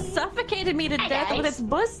back. Suffocated me to death with its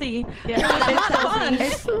pussy.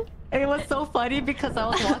 It was so funny because I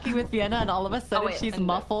was walking with Vienna and all of a sudden she's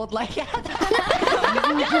muffled like I can't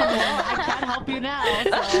help you now.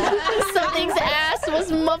 So. Something's ass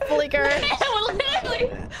was muffling her.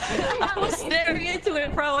 I was staring into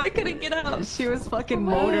it, bro. I couldn't get out. She was fucking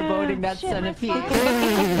motorboating that centipede.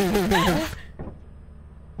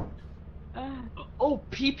 Oh,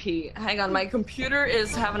 PP. Hang on, my computer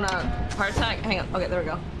is having a heart attack. Hang on. Okay, there we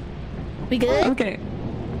go. We good? Okay.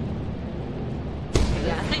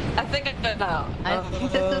 Yeah, I think I got now. I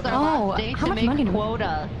think this is our last day to make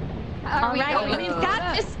quota. All right, we've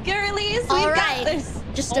got this, girlies. All We've right. got this.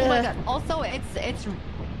 Just Oh my god. Also, it's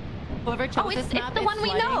whoever chose this map, it's the one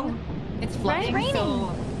we know. It's flooding, Right?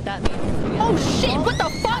 so that means Oh shit, what the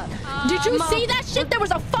fuck? Did you see that shit? There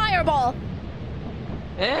was a fireball.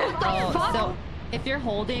 so if you're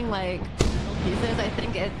holding like little pieces, I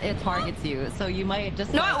think it targets you. So you might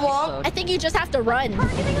just No, it won't. I think you just have to run.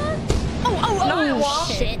 No, it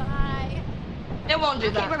won't. Shit. It won't do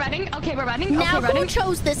Okay, that. we're running. Okay, we're running. Now okay, who running.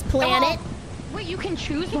 chose this planet? Wait, you can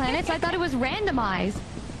choose planets? I thought it was randomized.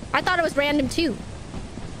 I thought it was random too.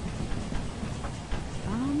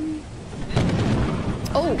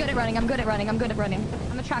 Oh. I'm good at running. I'm good at running. I'm good at running.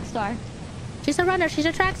 I'm a track star. She's a runner. She's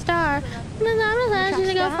a track star. She's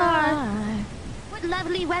gonna go far. What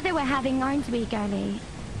lovely weather we're having, aren't we, girlie?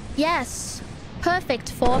 Yes.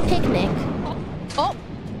 Perfect for a picnic. Oh.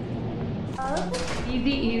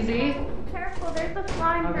 Easy, easy. Careful, there's a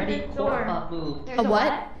slime for this door. There's A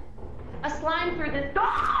what? A slime for this door.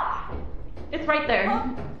 It's right there.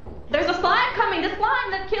 There's a slime coming. The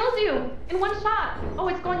slime that kills you in one shot. Oh,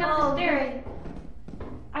 it's going up the stairs.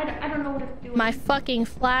 I don't know what it's doing. My fucking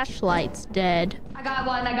flashlight's dead. I got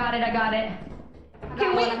one. I got it. I got it.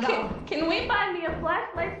 Can we buy me a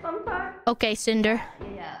flashlight sometime? Okay, Cinder.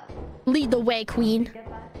 Yeah. Lead the way, queen.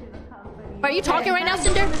 Are you talking right now,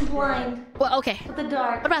 Cinder? Blind. Well, okay. With the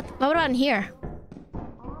dark. What about in here?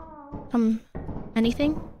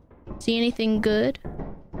 Anything? See anything good?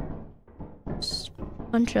 Just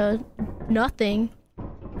bunch of nothing.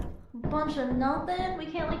 Bunch of nothing? We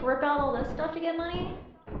can't like rip out all this stuff to get money?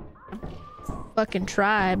 Fucking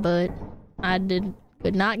try, but I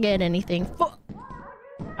could not get anything.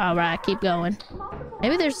 All right, keep going.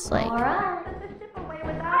 Maybe there's like. All right.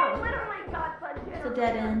 It's a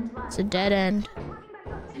dead end. It's a dead end.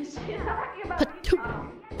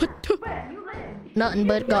 Nothing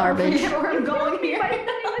but garbage. We're going here.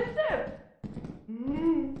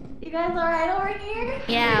 You guys all right over here?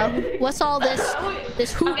 Yeah. What's all this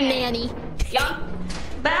hoot nanny?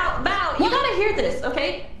 Bow. You gotta hear this,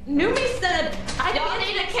 okay? Numi said, I don't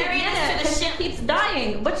need to carry us to the ship. She keeps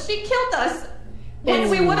dying, but she killed us when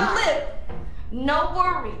we would have lived. No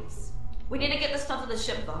worries. We need to get this stuff to the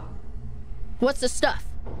ship, though. What's the stuff?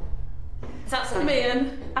 It's outside.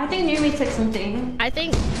 Man, I think Numi took something. I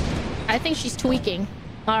think she's tweaking.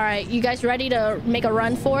 All right, you guys ready to make a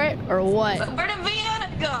run for it, or what? So where did Vienna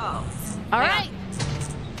go? All right.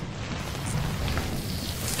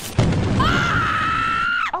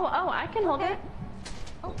 Oh, I can hold it.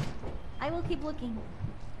 Oh, I will keep looking.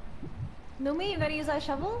 Numi, you gotta use that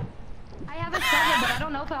shovel? I have a shovel, but I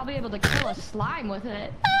don't know if I'll be able to kill a slime with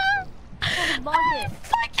it. Fucking I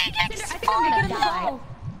think I'm gonna die.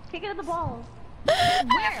 Kick it at the balls.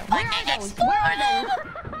 Where? Where are those? Where are those?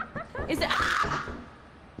 Is it?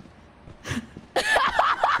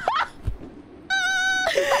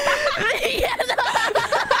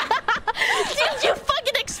 Did you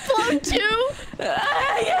fucking explode too?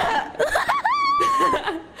 Yeah.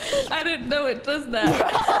 I didn't know it does that. Bro,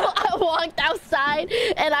 I walked outside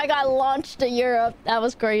and I got launched to Europe. That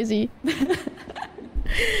was crazy.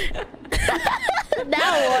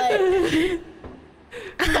 Now what?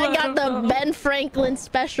 I got the Ben Franklin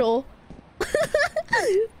special.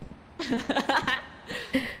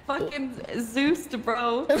 Fucking Zeus,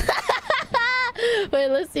 bro. Wait,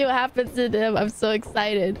 let's see what happens to them. I'm so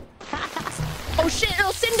excited. Oh shit,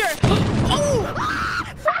 oh Cinder! Oh!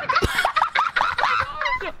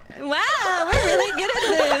 Wow, we're really good at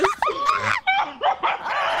this.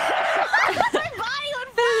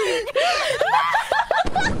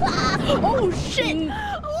 Oh shit!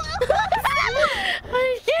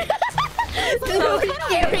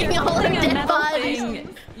 Hearing all of dead bodies.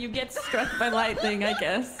 You get struck by lightning, I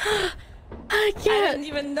guess. I I can't. didn't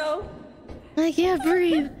even know. I can't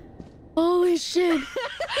breathe. Holy shit.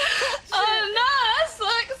 Oh no, that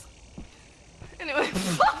sucks. Anyway,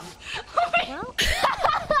 Well,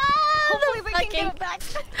 hopefully we can get it back.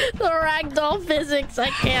 The ragdoll physics, I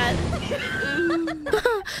can't.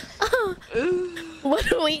 What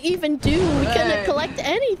do we even do? We couldn't collect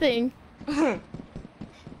anything.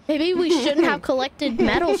 Maybe we shouldn't have collected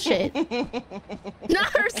metal shit. No,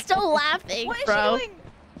 we're still laughing, What is bro. she doing?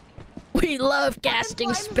 We love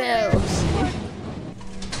casting spells.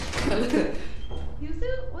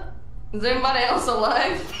 is anybody else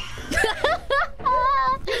alive?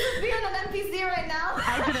 Being an NPC right now.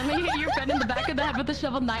 I accidentally hit your friend in the back of the head with the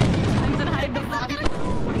shovel 90 times and hide the body.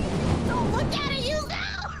 Don't look at it, you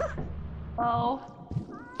now. Oh.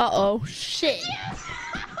 Uh-oh. Shit.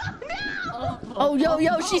 Oh,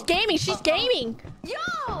 yo, she's gaming. She's gaming. Yo,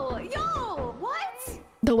 what?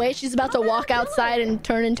 The way she's about to walk outside and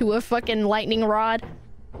turn into a fucking lightning rod.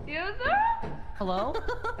 Hello?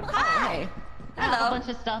 Hi. I have a Hello. bunch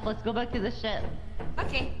of stuff. Let's go back to the ship.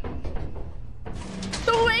 Okay.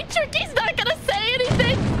 The way Tricky's not gonna say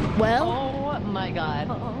anything. Well. Oh my god.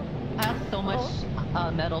 I have so much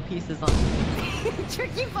metal pieces on me.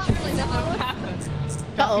 Tricky fucker. Really know what happened.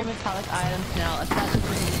 Drop your metallic items now. Attach it to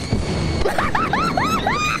me.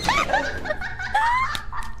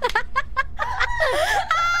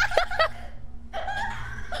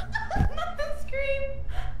 Not the scream.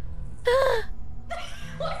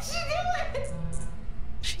 What's she doing?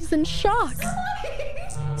 She's in shock.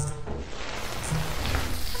 What's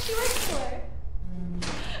she waiting for?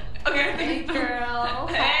 Hey, girl.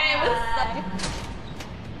 Hey, what's up?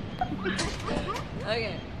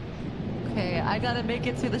 Okay. Okay, I gotta make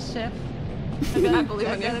it to the ship. I believe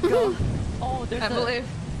in gotta you. go. Oh, there's I a... believe.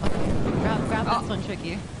 Grab this one,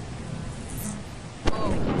 Tricky. I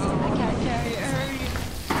can't carry it.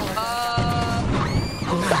 Hurry.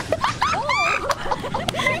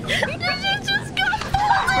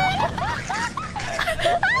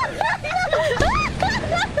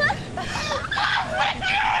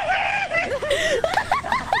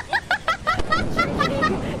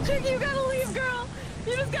 Tricky, you gotta leave, girl.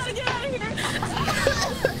 You just gotta get out of here.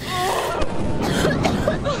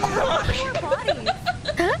 More bodies.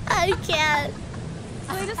 I can't.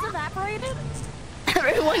 So they just evaporated?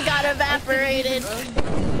 Everyone got evaporated.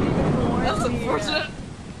 That's unfortunate.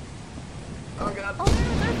 Oh god. Oh,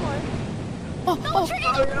 there's one. Oh, oh. Tricky,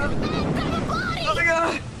 Oh god. Oh my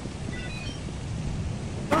god.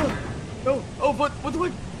 Oh, what the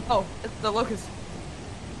fuck? Oh, it's the locust.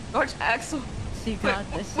 George Axel. She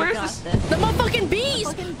got this. She where's got this- this. The motherfucking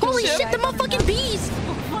bees! Holy ship. shit, the motherfucking bees!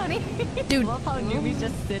 Funny. Dude, Love how Numi's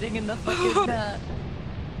just sitting in the fucking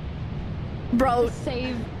bro,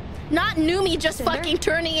 Save. not Numi just fucking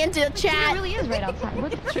turning into a It chat. really is right outside.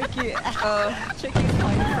 What the Tricky. Tricky's fighting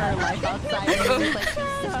for her life outside. And Numi's like,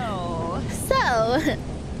 so. So,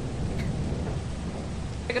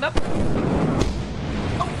 Pick it up.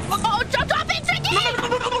 oh, drop it, Tricky!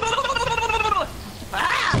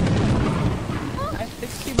 Ah! I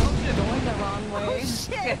think she must be going the wrong way.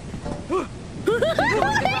 Okay.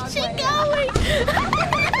 Where's she going? Where's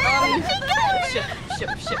she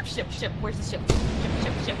going? Ship. Where's the ship?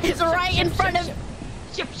 Ship. It's right in front of.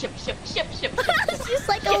 Ship. She's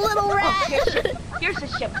like a little Oh, rat. here's the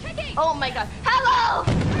ship. Oh my god. Hello!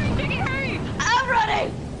 Hurry! I'm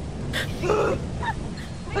running!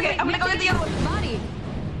 Okay, I'm gonna go get the other one. body?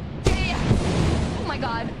 Yeah. Oh my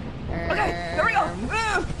god. Okay, here we go.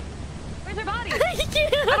 Where's her body? I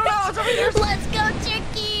don't know, it's over here. Let's go,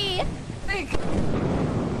 Tricky! I think.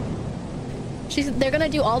 They're gonna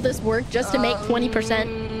do all this work just to make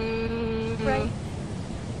 20%. Right.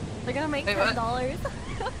 They're gonna make Wait, what? $10.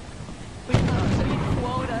 We have to meet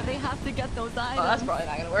quota. They have to get those items. Oh, that's probably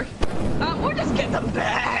not gonna work. We'll just get them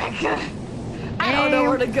back. I don't know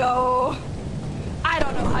where to go. I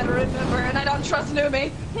don't know how to remember, and I don't trust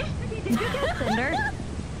Numi. Did you get Cinder?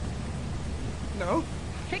 No.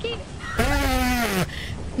 Tricky?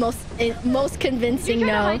 Most convincing You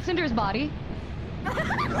tried to no. hide Cinder's body.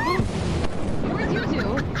 Where's you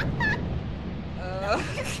two?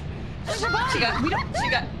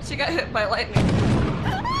 She got hit by lightning.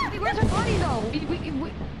 Wait, where's her body though?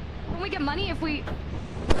 When we get money, if we...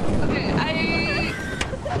 Okay,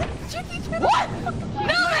 What?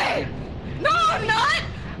 Numi! No, I'm not!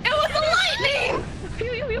 It was the lightning!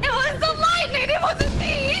 It was the lightning! It wasn't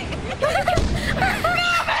me!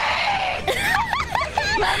 Numi!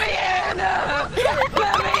 Let me in!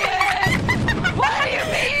 Let me in! What do you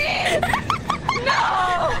mean? No!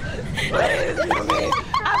 Please, Numi!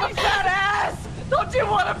 I'm a fat ass! Don't you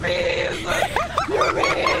want a piece?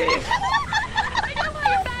 Numi! I know why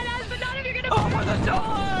you're badass, but not if you're gonna... Open the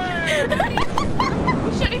door!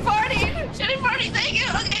 Shitty party! Shitty party, thank you!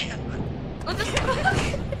 Okay.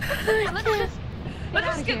 Let's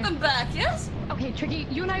just get them back, yes? Okay, Tricky,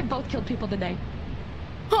 you and I both killed people today.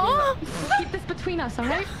 Huh? Keep this between us,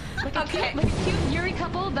 alright? Like a Okay. cute Yuri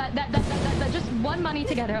couple that just won money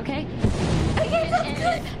together, okay?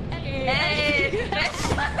 Hey!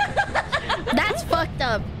 That's fucked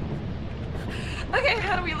up. Okay,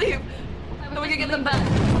 how do we leave? How do we get them back?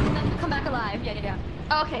 And then come back alive. Yeah.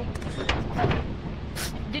 Okay.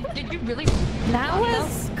 Did you really... That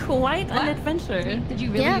was quite an adventure. Did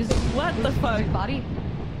you really Yeah. use What the fuck? your body?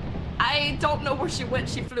 I don't know where she went.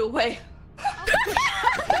 She flew away.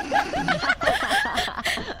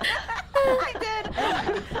 I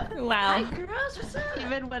did. Wow.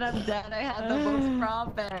 Even when I'm dead, I have the most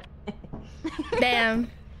profit. Damn.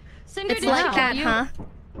 Cinder, It's did like you that, you? huh?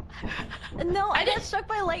 No, I got struck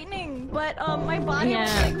by lightning, but my body was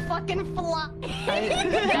Yeah. like fucking flying.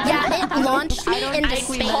 Yeah, it launched me into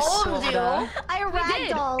space. Told you. I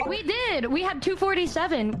ragdolled. We did. We had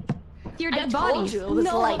 247. Your dead Told body. you it was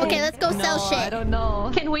No. lightning. Okay, let's go sell I shit. don't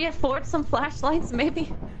know. Can we afford some flashlights,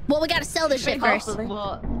 maybe? Well, we gotta sell this shit first.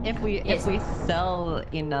 Well, if we sell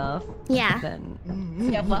enough, Yeah. then if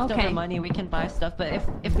we have leftover Okay. money, we can buy stuff. But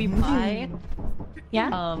if we buy, Yeah.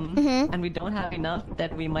 and we don't have enough,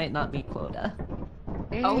 then we might not meet quota.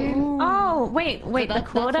 Oh, wait. The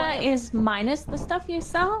that's quota why- is minus the stuff you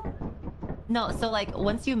sell? No, so like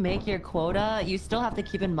once you make your quota, you still have to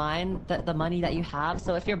keep in mind that the money that you have.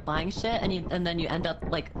 So if you're buying shit and then you end up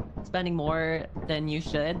like spending more than you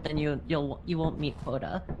should, then you won't meet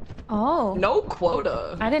quota. Oh. No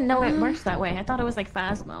quota. I didn't know it works that way. I thought it was like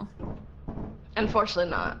Phasmo. Unfortunately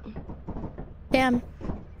not. Damn.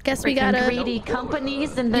 Guess we Freaking gotta greedy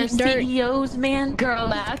companies and their eat dirt. CEOs, man. Girl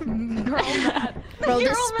math. Girl math. Bro,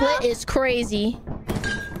 this split is crazy.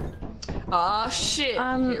 Ah shit.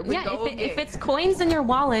 Here we Yeah, go if again. it's coins in your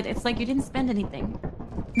wallet, it's like you didn't spend anything.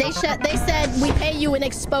 They said we pay you an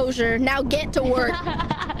exposure. Now get to work.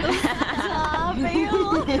 Stop,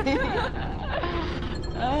 ew.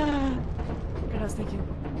 What I was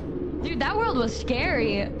thinking. Dude, that world was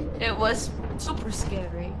scary. It was super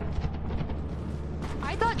scary.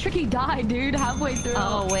 I thought Tricky died, dude, halfway through.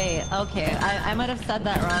 Oh wait, okay. I might have said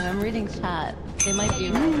that wrong. I'm reading chat. They might be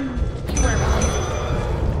right. You were wrong.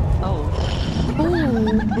 Oh.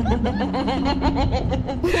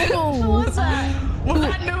 Ooh. What's that? Was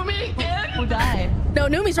that Numi again? Who died? No,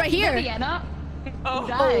 Numi's right here. Vienna? Oh,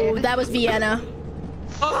 Oh, that was Vienna.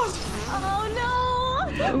 oh, Oh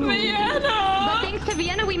no! Vienna! But thanks to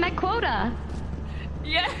Vienna, we met quota.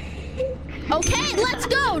 Yeah. Okay, let's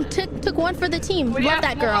go. Took one for the team. We Love have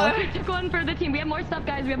that girl. We took one for the team. We have more stuff,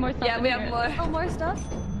 guys. We have more stuff. Yeah, in we here. have more. Oh, more stuff?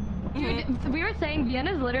 Dude, we were saying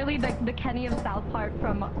Vienna's literally the Kenny of South Park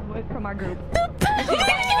from our group.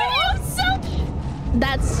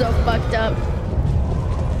 That's so fucked up.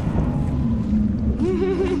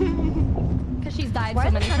 Because she's died Why so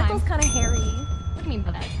are the many tentacles times. kind of hairy? What do you mean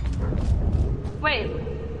by that? Wait.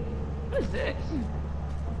 What is this?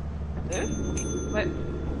 This?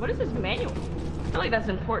 What is this manual? I feel like that's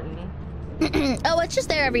important. Oh, it's just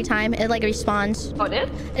there every time. It like respawns. Oh, it is?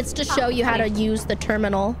 It's to show you how to use the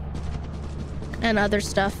terminal and other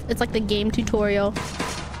stuff. It's like the game tutorial.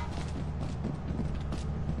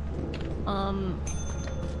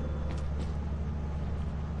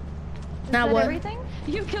 Now Is that what? everything?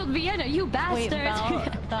 You killed Vienna, you bastard!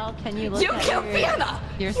 Wait, Val, can you look You at killed Vienna!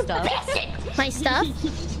 your stuff? My stuff?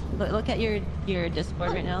 Look at your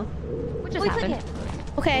Discord right now. What just Wait, click happened?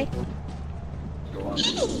 it. Okay.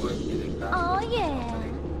 Oh yeah.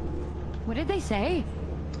 What did they say?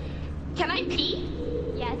 Can I pee?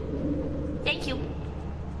 Yes. Thank you.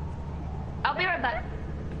 I'll be right back.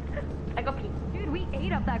 I go pee. Dude, we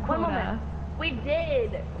ate up that quota. One moment. We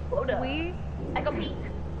did. Quota. I go pee.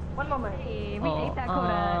 One moment. Hey, we ate that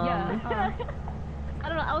quota. Yeah. I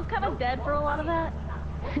don't know. I was kind of dead for a lot of that.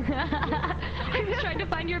 I was trying to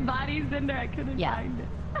find your bodies in there. I couldn't Yeah. find it.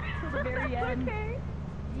 Till the very end. Okay.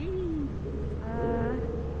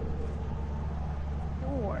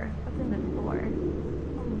 Door. What's in this door?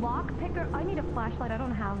 A lock picker. I need a flashlight. I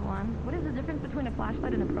don't have one. What is the difference between a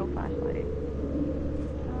flashlight and a pro flashlight?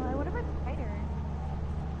 What about spider?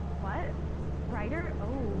 What? Rider? Oh.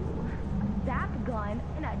 A zap gun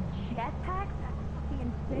and a jetpack? That's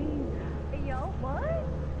fucking insane. Hey, yo, what?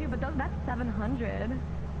 Dude, but that's 700.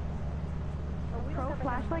 Pro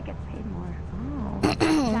flashlight gets paid more. Oh.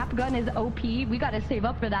 Zap gun is OP. We gotta save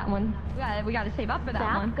up for that one. We gotta save up for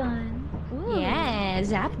that one. Zap gun. Ooh. Yeah,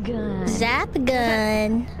 zap gun. Zap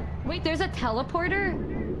gun. Wait, there's a teleporter?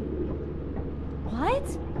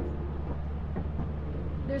 What?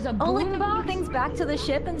 There's a Oh, like boom to box? move things back to the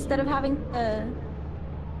ship instead of having to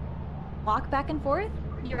walk back and forth?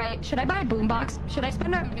 You're right. Should I buy a boombox? Should I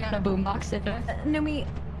spend money on a boombox? Numi.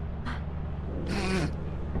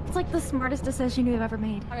 It's like the smartest decision you've ever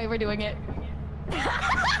made. Alright, we're doing it.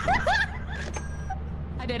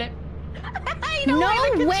 I did it. No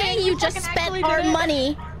way you just spent our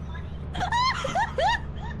money.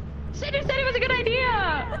 Shader said it was a good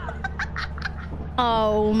idea!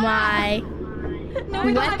 Oh my. No,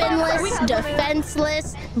 we got Weaponless,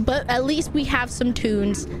 defenseless, but at least we have some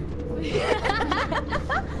tunes.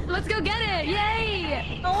 Let's go get it!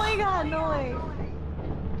 Yay! Oh my god, no way.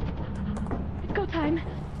 It's go time.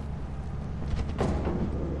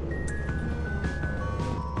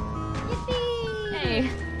 Hey,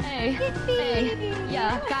 hey, hey.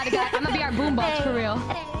 Yeah, got it. I'm gonna be our boombox for real.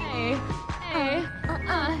 Hey, hey.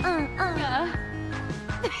 Yeah.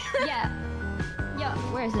 Yeah. Yeah,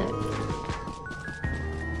 where is it?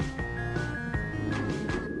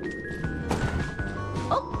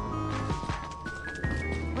 Oh!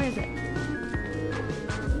 Where is it?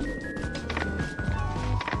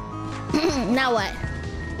 Now what?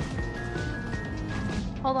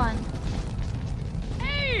 Hold on.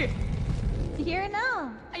 Hey! You hear it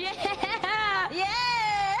now? Yeah!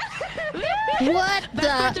 Yeah! What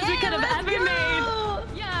Best the? purchase we could have ever made!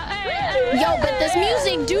 Yeah, hey, Yo, but this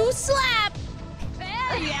music do slap.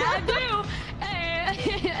 yeah, I do!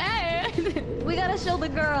 Hey, hey! We gotta show the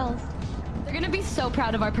girls. They're gonna be so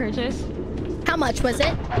proud of our purchase. How much was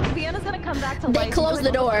it? Vienna's gonna come back to They life. closed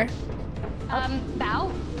the door.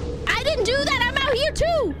 Bow? didn't do that. I'm out here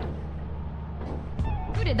too.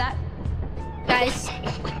 Who did that? Guys,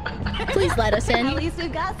 please let us At in. least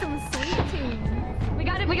we've got some sweet tunes. We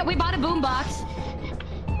got it. We bought a boombox.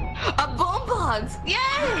 A boombox! Yay!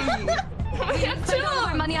 We have Put all of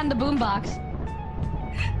our two! money on the boombox.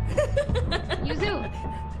 Yuzu.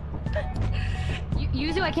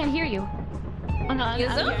 Yuzu, I can't hear you. Oh no, I'm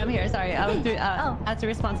here. Sorry, I was I had to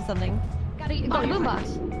respond to something. Got a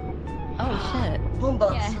boombox. Oh shit.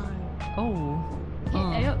 Boombox. Yeah. Oh.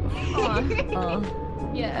 Yeah.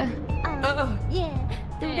 Yeah.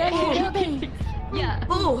 Yeah.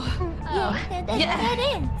 Ooh.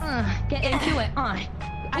 Get into it.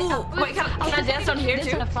 Ooh. Wait, can I dance on here this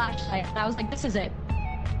too? with a flashlight. And I was like, this is it.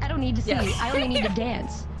 I don't need to see. Yes. I only need to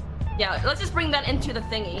dance. Yeah, let's just bring that into the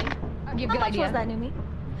thingy. I'll give How good much idea. was that, Numi?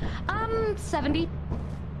 70.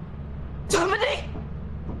 Dominic!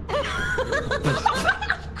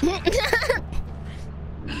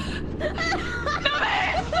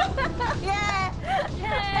 Yeah.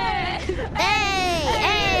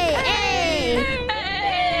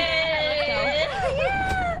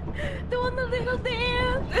 Doing the little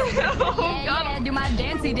dance. Yeah, do my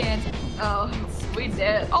dancey dance. Oh, we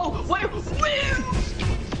did. Oh, wait!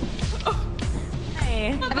 Hey,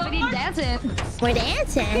 everybody dancing. We're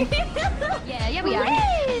dancing. Yeah, we are.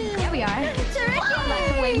 Yeah, we are.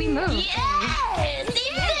 That's the way we move.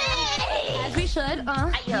 As we should.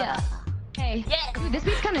 Yeah. Hey. Ooh, this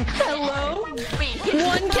beat's coming. Hello.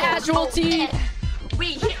 One casualty.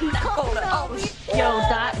 We hitting that quota. Oh, Yo,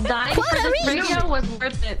 dying for this video was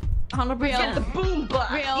worth it. 100%. the boom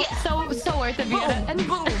box. Real. So worth it, Vienna. And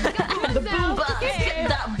Boom. The boom box. Get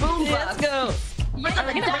that boom box. Let's go. Are we gonna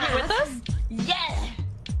bring it with us? Yeah.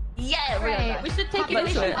 Yeah, Right. We should take it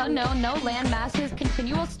Population into it. unknown, no land masses,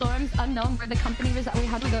 continual storms unknown where the company resides. Wait,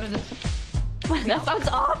 how do we go to this? That sounds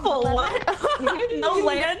awful. What? No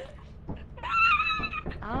land?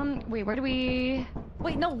 Wait, where do we...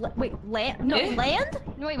 Wait, no, wait, land? No, Eh? land?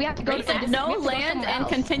 No, wait, we have to go to... Said we no have to go land somewhere and else.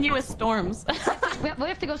 continuous storms. We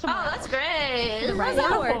have to go somewhere Oh, else. that's great. The right How's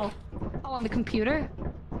that one? work? Oh, on the computer?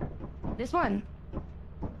 This one.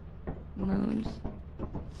 Moons.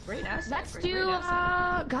 Great asset. Let's great do,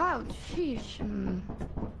 asset. God, sheesh.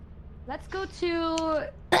 Let's go to...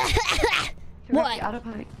 What?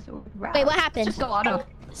 Autopilot. So, Wait, what happened? Just go auto.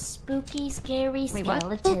 Spooky, scary Wait, what?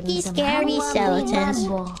 skeletons. Spooky, scary skeletons.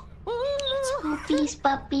 Spooky,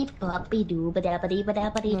 puppy, puppy, doo ba da ba dee ba da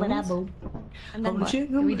ba dee ba da boo. And then what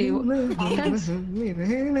do we do? Offense?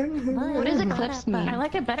 What does eclipse mean? I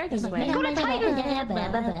like it better this way. Go to Titan.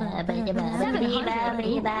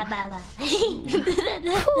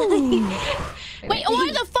 Wait,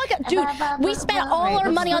 why the fuck? Dude, we spent all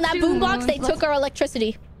our money on that boombox. They took our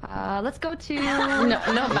electricity. Let's go to... No,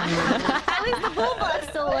 At least the boombox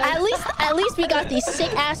still works. At least we got these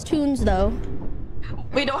sick ass tunes though.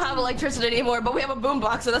 We don't have electricity anymore, but we have a boom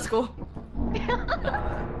box, so that's cool.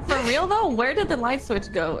 For real though, where did the light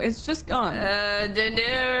switch go? It's just gone. Oh,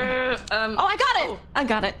 I got it. I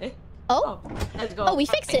got it. Oh, Let's go. oh, we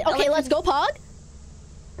fixed it. Okay, let's go, Pog.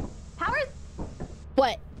 Powers?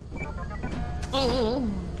 What? All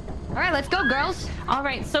right, let's go, girls. All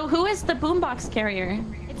right, so who is the boombox carrier?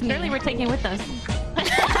 It's Surely we're taking with us.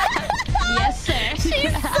 Yes, sir.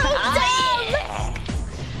 She's so dumb.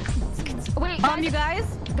 Wait, You guys?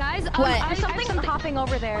 What? I have Something hopping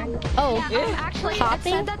over there. Oh, Actually, it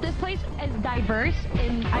Hopping? said that this place is diverse,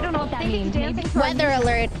 and I don't know what that means. Dancing for weather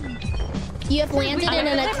alert. You have landed in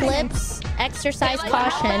an eclipse. Exercise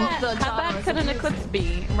caution. How bad could an eclipse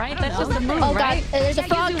be? Right? That's just the moon, Oh god, right? there's a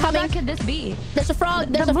frog coming. What could this be? There's a frog.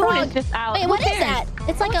 There's The a moon frog. is just out. Wait, Who what is cares? that?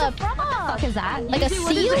 It's like a What the fuck is that? like a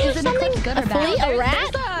Usually, seal is or an something? eclipse good A or bad? flea? A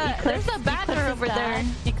rat? There's a badger over there.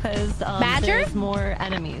 Because Badger? there's more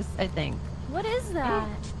enemies, I think. What is that?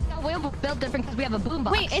 We're built different because we have a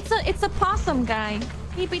boombox. Wait, it's a possum guy.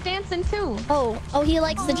 He'd be dancing too. Oh, he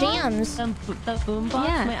likes the jams. The boombox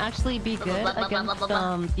Yeah. might actually be good against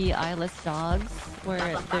the eyeless dogs,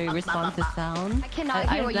 where they respond to sound. I cannot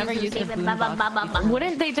hear I've what never you used a say. boombox.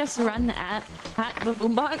 Wouldn't they just run at the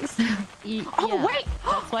boombox? Oh wait,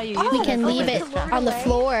 that's why you use We it can as leave a it distraction. on the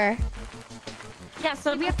floor. Yeah,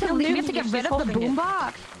 so We have to get rid of the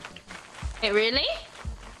boombox. Hey, really?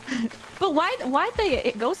 But why'd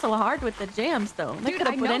they go so hard with the jams though? They Dude, could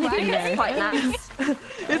I have put know, anything right? there. Quite nice.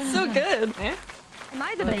 It's so good. Am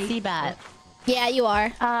I the But bait? Seabat. Yeah, you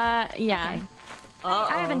are. Yeah.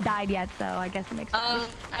 I haven't died yet, so I guess it makes sense.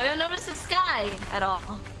 I don't notice the sky at all.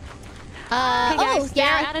 Hey guys, Oh, stare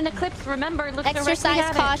yeah. at an eclipse. Remember, look directly Exercise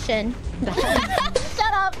at it. caution.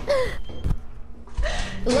 Shut up.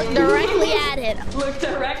 Look directly at it. Look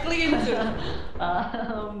directly into it.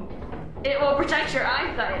 It will protect your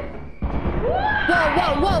eyesight. Whoa,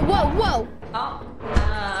 whoa, whoa, whoa, whoa!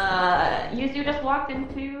 Oh, you just walked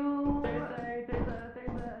into...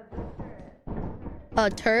 A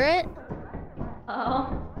turret?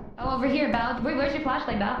 Oh. Oh, over here, Bal. Wait, where's your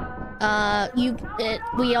flashlight, Bal?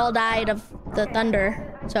 We all died of the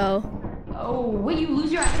thunder, so... Oh, wait, you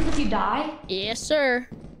lose your items if you die? Yes, sir.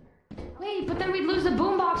 Wait, but then we'd lose the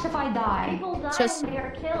boombox if I die. People die Just- and they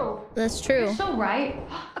are killed. That's true. You're so right.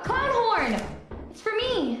 A clown horn! It's for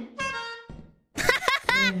me!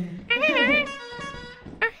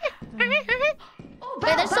 Oh,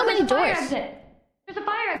 Wait, there's so many a fire doors. exit. There's a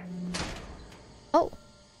fire exit. Oh.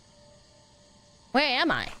 Where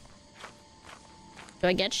am I? Do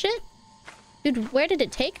I get shit? Dude, where did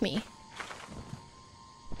it take me?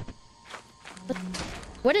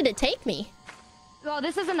 Where did it take me? Oh,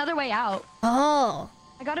 this is another way out. Oh.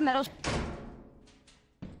 I got a metal...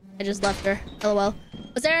 I just left her. LOL.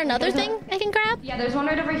 Was there another There's thing I can grab? Yeah, there's one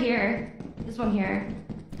right over here. This one here.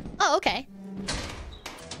 Oh, okay.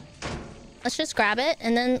 Let's just grab it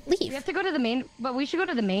and then We leave. have to go to the main... But we should go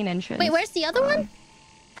to the main entrance. Wait, where's the other one?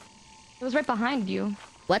 It was right behind you.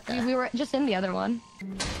 What the? We were just in the other one.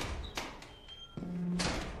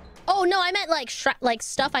 Oh, no, I meant like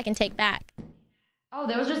stuff I can take back. Oh,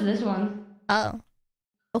 there was just this one. Oh.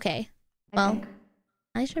 Okay. I Well, think.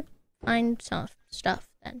 I should find some stuff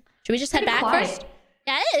then. Should we just head Pretty back quiet. first?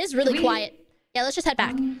 Yeah, it is really Should we- quiet. Yeah, let's just head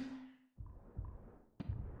back.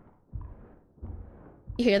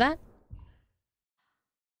 You hear that?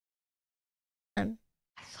 I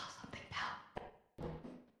saw something, Pal.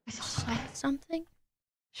 I saw Saw something. something?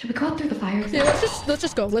 Should we go out through the fire exit? Yeah, let's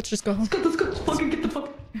just go. Let's just go. Let's go. Let's fucking get the fuck.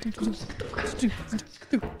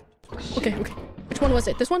 Okay. Which one was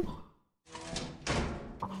it? This one?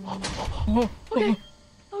 Okay.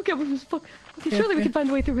 Okay, we just fuck. Okay, Yeah, surely we yeah. can find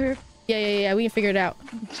a way through here. Yeah. We can figure it out.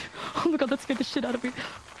 Oh my god, that scared the shit out of me.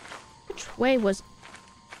 Which way was...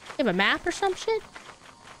 You have a map or some shit?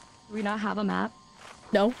 Do we not have a map?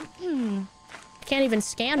 No. Hmm. I can't even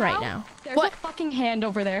scan right now. There's What? a fucking hand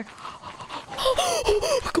over there.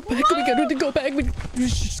 Go back. We gotta go back. We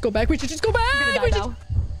should just go back. We should just go back. I'm gonna We die should- now.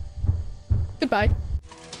 Goodbye.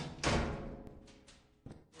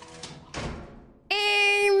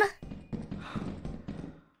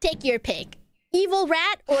 Take your pick. Evil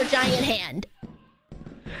rat or giant hand?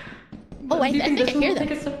 Oh, I think I hear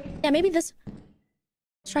them. Yeah, maybe this...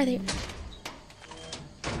 Let's try the...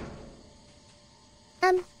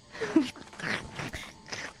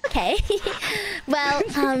 Okay. Well,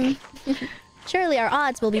 surely our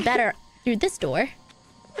odds will be better through this door.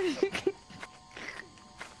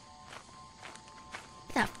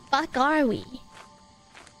 The fuck are we? It's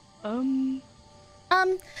coming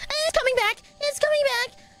back! It's coming back!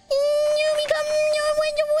 You become your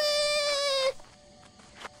way away!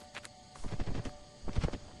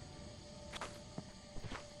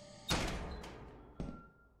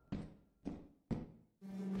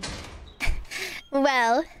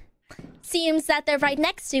 Well, seems that they're right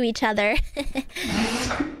next to each other.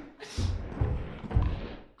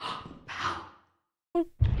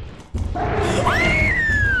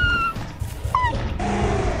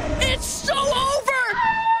 It's so over!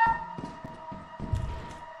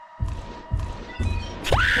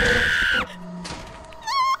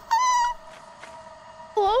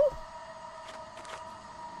 Hello?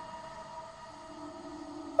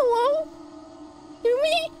 Hello?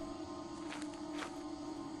 Yumi?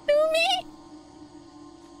 Yumi?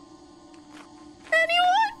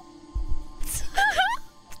 Anyone?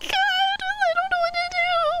 God, I don't know what to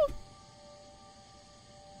do.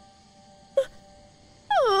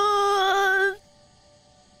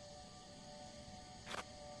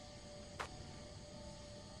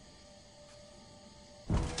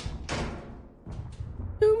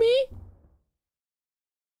 Yumi?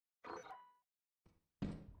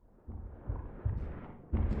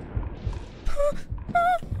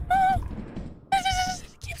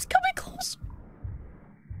 It keeps coming close.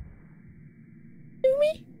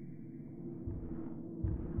 Yumi?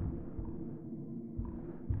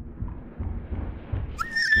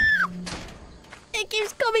 It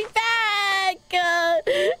keeps coming back! Chad,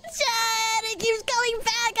 it keeps coming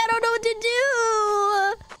back! I don't know what to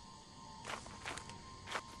do!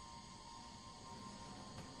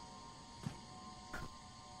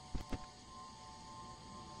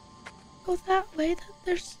 Go that way, that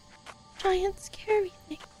there's giant scary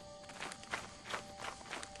thing.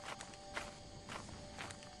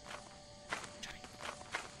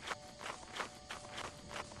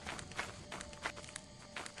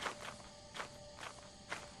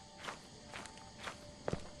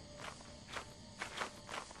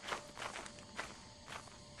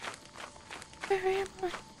 Where am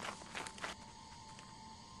I?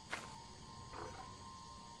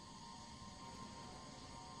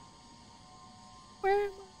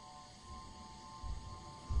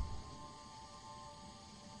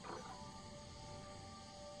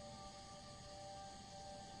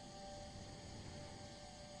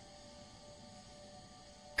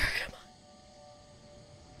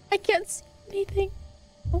 I can't see anything.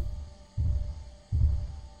 Oh.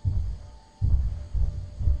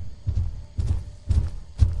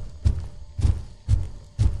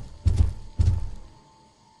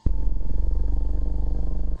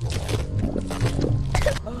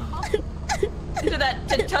 To that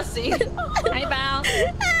to Tussie. Hi, Val.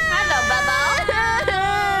 Hello,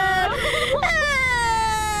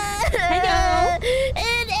 Hello.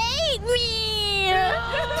 It ate me.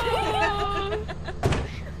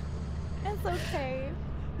 It's okay.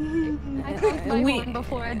 I clicked my horn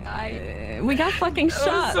before I died. We got fucking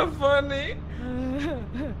shot. so funny.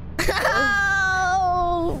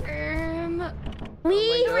 Oh.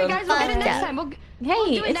 Wait, guys, we'll get it next time. We'll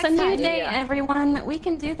Hey, do it it's next a new time. day, everyone. We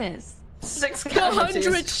can do this. 6 casualties.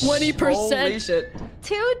 120%. Holy shit.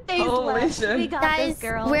 2 days Holy left. shit. We got Guys, this,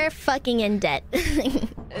 girl. we're fucking in debt.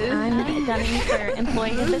 I'm gunning for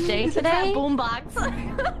employee of the day today. Boombox.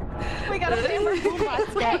 We got a favor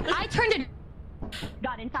boombox day. I turned it.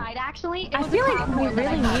 Got inside actually. It I was feel a like clown we horn that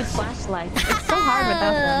I really got. need flashlights. It's so hard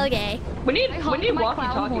without them. Okay. We need I honked my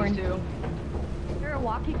clown walkie-talkies horn. too. There are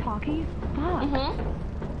walkie-talkies. Fuck.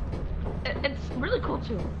 It's really cool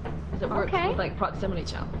too. 'Cause it works Okay. with like proximity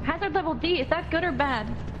challenge. Hazard level D, is that good or bad?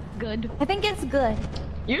 Good. I think it's good.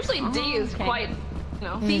 Usually D is okay. quite, you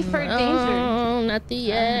know. D for danger. On at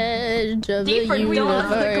the edge of the D for universe.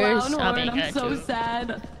 donuts, Okay, I'm so gotcha.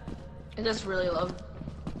 sad. I just really love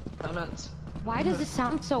donuts. Why does it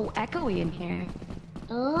sound so echoey in here?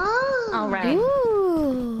 All right.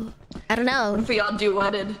 Ooh. I don't know. If y'all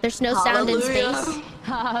duetted. There's no sound in Hallelujah. space.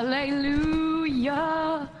 Hallelujah.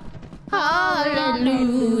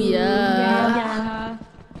 Hallelujah.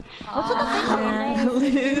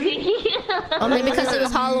 Only because it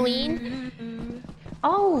was Halloween?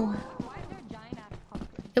 Oh.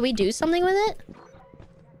 Did we do something with it?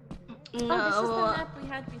 No. Oh, this is the map we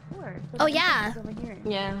had before. Oh, yeah. Over here.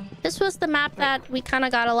 Yeah. This was the map that we kind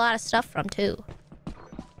of got a lot of stuff from, too.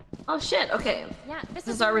 Oh shit. Okay. Yeah, This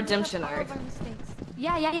is our redemption arc.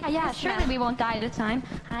 Yeah. Surely we won't die at a time.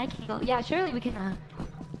 Hi, Kegel. Yeah, surely we can.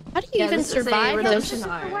 How do you even this survive is a those? redemption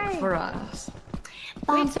arc for us.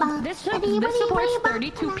 Wait, so this supports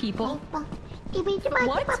 32 people. What?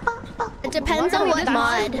 It depends on what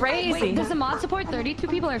mod. Crazy. Wait, does the mod support 32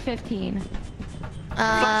 people or 15? Just going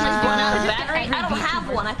out of battery? I don't have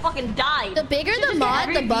one. I fucking died. The bigger the mod,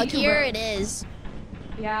 the every buggier VTuber. it is.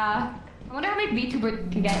 Yeah. I wonder how many VTuber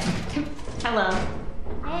can get. Hello.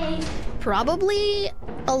 Hey. Probably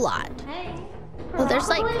a lot. Hey. Well, there's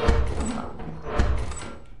like...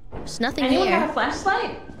 There's nothing Anyone got a here.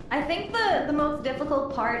 flashlight? I think the most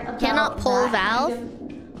difficult part about Cannot pull that valve?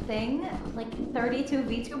 kind of thing, like 32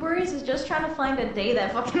 VTubers, is just trying to find a day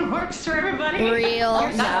that fucking works for everybody. Real.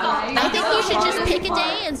 I think you should just pick a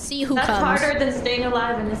day and see who That's comes. harder than staying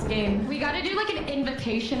alive in this game. We gotta do like an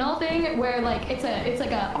invitational thing where like it's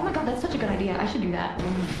like a oh my god, that's such a good idea. I should do that.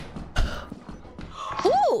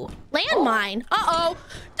 Ooh! Landmine! Uh-oh!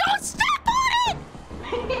 Don't step on it!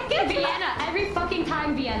 Vienna, every fucking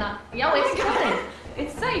time Vienna. Yo, it's good.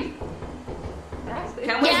 It's safe.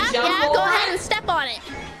 Can we Yeah, jump yeah, over go ahead and step on it.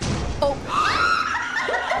 Oh.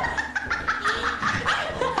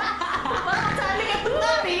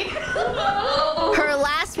 Her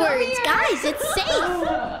last words. Guys, it's safe.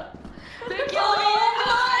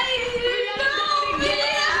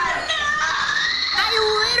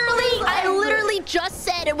 I literally just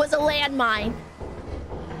said it was a landmine.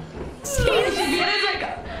 Vienna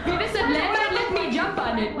said, let me jump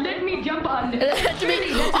on it. Let me jump on it.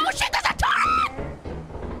 Oh shit, there's a turret!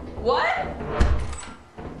 What?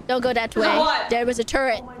 Don't go that There's a way. what? There was a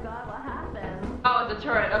turret. Oh, the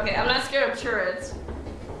turret. Okay, I'm not scared of turrets.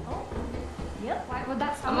 Well,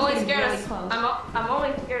 that's I'm only scared of. I'm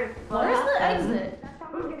only scared of. Where's the exit?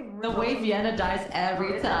 The way Vienna dies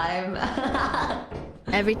every time.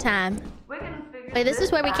 Every time. We can figure Wait, this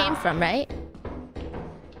is where we came from, right?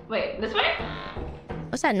 Wait, this way?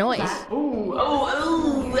 What's that noise? Ooh,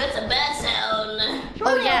 that's a bad sound.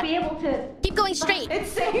 Oh yeah. I'll be able to. Keep going straight.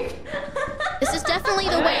 It's safe. This is definitely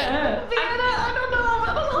the way. Vienna, I don't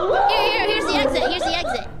know. Here's the exit. Here's the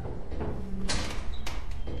exit.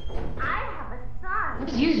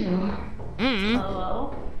 What's Yuzu?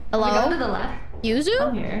 Hello. Go to Hello? the left.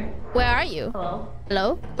 Yuzu? Here. Where are you? Hello.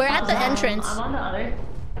 Hello? We're at the entrance. I'm on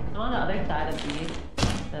the other side of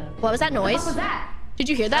the. What was that noise? What was that? Did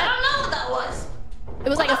you hear I that? don't know what that was. It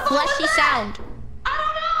was like a fleshy sound. I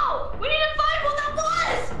don't know. We need to find what that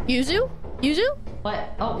was. Yuzu? Yuzu?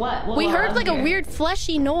 What? Oh, what? We What? heard I'm like a here. weird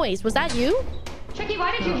fleshy noise. Was that you? Tricky,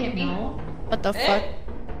 why did you hit me? No. What the fuck?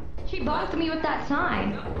 She bonked me with that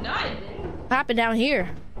sign. No, I didn't. What happened down here?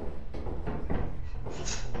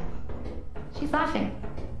 She's laughing.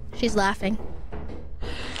 She's laughing.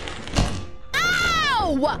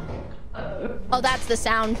 Ow! Oh, that's the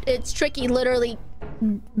sound. It's Tricky literally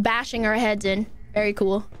bashing our heads in. Very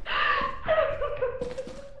cool.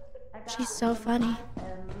 She's so funny.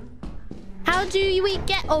 How do we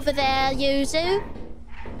get over there, Yuzu?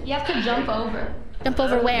 You have to jump over. Jump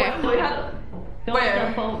over where?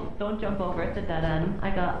 Don't jump over. It's a dead end.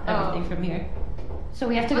 I got everything from here. So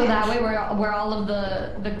we have to go that way where all of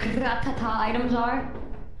the gratata items are.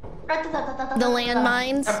 The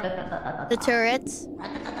landmines. The turrets.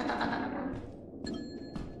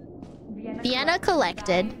 Vienna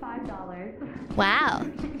collected. $5. Wow.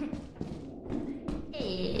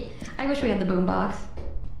 I wish we had the boombox.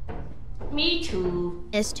 Me too.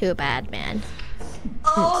 It's too bad, man.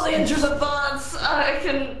 Oh, the intrusive thoughts. I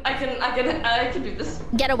can do this.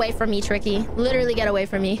 Get away from me, Tricky. Literally get away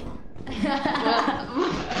from me.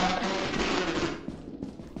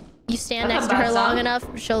 You stand next to her long enough,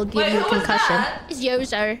 she'll give you a concussion. It's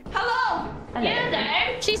Yozo. Hello.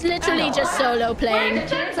 Hello. She's literally just solo playing. The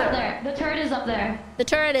turret's up there. The turret is up there. The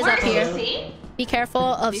turret is up here. Be careful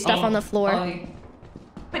of stuff on the floor.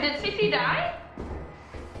 But did Cece die?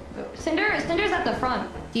 Cinder's at the front.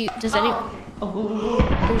 Does anyone?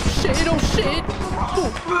 Oh shit! Oh shit!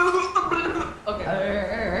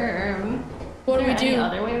 Okay. What do we do? Any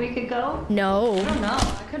other way we could go? No. I don't know.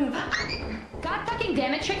 I couldn't. God fucking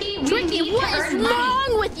damn it, Tricky! Tricky, what is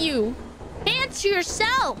wrong with you? Answer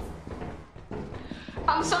yourself.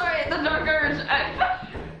 I'm sorry. The dark urge.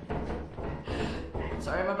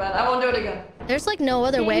 Sorry, my bad. I won't do it again. There's like no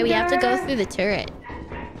other way. We have to go through the turret.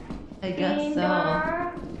 I guess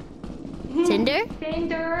so. Tinder?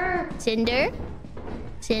 Tinder. Tinder?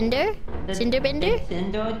 Tinder? Cinderbender?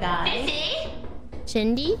 Cinder died.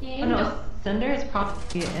 Cindy? Oh no, Cinder is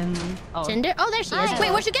probably in. Oh. Tinder? Oh, there she is.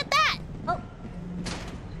 Wait, where'd you get that?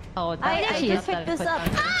 Oh, I just picked this up.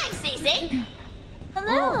 Hi, Cece.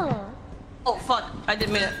 Hello. Oh fuck! I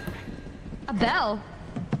didn't mean it. A bell.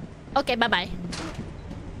 Okay, bye-bye.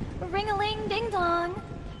 Ring-a-ling, ding-dong.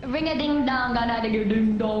 Ring-a-ding-dong,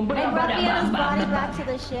 ding-dong. I brought Vienna's body back to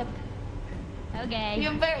the ship. Okay.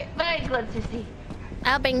 You're very, very good, Cece.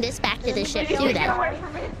 I'll bring this back to the ship too then.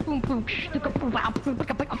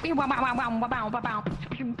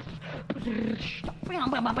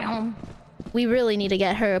 We really need to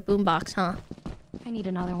get her a boombox, huh? I need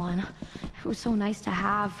another one. It was so nice to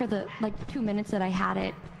have for the like 2 minutes that I had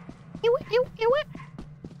it.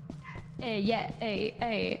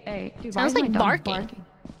 Hey. Dude, Sounds like barking.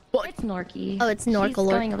 It's Norky. Oh, it's Norkalord. She's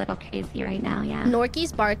going a little crazy right now, yeah.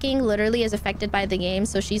 Norky's barking literally is affected by the game,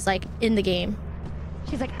 so she's like in the game.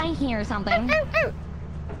 She's like, I hear something.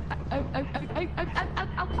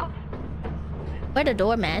 Where the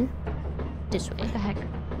door, man? This way. What the heck?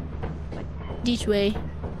 This way.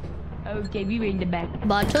 Okay, we ring the back.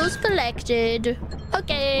 Bottles collected.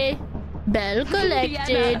 Okay. Bell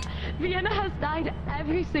collected. Vienna has died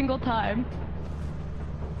every single time.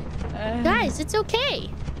 Guys, it's okay.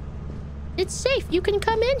 It's safe. You can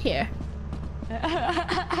come in here.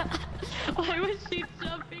 Why was she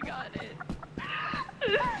jumping on it?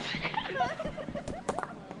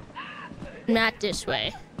 Not this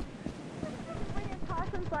way.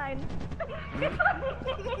 Caution sign.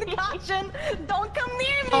 Caution! Don't come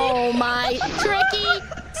near me! Oh my, Tricky!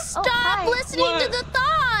 Stop listening to the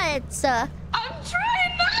thoughts! I'm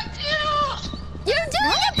trying not to! You're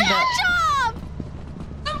doing a bad job!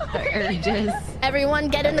 The urges. Everyone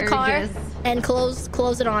get in the car and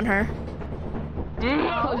close it on her.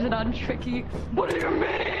 Close it on Tricky. What do you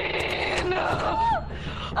mean?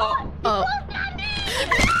 Oh.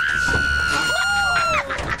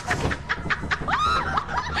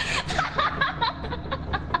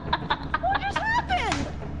 What just happened?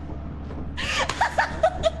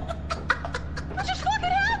 What just fucking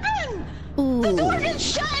happened? Ooh. The door didn't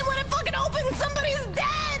shut, and when it fucking opens, somebody's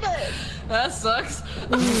dead! That sucks.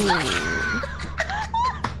 Why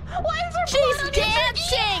is there She's blood on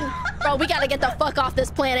dancing! Bro, we gotta get the fuck off this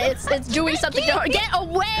planet. It's doing something to her. Get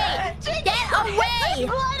away! Get away! There's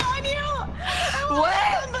blood on you!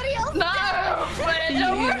 What? Somebody else No! Wait,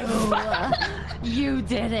 don't worry. You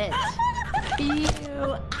did it.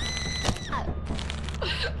 You.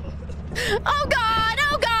 Oh god!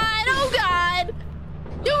 Oh god! Oh god!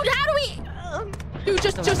 Dude, how do we... Dude,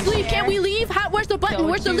 just leave. Can't we leave? Where's the button?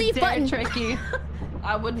 Where's the leave button? Tricky.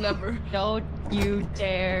 I would never. Don't you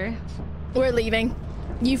dare. We're leaving.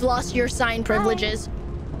 You've lost your sign privileges.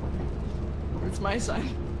 It's my sign.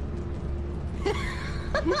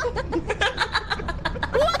 What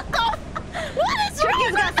the? What is wrong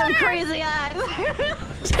He's with got some her? crazy eyes. Oh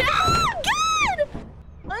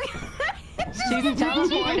god! It's just She's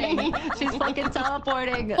teleporting. She's fucking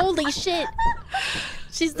teleporting. Holy shit.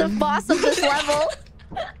 She's the boss of this level.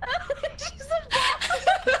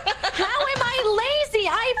 How am I lazy?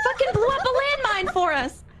 I fucking blew up a landmine for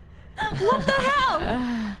us. What the hell?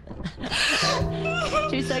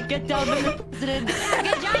 She said, "Get down, Mr. President."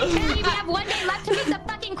 Okay, Johnny, we have 1 day left to meet the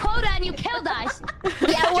fucking quota, and you killed us.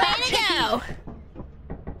 Yeah, way to go.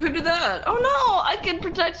 Who did that? Oh no, I can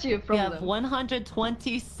protect you from We have them.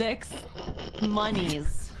 126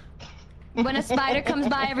 monies. When a spider comes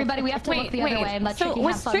by, everybody, we have to look the other way and let Tricky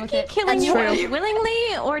have was fun with Tricky it. killing That's you true.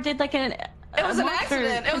 willingly, or did like an? It was an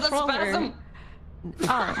accident. It was a spasm.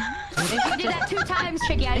 Oh. You did that 2 times,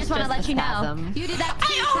 Tricky. I just want to let you know. spasm. You did that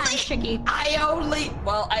 2 times, Tricky. I only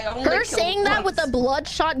Her killed saying that with once. the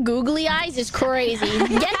bloodshot googly eyes is crazy.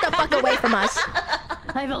 Get the fuck away from us.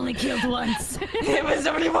 I've only killed once. It was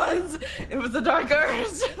only once. It was the dark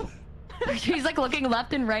earth. She's like looking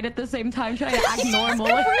left and right at the same time, trying to act normal.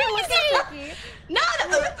 No,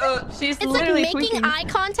 She's It's like literally making tweaking. eye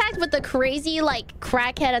contact with the crazy like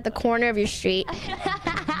crackhead at the corner of your street.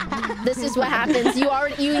 This is what happens. You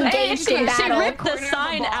engaged in She battle. ripped the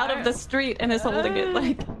sign out of the street and is holding it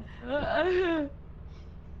like.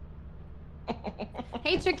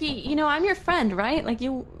 Hey, Tricky, you know I'm your friend, right? Like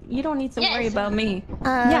you don't need to worry about me.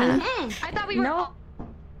 Yeah. I thought we were all...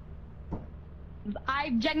 I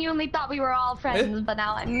genuinely thought we were all friends, but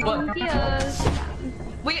now I'm confused.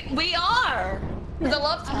 we are. The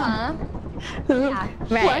love time. Yeah.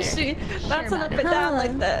 Right. Why is she? That's Sure an up about and down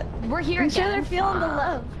like that. We're here together. Feeling the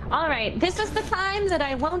love. All right, this is the time that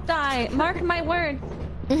I won't die. Mark my words.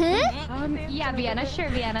 Yeah, Vienna. Sure,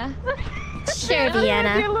 Vienna. Sure,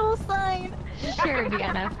 Vienna. Your little sign. Sure,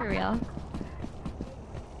 Vienna. For real.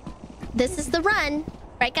 This is the run,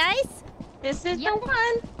 right, guys? This is Yep. the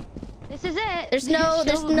one. This is it. There's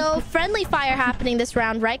no friendly fire happening this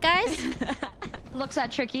round, right, guys? Looks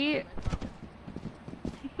at Tricky.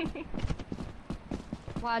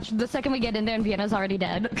 Watch, the second we get in there and Vienna's already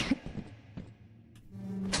dead.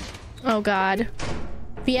 Oh God.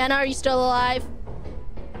 Vienna, are you still alive?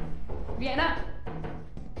 Vienna!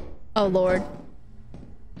 Oh Lord.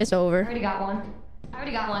 It's over. I already got one.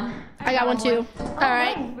 I got one too.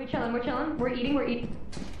 Alright. We're chilling, We're eating.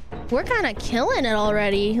 We're kind of killing it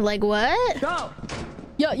already. Like what? Go.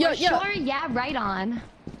 Yo. Sure, yeah, right on.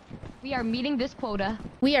 We are meeting this quota.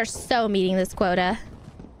 We are so meeting this quota.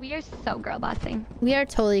 We are so girl bossing. We are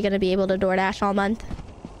totally gonna be able to DoorDash all month.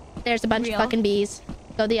 There's a bunch of fucking bees.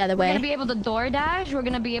 Go the other We're way. gonna be able to DoorDash. We're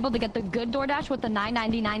gonna be able to get the good DoorDash with the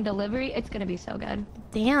 $9.99 delivery. It's gonna be so good.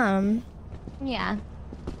 Damn. Yeah.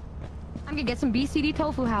 I'm gonna get some BCD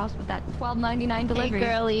Tofu House with that $12.99 delivery. Hey,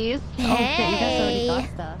 girlies. Hey. Oh, shit, you guys already got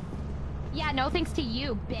stuff. Yeah, no thanks to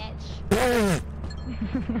you, bitch.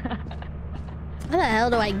 How the hell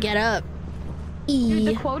do I get up? Dude,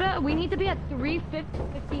 the E. quota, we need to be at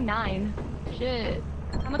 359. Shit.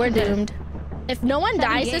 How much We're is it? doomed. If no one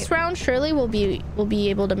dies this 78. round, surely we'll be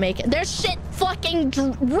able to make it. There's shit fucking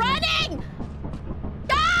running!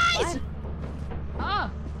 Guys! Oh.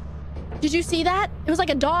 Did you see that? It was like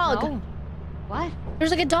a dog. No. What?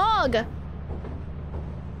 There's like a dog.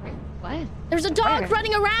 What? There's a dog Where?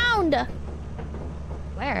 running around.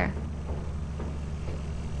 Where?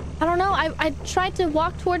 I don't know. I tried to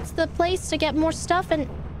walk towards the place to get more stuff and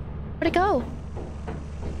where'd it go?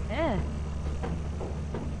 Yeah.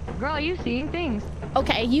 Girl, are you seeing things?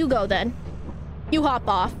 Okay, you go then. You hop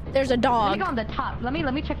off. There's a Let me dog. go on the top. Let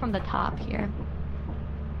me check from the top here.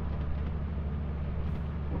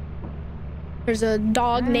 There's a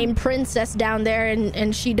dog named Princess down there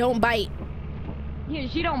and she don't bite. Yeah,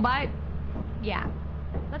 she don't bite. Yeah.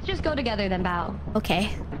 Let's just go together then, Bao.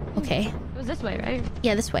 Okay. Okay. It was this way, right?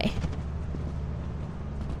 Yeah, this way.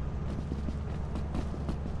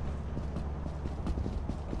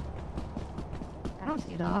 I don't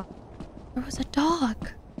see a dog. There was a dog.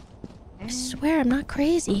 I swear I'm not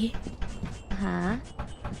crazy. Huh?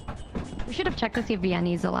 We should have checked to see if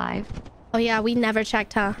Vienna's alive. Oh yeah, we never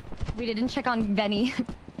checked, huh? We didn't check on Benny.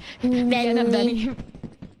 Benny.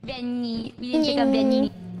 Benny. We didn't check on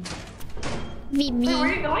Benny. VB. Where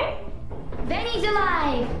are you going? Benny's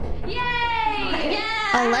alive! Yay!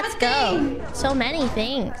 Yeah. Oh, let's go. So many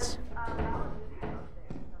things.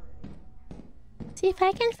 See if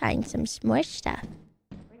I can find some more stuff.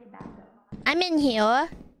 I'm in here.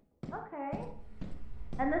 Okay.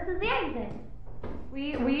 And this is the exit.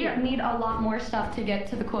 We need a lot more stuff to get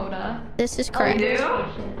to the quota. This is correct.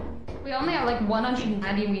 We only have like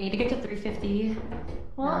 190. We need to get to 350.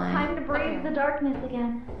 Well, time to brave the darkness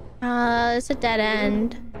again. It's a dead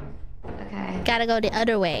end. Okay. Gotta go the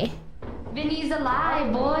other way. Vinny's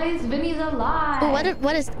alive, boys. Vinny's alive. Oh,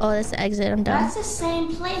 what is... Oh, that's the exit. I'm done. That's the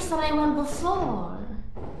same place that I went before.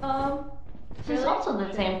 It's also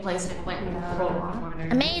the same place I went before.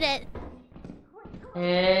 I made it.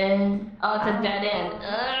 And... Oh, it's a dead end.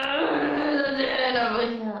 There's a dead end over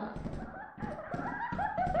here.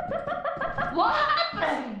 What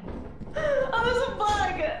happened? Oh, there's a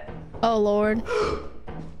bug. Oh, Lord.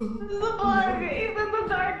 There's a bug. He's in the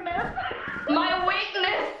darkness. My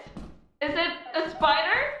weakness. Is it a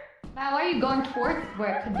spider? Matt, why are you going towards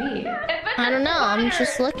where it could be? I don't know. I'm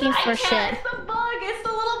just looking for shit. It's the bug. It's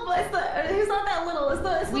the little bug. He's not that little. It's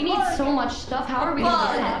the We need bug. so much stuff. How are we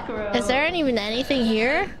gonna get it? Is there even anything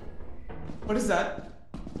here? What is that?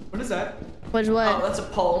 What is that? What's what? Oh, that's a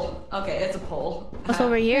pole. Okay, it's a pole. What's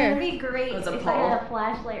over It'd here? be great That's a if I pole. had a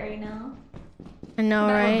flashlight right now. I know,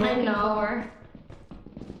 right? I know.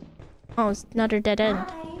 Oh, it's another dead end.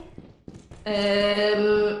 Hi.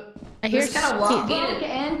 I hear Just gotta walk Steve. Book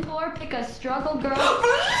and floor, pick a struggle, girl.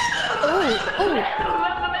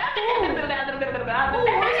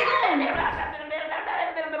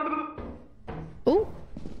 Ooh.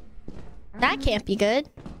 That can't be good.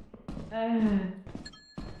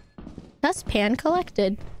 That's pan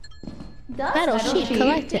collected. Dust? Metal sheet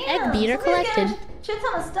collected. Egg beater collected. Shit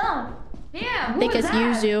ton of stuff. Yeah, I think it's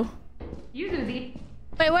Yuzu. Yuzu.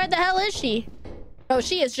 Wait, where the hell is she? Oh,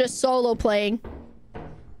 she is just solo playing.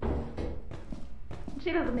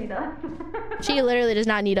 She doesn't need us. She literally does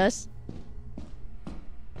not need us.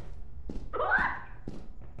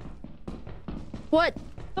 What?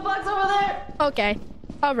 The bug's over there. Okay.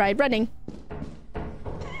 Alright, running.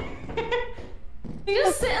 He's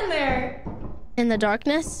just sitting there. In the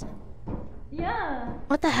darkness? Yeah.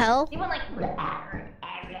 What the hell? He went like.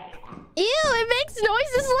 Ew, it makes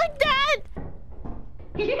noises like that!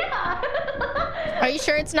 Yeah. Are you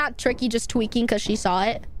sure it's not Tricky just tweaking because she saw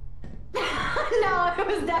it? No, it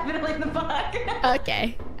was definitely the bug.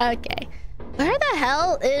 Okay, okay. Where the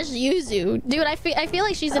hell is Yuzu? Dude, I feel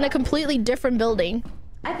like she's in a completely different building.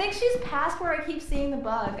 I think she's past where I keep seeing the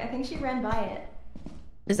bug. I think she ran by it.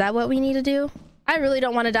 Is that what we need to do? I really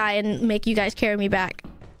don't want to die and make you guys carry me back.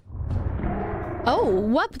 Oh,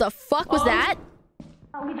 what the fuck was that?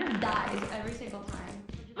 Oh, he just dies every single time.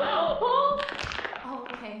 Oh,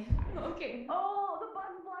 okay. Okay. Oh, the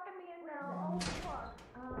bug's blocking me in now. Oh, fuck.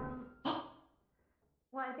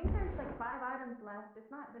 Well, I think there's like 5 items left.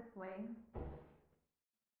 It's not this way.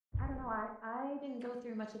 I don't know. I didn't go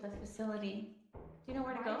through much of the facility. Do you know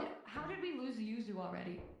where to go? How did we lose Yuzu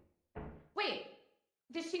already? Wait,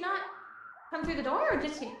 did she not come through the door, or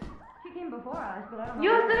did she? She came before us, but I don't know.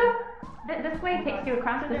 Yuzu! This way takes you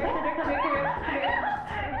across this way.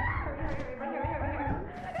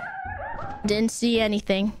 Didn't see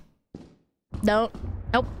anything. Nope.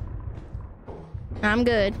 Nope. I'm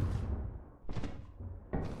good.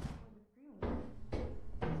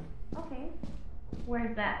 Okay.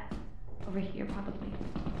 Where's that? Over here, probably.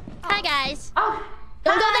 Hi, guys. Oh!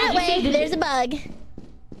 Don't go that Did you see- way. There's a bug.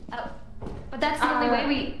 Oh, but that's the only way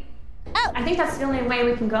we. Oh, I think that's the only way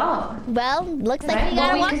we can go. well, looks like Right, we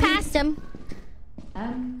gotta well, walk we- past him.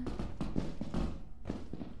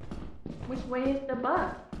 Which way is the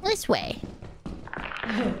bug? This way.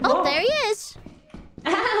 Oh, there he is.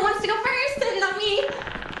 Who wants to go first? Not me.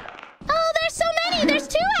 Oh, there's so many. There's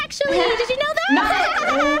 2 actually. Did you know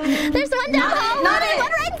that? There's one down the hallway,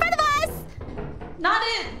 one right in front of us. Not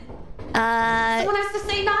it. Someone has to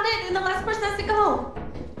say not it, and the last person has to go.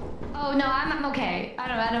 Oh no, I'm okay. I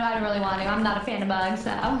don't really want to. I'm not a fan of bugs,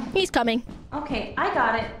 so. He's coming. Okay, I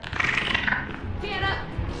got it. Fiona.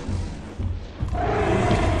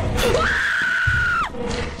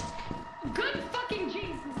 Good fucking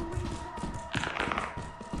Jesus.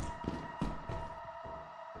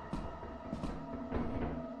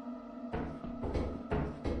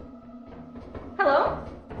 Hello?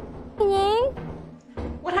 Hello?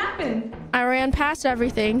 What happened? I ran past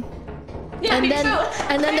everything. Yeah, and me then too.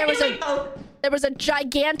 and then there was a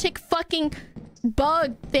gigantic fucking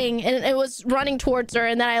bug thing, and it was running towards her,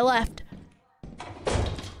 and then I left.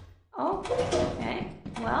 Oh, okay.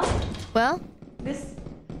 Well,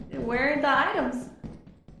 Where are the items?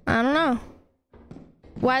 I don't know.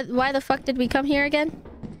 Why the fuck did we come here again?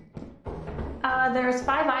 There's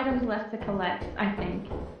 5 items left to collect, I think,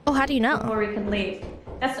 Oh, how do you know? before we can leave.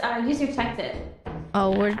 That's, Yuzu checked it.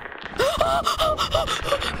 Oh, we're...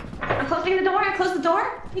 I'm closing the door. I closed the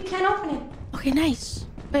door. You can't open it. Okay, nice.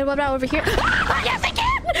 Wait, what about over here? Yes, I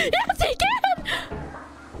can! Yes, I can!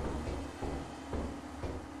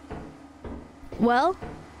 Well,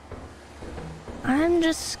 I'm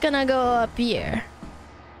just gonna go up here.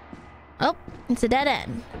 Oh, it's a dead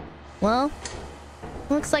end. Well,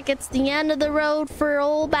 Looks like it's the end of the road for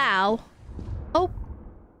old Bow. Oh,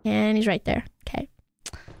 and he's right there. Okay.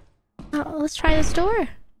 Let's try this door.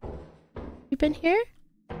 You been here?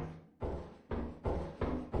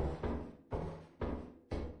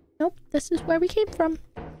 Nope, this is where we came from.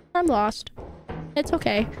 I'm lost. It's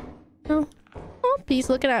okay. Oh, he's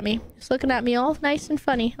looking at me. He's looking at me all nice and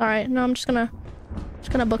funny. All right, no, I'm just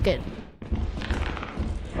gonna book it.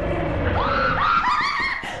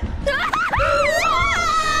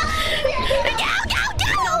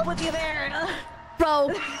 With you there. Bro,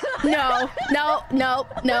 no.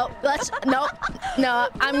 Let's no.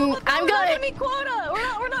 I'm good. Meet quota.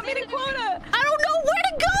 We're not meeting quota. I don't know where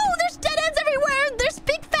to go. There's dead ends everywhere. There's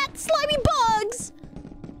big fat slimy bugs.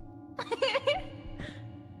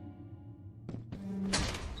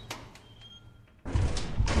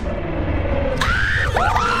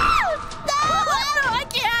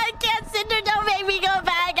 I can't. Cinder, don't make me go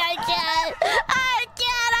back. I can't. I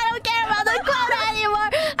don't care about the quota anymore.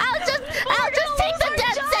 I'll just take the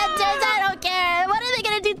death sentence. I don't care. What are they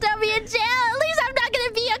gonna do? Throw me in jail? At least I'm not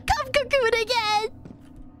gonna be a cum cocoon again.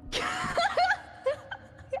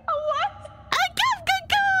 What? A cum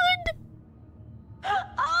cocoon.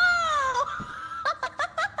 Oh!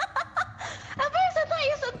 At first I thought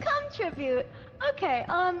you said cum tribute. Okay,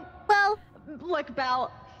 well, look, Bao,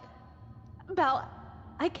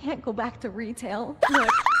 I can't go back to retail. Look.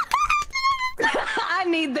 I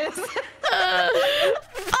need this. Fuck!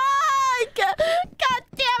 God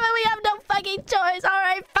damn it, we have no fucking choice. All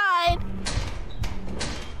right, fine.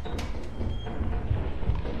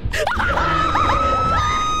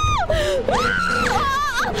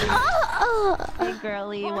 Hey,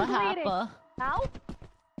 girlie, what happened? Bao?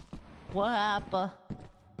 What happened?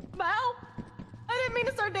 Bao? I didn't mean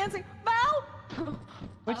to start dancing. Bao?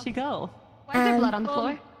 Where'd she go? Why is there blood on the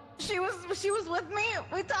floor? She was with me.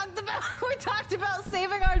 We talked about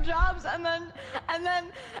saving our jobs, and now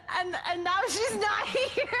she's not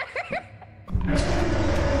here.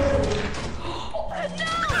 No!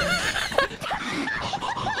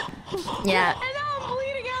 Yeah. And now I'm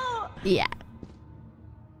bleeding out. Yeah.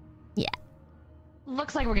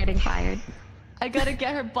 Looks like we're getting fired. I gotta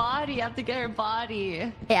get her body. I have to get her body.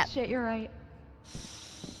 Yeah. Shit, you're right.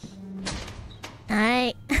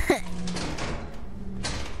 Alright. Alright,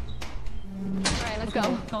 let's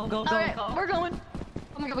go. Go. All right, go. we're going.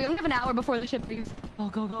 Oh my god, we only have an hour before the ship leaves. Go.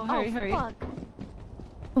 Hurry. Fuck.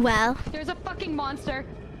 Well, There's a fucking monster.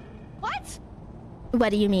 What? what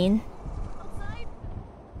do you mean? Outside?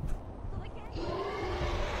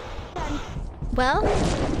 Well?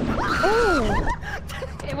 Oh!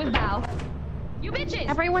 It was Bao. You bitches!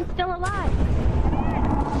 Everyone's still alive.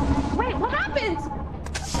 Wait, what happened?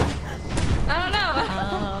 I don't know.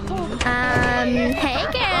 Hey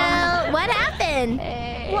girl, what happened?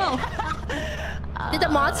 Whoa. Did the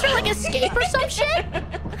monster like escape or some shit?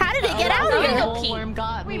 How did it get out of The here? bullworm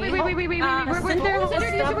got me. Wait. Cinder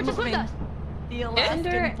We're just with us. The elastic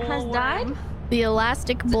Cinder has bullworm. died? The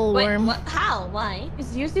elastic Wait, bullworm. what? How? Why?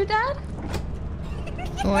 Is Yuzu dead?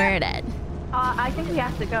 We're dead. I think we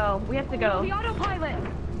have to go. We have to go. The autopilot.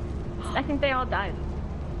 I think they all died.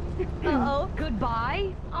 Uh-oh.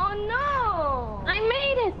 Goodbye. Oh no! I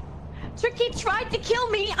made it! Tricky tried to kill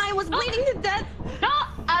me. I was bleeding to death. No!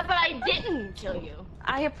 But I didn't kill you.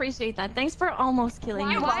 I appreciate that. Thanks for almost killing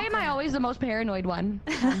me. Why am I always the most paranoid one?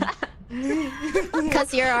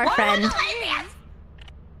 Because you're our friend.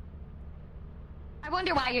 I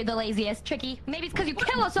wonder why you're the laziest, Tricky. Maybe it's because you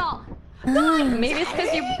kill us all. Maybe it's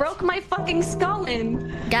because you broke my fucking skull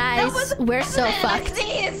in. Guys, we're so fucked.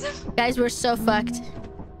 Guys, we're so fucked.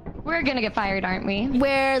 We're gonna get fired, aren't we?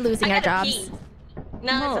 We're losing I our gotta jobs. pee.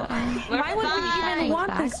 No, it's okay. Why would we even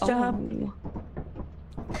want this job?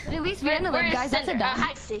 But at least Vienna lived, guys. That's a done.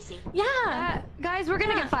 Hi, Sissy. Yeah. Guys, we're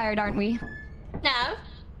gonna get fired, aren't we? No.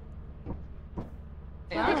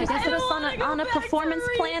 They just put us on a performance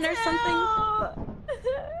plan or something.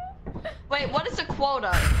 Wait, what is a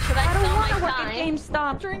quota? Should I I don't sell want my to work time? at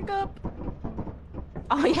GameStop. Drink up.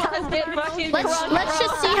 Oh yeah, Let's get fucking Let's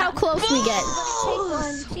just see how close we get.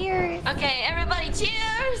 Cheers. Okay, everybody,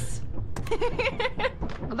 cheers!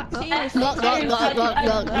 Cheers. Look.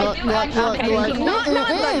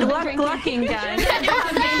 Glucking, guys.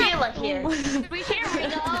 Tequila here. We share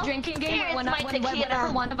a drinking game where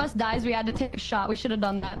whenever one of us dies, we had to take a shot. We should have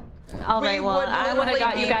done that. All right, well, I would have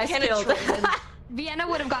got you guys killed. Vienna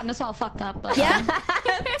would have gotten us all fucked up. But Yeah.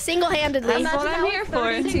 Single-handedly. That's what I'm here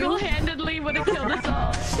for. single-handedly would have killed us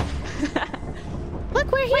all.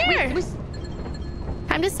 Look, we're here.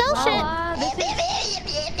 Time to sell shit.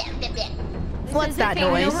 What's that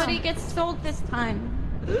noise? Nobody gets sold this time.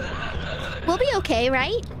 We'll be okay,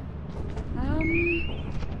 right?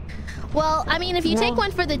 Well, I mean, if you take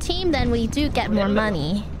one for the team, then we do get more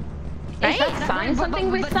money. Right? Is that sign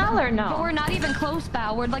something we sell or no? But we're not even close,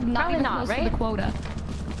 Bao. We're like not even close to the quota.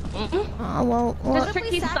 Oh, well... Does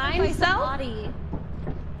Tricky sign sell? Okay.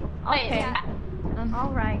 Yeah.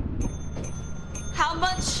 All right. How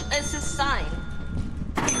much is his sign?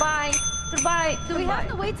 Goodbye. Goodbye. Do we have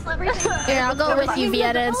to wait till everything? Here, I'll go with you,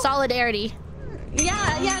 Vieta, in solidarity.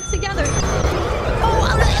 Yeah, together.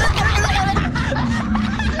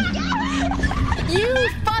 You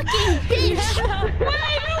fucking bitch!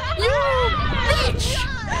 You bitch!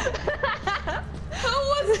 Who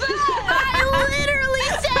was that? I literally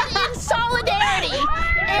said in solidarity,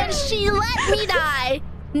 and she let me die.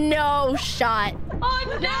 No shot.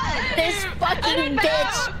 Oh no! This fucking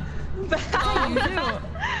bitch. Bao.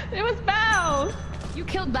 It was Bao. You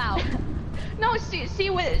killed Bao. No,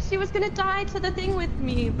 she was gonna die to the thing with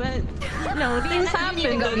me, but no, things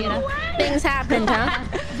happened. Things happened, huh?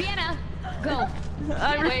 Vienna, go.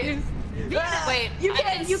 I refuse. Wait, You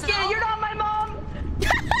can't. You're not my mom.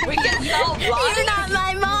 we can sell blocks. You're not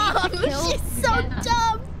my mom. She's so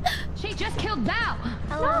dumb. She just killed Bao.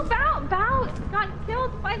 No, Bao got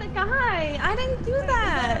killed by the guy. I didn't do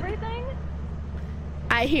that. Everything.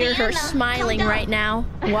 I hear her smiling right now.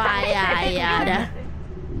 Why, yada.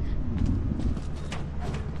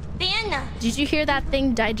 Vienna. Did you hear that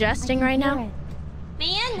thing digesting right now?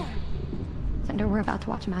 Vienna. Sender, we're about to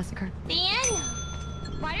watch a massacre. Vienna.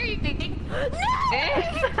 Why are you thinking? Where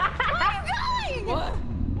are you going?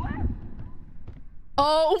 What?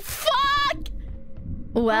 Oh, fuck!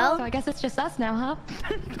 Well, So I guess it's just us now, huh?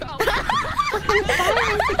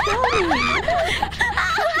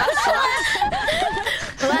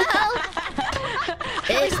 well,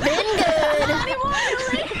 it's been good.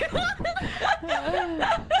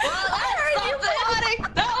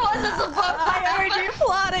 That wasn't supposed to I heard you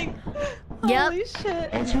plotting. Yep. Holy shit.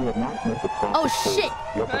 As you have not met the process, Oh shit.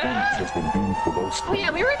 your performance has been deemed below Oh standard.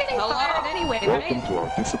 yeah, we were getting fired anyway, Welcome right? to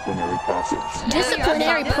our disciplinary process.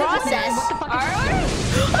 Disciplinary process. Alright.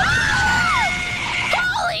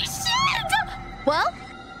 Holy shit! Well,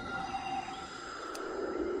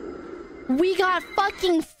 we got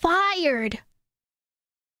fucking fired.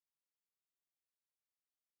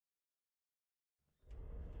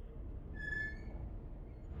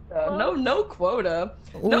 No quota.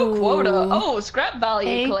 No quota. Oh, scrap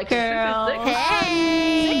value collection. girl.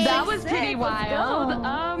 Hey, That was pretty wild.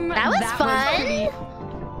 that was fun.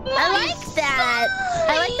 I like that.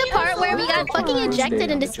 I like the part where we got fucking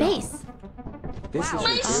ejected into space. This is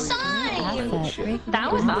My sign!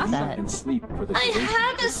 That was awesome. I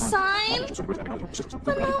had a sign.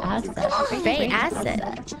 Great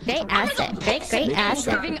asset. Great asset. Great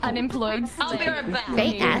asset. Living unemployed. I'll be right back.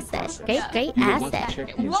 Great asset. Great asset.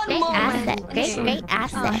 Great asset. Great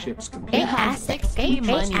asset. Great asset.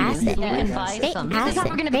 Great asset. You can buy Great some. asset.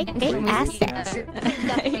 Great asset.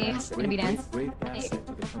 Definitely gonna be dance.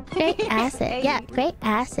 Great asset. Yeah, great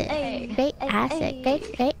asset. Great asset.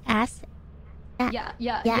 Great asset.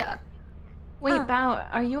 Yeah. Wait, Bao,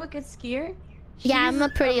 are you a good skier? Yeah, I'm a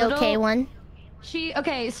pretty okay one.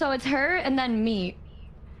 Okay, so it's her and then me.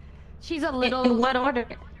 She's a little. In what order?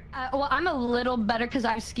 Well, I'm a little better because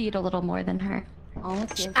I've skied a little more than her.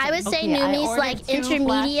 I would say Numi's like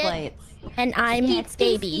intermediate, and I'm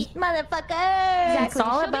baby. Motherfucker. Exactly.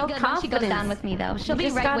 all She'll about be good when she goes confidence. down with me, though. She'll You be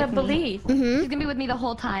just right gotta with believe. me. Mm-hmm. She's gonna be with me the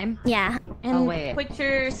whole time. Yeah. And Oh, wait. put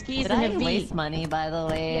your skis Did in I a V. waste money, by the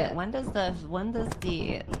way? Yeah. When does the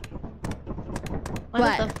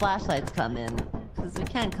What? flashlights come in? Because we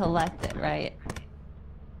can't collect it, right?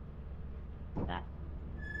 That.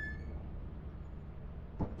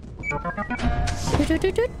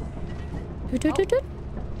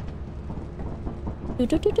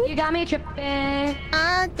 You got me tripping.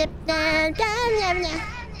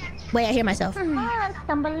 Wait, I hear myself.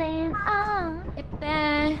 Stumbling on.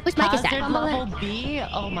 Which mic is Hazard that? level B?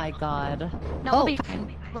 Oh my god. No, Oh. we'll be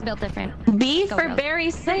fine. We're built different. B Go, for girls. very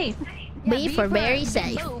safe. B for very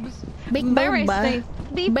safe. Boobs. Big Very booba. safe.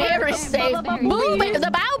 Very safe. Boo,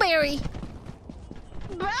 the bowberry.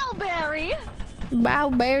 Bowberry.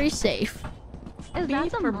 Bowberry safe. Is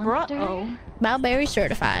that a monster? Bowberry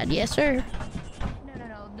certified. Yes, sir.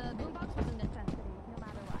 No. The boombox was in necessity, no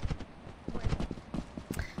matter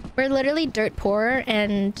what. We're literally dirt poor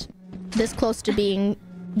and this close to being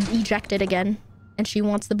ejected again. And she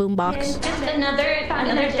wants the boombox. Just another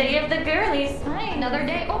day of the girlies. Hi, another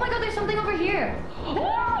day. Oh my god, there's something over here.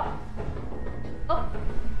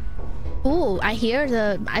 Ooh, I hear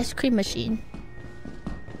the ice cream machine.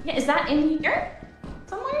 Yeah, is that in here?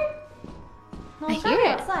 Somewhere? I hear it.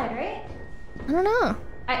 Outside, right? I don't know.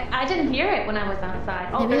 I didn't hear it when I was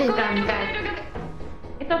outside. Oh, Maybe it's they- gone, guys.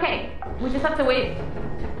 It's It's okay. We just have to wait.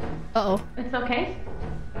 Uh-oh. It's okay.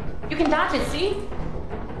 You can dodge it, see?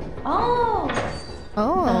 Oh.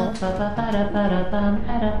 Oh.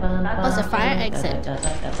 Was a fire exit.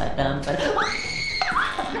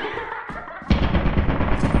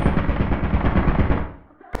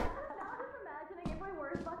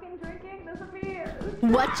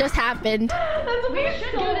 What just happened? That's what we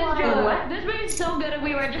should do this, Joe. What? This would be so good if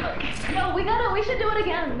we were drunk. No, we should do it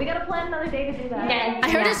again. We gotta plan another day to do that. Yeah. I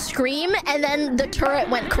heard a scream and then the turret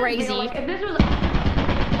went crazy. If this was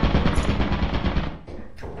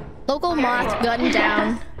Local moth gun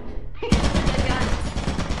down.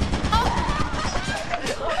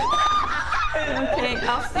 Okay,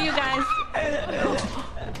 I'll see you guys.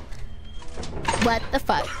 What the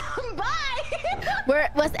fuck?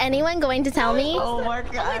 Was anyone going to tell me? Oh my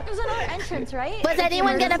god. Wait, there's another entrance, right? Was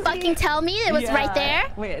anyone gonna fucking tell me it was right there?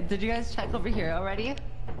 Wait, did you guys check over here already?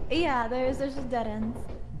 Yeah, there's just dead ends.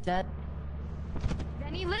 Dead.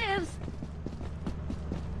 Benny lives.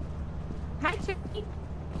 Hi, Tricky.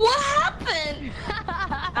 What happened?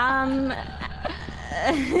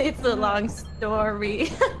 It's a long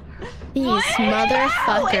story. These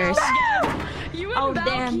motherfuckers. You and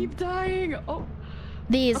Val keep dying. Oh.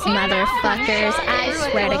 These motherfuckers, I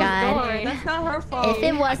swear to God. That's not her fault. If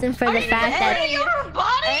it wasn't for the fact that...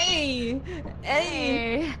 Hey.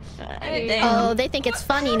 Oh, they think it's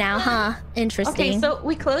funny now, huh? Interesting. Okay, so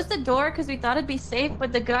we closed the door because we thought it'd be safe,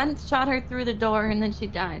 but the gun shot her through the door and then she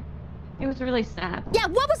died. It was really sad. Yeah,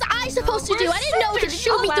 what was I supposed to do? I didn't know it could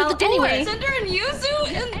shoot me through the door. Anyway, Cinder and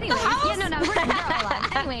Yuzu in the house? Yeah, no, we're all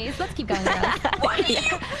alive. Anyways, let's keep going, girls.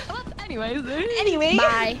 Anyways.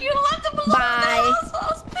 Bye. You left them alone. Bye. I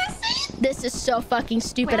was pissy. This is so fucking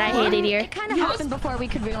stupid. I hate it here. It kind of happened before we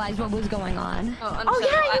could realize what was going on. Oh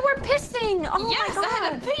yeah, you were pissing. Oh Yes, my God. I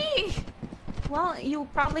had to pee. Well, you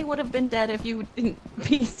probably would have been dead if you didn't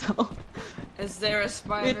pee, so... Is there a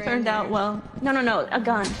spider? It turned out well. No, a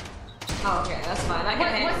gun. Oh, okay, that's fine. I can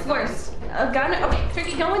handle what's it. worse? A gun? Okay,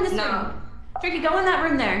 Tricky, go in this room. Tricky, go in that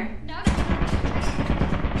room there.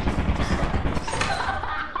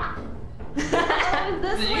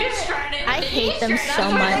 I hate them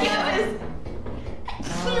so much.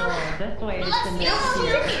 Oh, this way is the next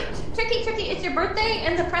year. Tricky, it's your birthday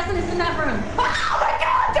and the present is in that room. Oh my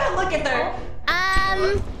God, don't look at her.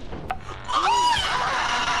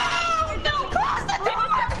 No, close the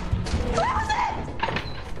door! Close it!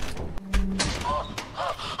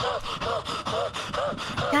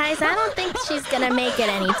 Guys, I don't think she's gonna make it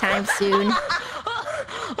anytime soon.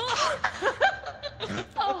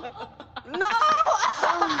 No!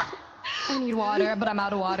 I need water, but I'm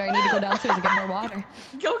out of water. I need to go downstairs and get more water.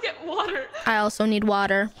 Go get water. I also need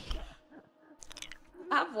water.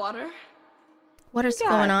 I have water. What is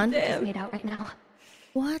going on? It's made out right now.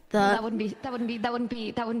 What the? That wouldn't be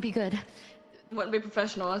good. Wouldn't be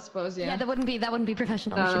professional, I suppose. Yeah. Yeah, that wouldn't be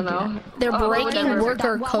professional. No, We shouldn't do no. that. They're breaking whatever.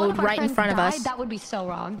 worker code right in front of us. That would be so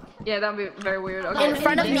wrong. Yeah, that'd be very weird. Okay. In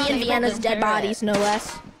front of me and Vienna's dead bodies, no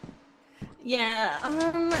less. Yeah,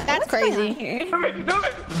 That's crazy.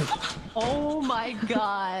 Oh my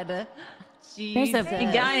god. There's a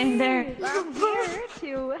big guy in there. I'm here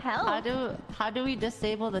to help. How do we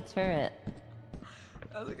disable the turret?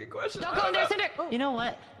 That's a good question. Don't go in there, Cinder. You know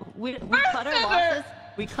what? We cut our losses.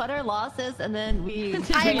 We cut our losses and then we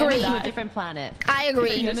I agree. to a different planet. I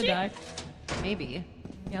agree. Maybe.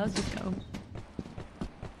 Yeah, let's just go.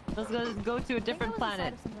 Let's go to a different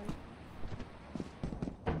planet.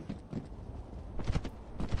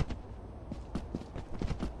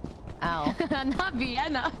 Ow. Not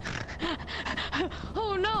Vienna.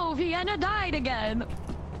 Oh no, Vienna died again.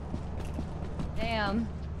 Damn.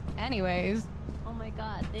 Anyways. Oh my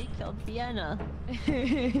god, they killed Vienna.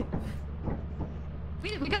 We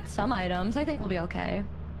got some items. I think we'll be okay.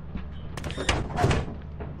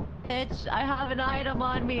 Bitch, I have an item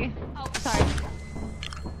on me. Oh, sorry.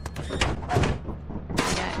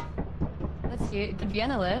 Okay. Let's see. Did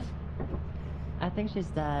Vienna live? I think she's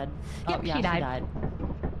dead. Yep, oh, yeah, she died.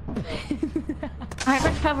 I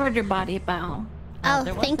recovered your body, Bao. Oh,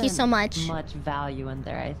 there thank you so much. Much value in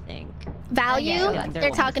there, I think. Value? Yeah,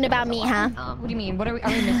 They're talking about me, huh? What do you mean? What are we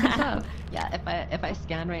missing stuff? Yeah, if I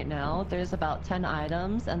scan right now, there's about 10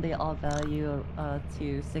 items and they all value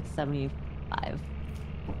to 675.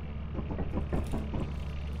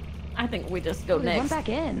 I think we just go We next. went back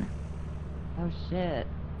in. Oh shit.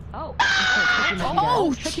 Oh.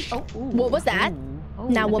 Oh! What was that? Ooh.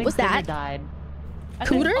 Now, I what think was that? Cooter died.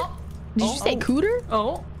 Cooter? Did you say cooter?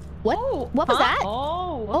 Oh. What? What was that?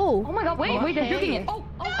 Oh. Oh. Oh my god, wait, they're shooting it. Oh,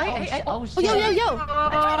 Hey. Oh shit. Yo, yo, yo.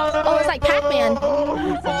 Oh, it's like Pac-Man.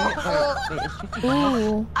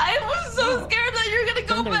 Ooh. I was so scared that you're gonna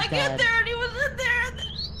go Xander's back in dead. there and he was in there.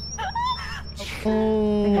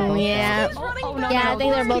 Oh, yeah. Yeah, I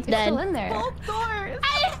think they're both dead. Still in there. Both doors.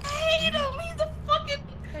 I hate him. He's a fucking.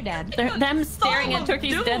 They're dead. They're them staring at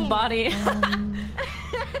Turkey's dead body.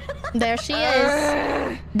 There she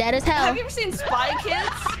is. Dead as hell. Have you ever seen Spy Kids?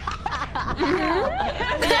 You know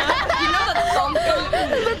the thumb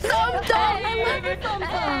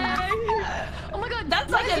Oh my god, That's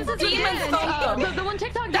like a demon thumb. The one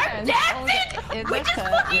TikTok They're dancing! We just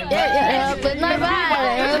fucking Yeah, with my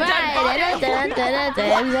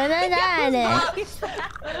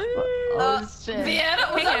Oh shit.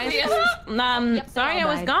 Vienna, was that Vienna? Sorry I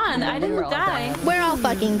was gone. I didn't die. We're all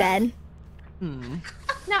fucking dead. No,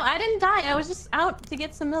 I didn't die. I was just out to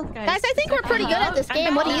get some milk, guys. Guys, I think we're pretty good at this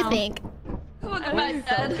game. What do you think? Look at my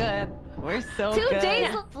head. Good. We're so 2 good.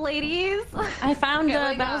 days left, ladies. I found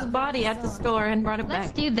Belle's body at the store and brought it Let's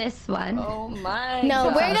back. do this one. Oh my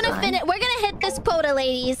No, god. we're gonna finish. We're gonna hit this quota,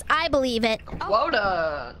 ladies. I believe it.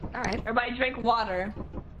 Quota. All right. Everybody drink water.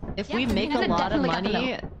 If Yeah, we make we're a gonna lot of definitely money,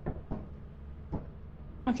 get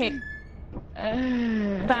Okay.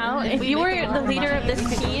 Val, if you were the leader of this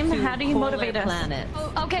team, how do you motivate us? Planet.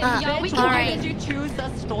 Okay, yo, we all can right. Did you choose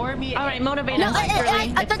the stormy? All right, motivate No, us.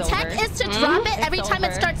 the tech is to drop it every time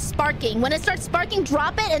it starts sparking. When it starts sparking,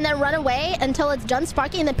 drop it and then run away until it's done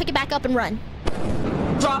sparking, and then pick it back up and run.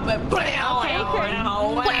 Drop it.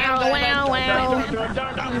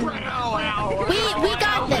 We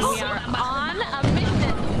got this. We are on a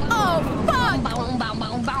mission. Oh fuck!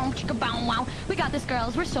 We got this,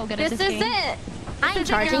 girls. We're so good at this. This is game. it. I am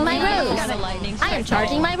charging my rose. I am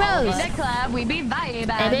charging my rose. The club, we be vibing.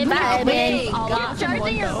 Baby, vibing. You're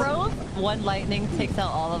charging your rose? One lightning takes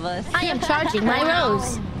out all of us. I am charging my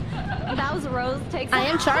rose. That was Rose takes. I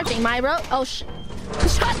am charging my rose. Oh shut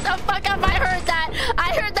the fuck up! I heard that.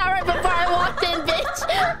 I heard that right before I walked in, bitch.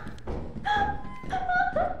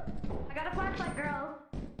 I got a flashlight, girl.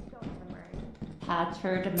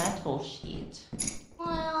 Pattered metal sheet.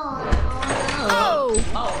 Oh.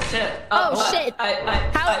 Oh shit. Oh shit.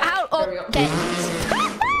 How? Oh, there we go. okay.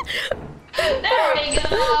 There we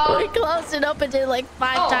go. We closed and opened it like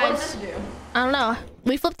 5 Oh, what times. does this do? I don't know.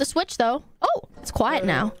 We flipped the switch though. Oh, it's quiet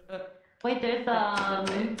now. Wait, there's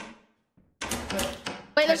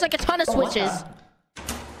Wait, there's like a ton of switches.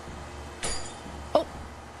 Oh,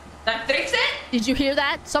 That fix it? did you hear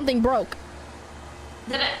that? Something broke.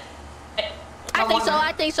 Did it?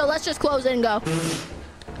 I think so. Let's just close it and go.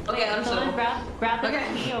 Okay, I'm someone so. grab the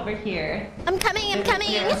key over here. I'm coming. There's a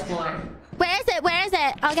key on the floor. Where is it? Where is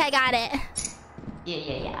it? Okay, got it.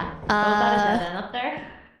 Yeah. Oh, is that a dead end up there?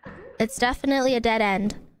 It's definitely a dead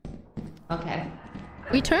end. Okay.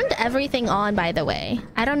 We turned everything on, by the way.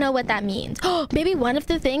 I don't know what that means. Oh, maybe one of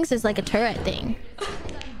the things is like a turret thing.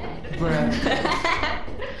 Did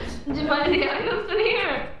you find any items in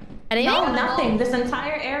here? Anything? No, nothing. This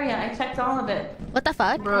entire area, I checked all of it. What the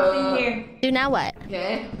fuck? Nothing here. Do now what?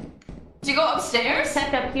 Okay. Did you go upstairs?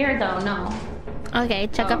 Check up here though. No. Okay,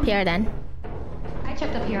 check up here then. I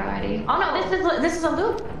checked up here already. Oh no, this is a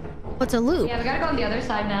loop. What's a loop? Yeah, we gotta go on the other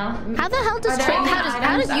side now. How the hell does Are there Trick? any How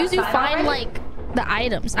does items Yuzu outside find already? like the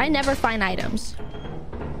items? I never find items.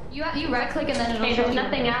 You right click and then it'll Okay, show there's you.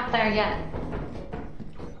 nothing out there yet.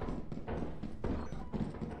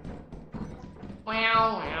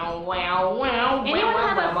 Anyone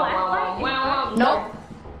have a flashlight? Nope.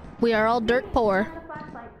 We are all dirt poor.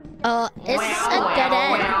 It's a dead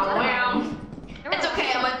end. It's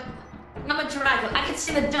okay, I'm a dragon. I can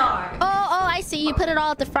see the dark. Oh, I see. You put it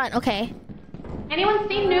all at the front. Okay. Anyone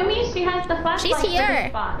seen Numi? She has the flashlight. She's for this here.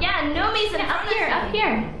 spot. Yeah, Numi's in Up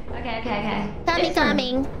here. Okay.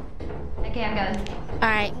 Coming. Okay, I'm good. All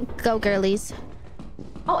right, go girlies.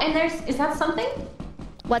 Oh, and is that something?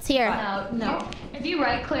 What's here? No. If you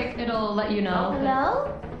right click, it'll let you know.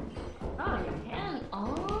 Hello? Oh, you can.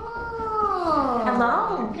 Oh.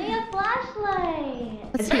 Hello. Hey, a flashlight.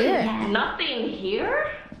 What's here? Nothing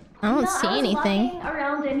here? I don't No, see I was anything. walking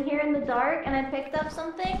around in here in the dark and I picked up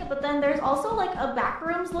something, but then there's also like a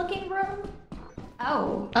backrooms looking room.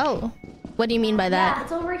 Oh. Oh, what do you mean by Yeah, that?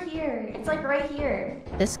 it's over here. It's like right here.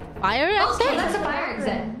 This fire exit? Oh, that's a fire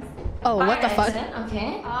exit. Oh, what the fuck?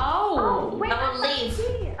 Okay. Oh. Wait, I will that's leave. a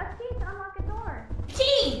key to unlock a door.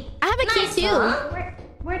 Key! I have a Nice, key too. huh?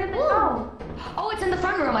 Where did it go? Oh, it's in the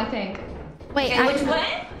front room, I think. Wait, Okay, which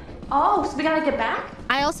way? Oh, so we gotta get back?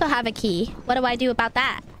 I also have a key. What do I do about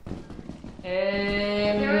that?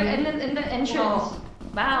 They were in the entrance. Oh,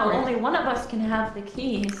 wow, only one of us can have the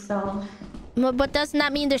key, so... But doesn't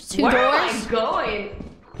that mean there's 2 Where am doors? I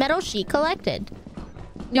going? Metal sheet collected.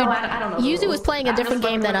 No, I don't know. the Yuzu was rules. playing a I'm different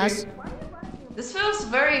just game than wondering. us. This feels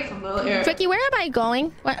very familiar. Tricky, where am I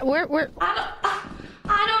going? Where? I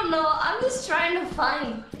I don't know. I'm just trying to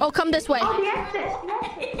find. Oh, come this way. Oh, the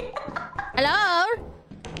exit. Hello?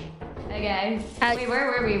 Hey guys. Wait,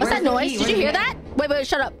 where were we? What's that noise? Did you hear that? Wait,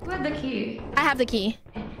 shut up. Who had the key? I have the key.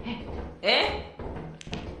 Eh?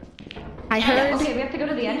 I heard. Okay, we have to go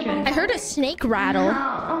to the entrance. I heard a snake rattle.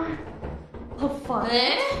 Oh fuck.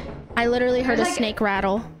 Eh? I literally heard a There's like snake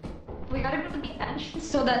rattle. We gotta go to the entrance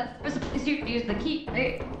so that there's a place you can use the key,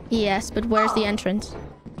 right? Yes, but where's the entrance?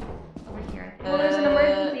 Over here. Well, there's an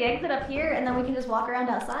emergency exit up here, and then we can just walk around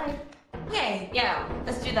outside. Okay, yeah,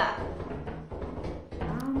 let's do that.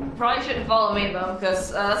 Probably shouldn't follow me though,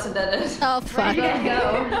 because that's a dead end. Oh fuck. Go.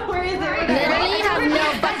 Where is it? Literally have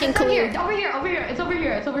no fucking clue. It's over here. It's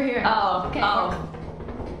over here. Oh, Okay. oh.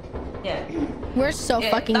 Yeah. We're so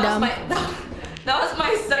Yeah, fucking that dumb. Was that was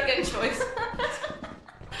my second choice.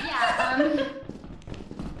 Yeah,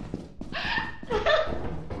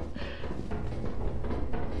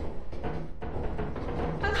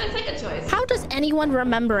 That's my second choice. How does anyone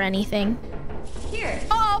remember anything? Here.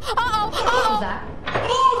 Oh. What was that?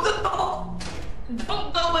 Move the ball!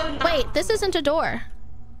 Don't go in. Wait, this isn't a door.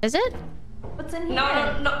 Is it? What's in here?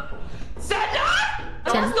 No. Senda! I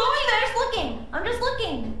was going there, just looking. I'm just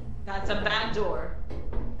looking. That's a bad door.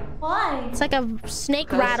 Why? It's like a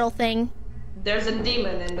snake rattle thing. There's a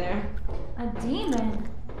demon in there. A demon.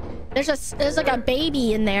 There's like a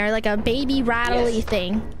baby in there, like a baby rattly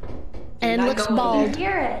thing. And it not looks go in bald. I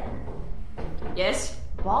hear it. Yes.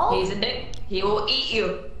 Bald? He's a dick. He will eat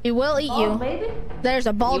you. He will eat Bald you. baby? There's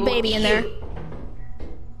a He bald will baby eat in there. you.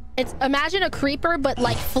 It's imagine a creeper but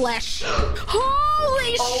like flesh.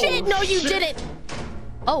 Holy shit! No, you didn't.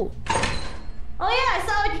 Oh. Oh yeah, I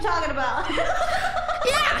saw what you're talking about.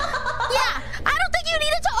 Yeah. I don't think you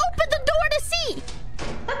needed to open the door to see.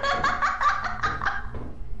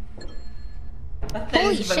 That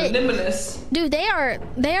Holy thing's shit. voluminous. Dude, they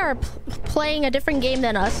are playing a different game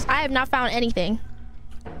than us. I have not found anything.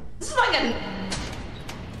 This is like a.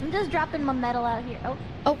 I'm just dropping my metal out here. Oh,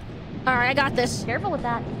 Oh. All right, I got this. careful with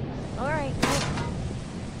that. All right.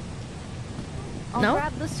 I'll No?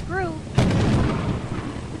 grab the screw.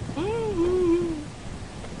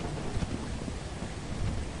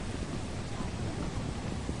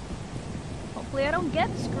 Hopefully I don't get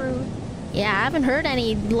screwed. Yeah, I haven't heard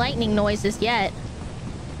any lightning noises yet.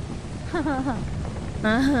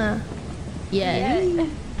 Uh-huh. Yeah.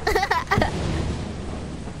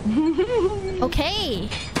 Okay.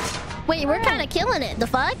 Wait, we're kind of killing it. The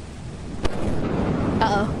fuck?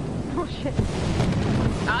 Uh-oh. Oh shit.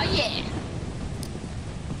 Oh yeah.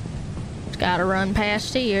 Just gotta run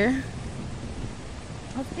past here.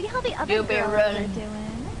 Let's see how the other You'll be girls are running.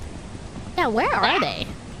 doing. Yeah, where are they?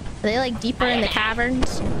 Are they like deeper in the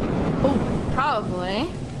caverns? Probably.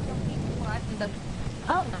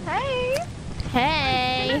 Oh, hey.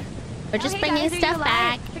 Hey. We're just Hey, bringing guys, are stuff you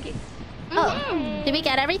back. alive? Oh, did we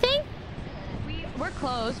get everything? We're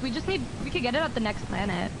close. We just need. We could get it at the next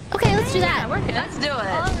planet. Okay, let's do that. Let's do it. All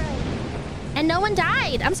right. And no one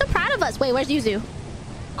died. I'm so proud of us. Wait, where's Yuzu?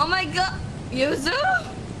 Oh my god. Yuzu?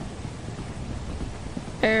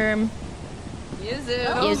 Yuzu.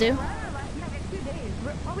 Yuzu.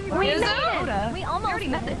 We made Yuzu? it. We almost already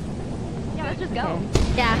met it. Yeah, let's just go.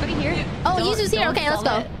 Yeah. Everybody here? Oh, Yuzu's here. Okay, let's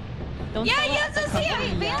go. Yeah, Yuzu's here.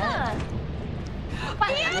 Yeah.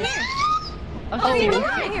 Oh,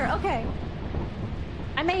 Right here. Okay.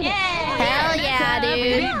 I made it. hell yeah,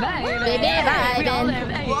 dude. We be vibing.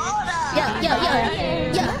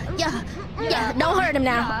 Yeah. Don't hurt him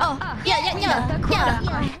now. Oh,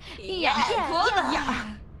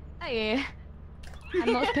 yeah. Hey.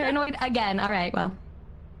 I'm most paranoid again. All right, well.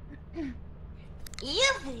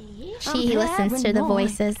 She listens to the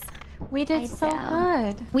voices. We did so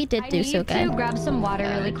good. We did do so I need to good. grab some water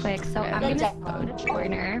really quick, so I'm gonna go to the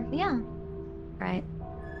corner. Yeah. Right.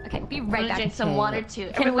 Okay, be right back. Drink some water too.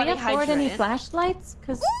 Can we Everybody afford any hydrate. flashlights?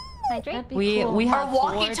 Because Hydrate. We have Or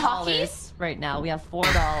walkie-talkies? $4 right now. We have $4.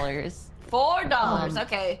 $4.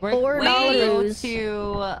 Okay. We're $4. gonna go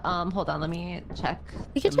to hold on, let me check.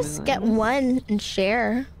 We could the just get moons. one and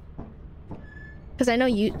share. Because I know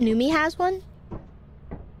Numi has one.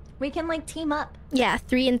 We can like team up. Yeah,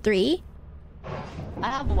 3 and 3. I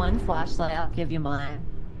have one flashlight. I'll give you mine.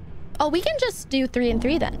 Oh, we can just do 3 and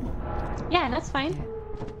 3 then. yeah, that's fine.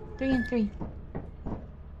 3 and 3.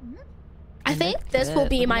 I think this will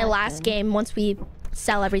be my last game once we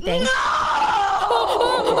sell everything.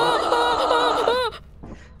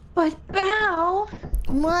 But Bao.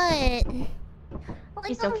 What?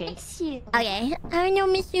 It's okay. Okay, I know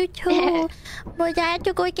miss you too, but I have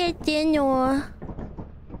to go get dinner.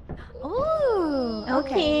 Ooh.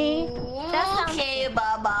 Okay. That sounds Okay,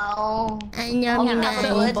 Baba.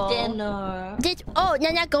 dinner. Oh,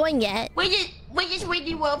 you're not going yet. We just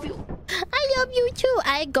really love you. I love you too.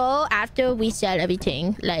 I go after we sell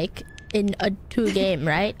everything, like in a 2 game,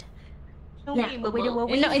 right? Yeah, but we do what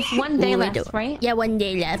we No, it's one day left, right? Yeah, 1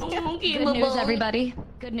 day left. Good news, everybody.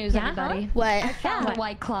 Good news, everybody. What? Found a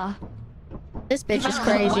White Claw. This bitch is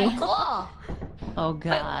crazy. Oh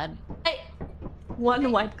god.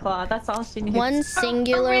 One White Claw. That's all she needs. One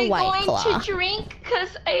singular White Claw. Are we going to drink?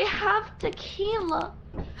 Cause I have tequila.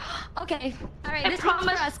 Okay. All right. I This one's for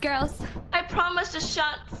promise- us, girls. I promised a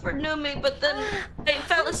shot for Numi, but then I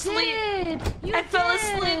fell asleep. You I fell did.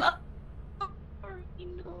 asleep.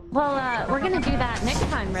 Well, we're gonna do that next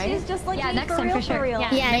time, right? She's just like Yeah, me next for time real, for sure. for real.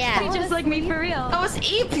 Yeah. She's just like me for real. I was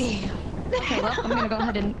eepy. Okay, well, I'm gonna go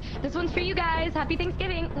ahead and this one's for you guys. Happy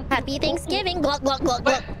Thanksgiving. Happy Thanksgiving. Gluck, gluck, gluck,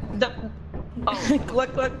 gluck. Oh,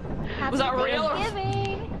 look. Happy Was that real?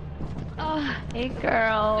 Thanksgiving. Oh, Hey,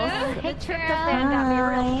 girls. The tryptophan got me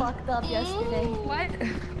real fucked up yesterday. what?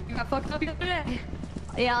 You got fucked up yesterday.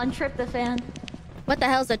 Yeah, on tryptophan. What the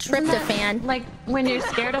hell's a tryptophan? Like when you're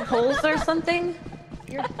scared of holes or something?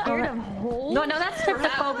 You're scared of holes? No, that's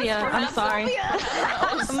tryptophobia. I'm sorry.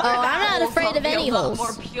 Oh, I'm not afraid of any More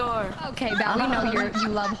holes. pure. Okay, Val, we know you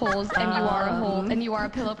love holes, and you are a hole, and you are a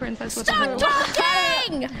pillow princess with a Stop hole.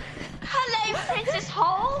 talking! Hello, Princess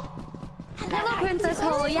Hole. Hello, Princess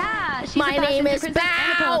Hole. Yeah, she's My a name is princess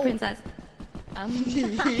and a pillow Bao. princess.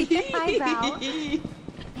 Hi, Val.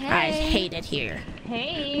 I hate it here.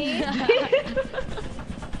 Hey.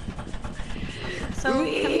 So come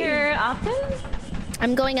here often?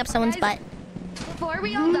 I'm going up someone's butt. Before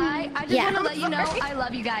we all die, I just Yeah. want to let you know I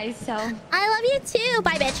love you guys. So I love you too.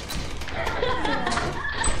 Bye, bitch.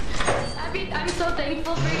 I'm so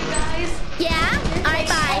thankful for you guys. Yeah? Alright,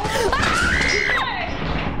 bye.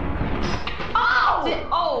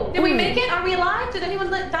 Oh! Did we make it? Are we alive? Did anyone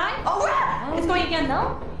die? Oh! It's going again,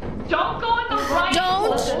 though? Don't go in the right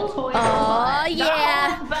Don't. hole. Oh,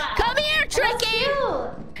 yeah. Down back. Come here, Tricky.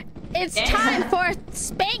 It's time for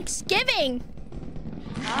Spanksgiving.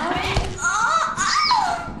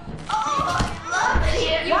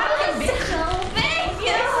 Thank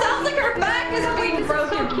you! It sounds like her back is being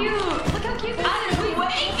broken. So cute. Look how cute I'm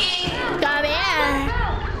waking. Come here.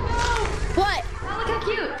 What? Oh, look how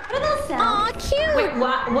cute. What are those sounds? Aw, cute. Wait,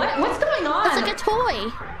 what? What's going on? It's like a toy.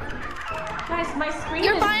 Guys, my screen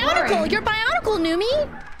You're is bionicle. blurring. You're bionicle, Numi.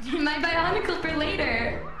 My bionicle for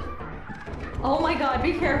later. Oh my god,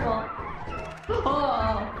 be careful.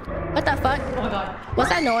 Oh. What the fuck? Oh my god. What's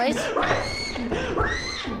that noise?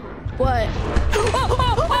 What?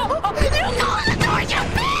 Oh! You closed the door, you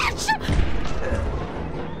bitch!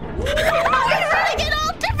 We're running in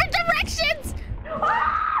all different directions!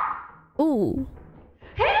 Ooh.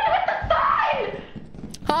 Hit it with the sign!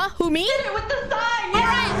 Huh? Who, me? Hit it with the sign!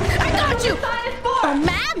 Alright, I got you! The sign is for! Oh,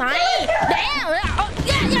 man, I damn! Oh,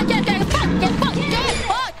 yeah,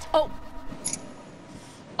 fuck! Oh!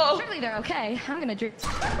 Oh. Surely they're okay. I'm gonna drink.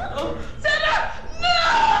 Santa! No!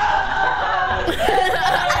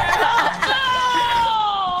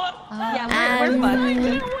 Yeah, we're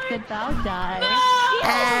fucked. Did Val die?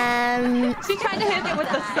 She tried to hit it with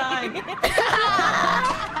the sign.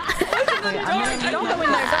 Don't go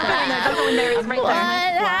in there. Don't go in there. It's right What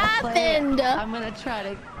there. happened? I'm gonna try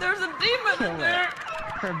to There's a demon in there!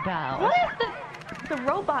 for Val. What is the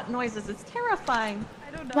robot noises? It's terrifying.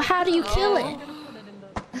 Well, how do you kill it?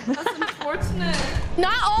 That's unfortunate.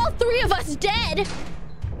 Not all 3 of us dead!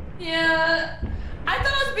 Yeah. I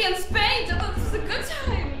thought I was being spanked. I thought this was a good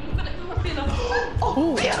time. But it would be enough.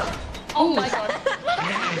 Oh, yeah. Oh my god.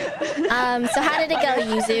 So how did it go,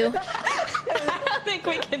 Yuzu? I don't think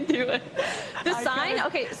we can do it. The sign?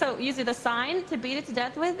 Okay, so Yuzu, the sign to beat it to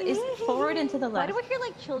death with is forward and to the Why left. do we hear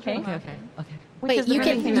like children? Okay. Which Wait, is the you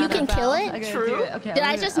really can thing you about can it. kill I'm it? gonna True. do it. Okay, Did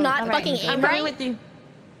I just not fucking aim I'm right? going with you.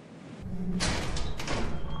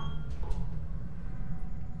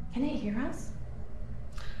 Can it hear us?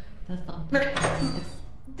 That's all.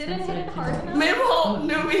 Didn't hit it hard enough. Maybe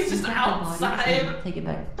Numi's just outside. Take it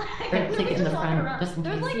back. Or take it in the front, just in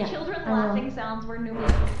There's case. like children laughing sounds where Numi.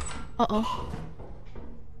 Uh-oh.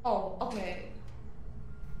 Oh, okay.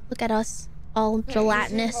 Look at us. All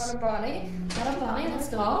gelatinous. Got a body. Let's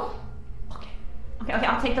go. Okay,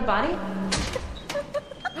 I'll take the body.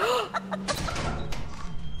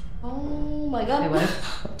 Oh my Wait, god.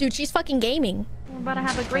 what? Dude, she's fucking gaming. We're about to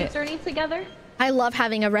have a great journey together. I love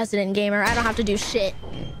having a resident gamer. I don't have to do shit.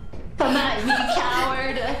 Come at me,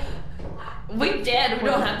 coward. We dead. We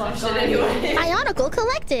don't have to shit anyway. Ionical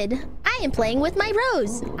collected. I am playing with my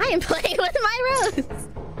rose. I am playing with my rose.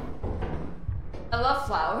 I love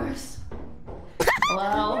flowers.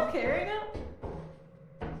 Hello? Are you carrying it?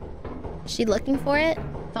 Is she looking for it?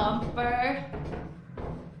 Thumper.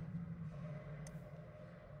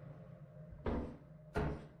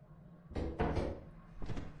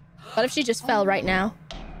 What if she just fell right now?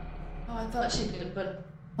 Oh, I thought she did, but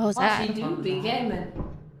What was that? she do be gaming.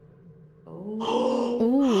 Ooh.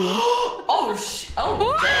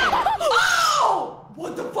 Oh damn. Oh!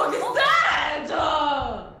 What the fuck is that?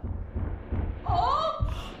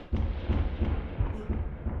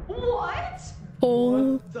 What?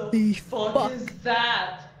 Holy Fuck is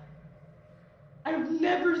that? I've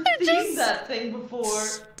never seen that thing before.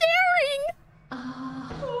 Staring.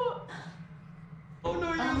 Oh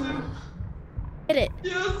no, Yuzu. Hit it.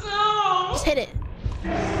 Yuzu! Just hit it.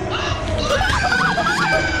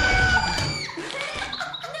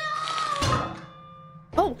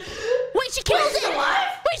 Oh, wait, she killed it!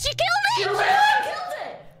 Wait, she killed it! Killed it!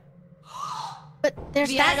 But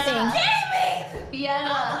there's that thing.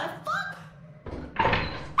 Vienna!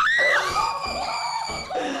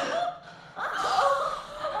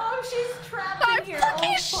 Oh, she's trapped I'm in here.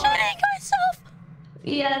 fucking shitting myself!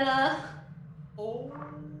 Vienna!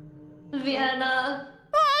 Vienna!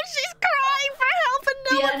 Oh, she's crying for help and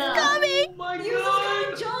no Vienna. one's coming! Oh my Yuzu's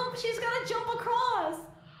gotta jump. She's gotta jump across.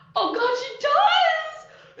 Oh god, she does!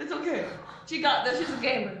 It's okay. She got this. She's a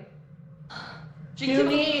gamer. She killed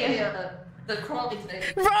the crawly thing.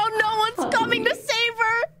 Bro, no one's coming to save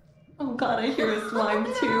her! Oh god, I hear a slime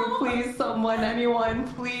too. Please, someone, anyone,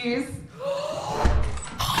 please.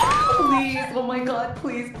 Please, oh my god,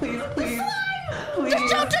 please, please, please. Please. Just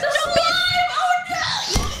jump it!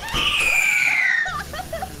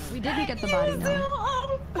 We didn't get the body though.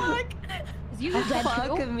 Oh, fuck. Is you dead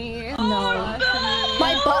too? Me. No.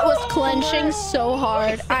 My butt was clenching so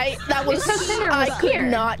hard. I could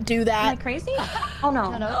not do Am I that. crazy? Oh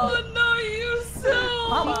no. Oh no, you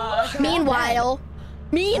so. Meanwhile,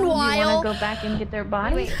 You wanna go back and get their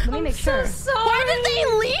body? Wait, let me make sure. why did they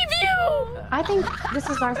leave you? I think this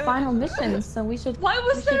is our final mission, so we should. Why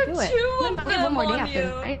was there do it. two of We have one them more day on after,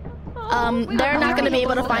 you? right? They're not gonna be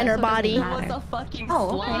able to find her body. It was a fucking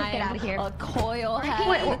Oh, okay. slime, Get out of here. a coil head,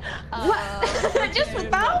 Wait, what? Just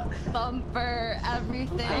without? thumper,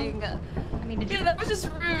 everything. I need to do Yeah, that was just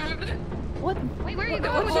rude. Wait, where are you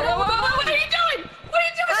going? What are you doing? What are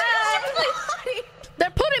you doing?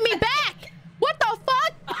 They're putting me back. What the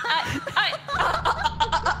fuck?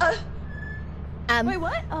 Wait,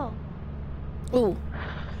 what? Oh. Ooh.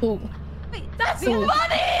 Wait, that's Ooh.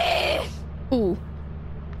 money! Ooh.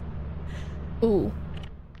 Ooh.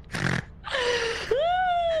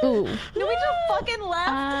 Ooh. No, we just fucking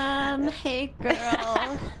left. Hey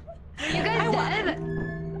girl. You guys dead?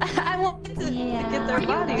 I wanted to get their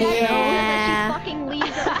body. Yeah. She fucking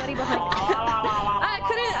leaves everybody behind.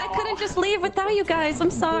 I couldn't just leave without you guys.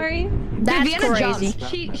 I'm sorry. That's Vienna crazy.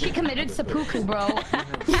 jumped. She committed seppuku, bro.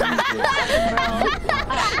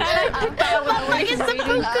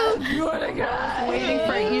 Waiting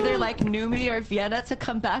for either like Numi or Vienna to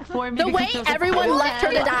come back for me. The way because there was a everyone coil left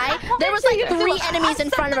her to head. die, there was like 3 enemies in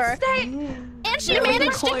front of her. And she There was a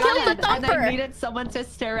managed to coil kill the head, and I thumper. needed someone to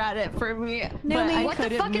stare at it for me. But Numi, I what the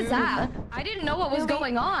couldn't fuck is move. that? I didn't know what was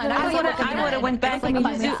going on. I would have went back. like and a-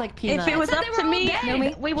 used it's it. like If peanut. it was Said up they to were all me,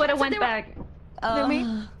 dead. we would have went Said they were- back.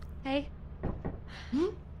 Numi? Hey.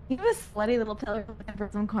 You have a slutty little pillar looking for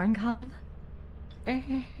some corn cob. Wait,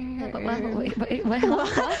 what?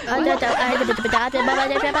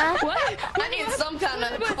 I need some kind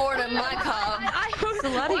of corn in my cob.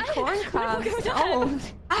 Slutty corn cobs. Oh.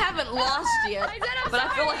 I haven't lost yet, but I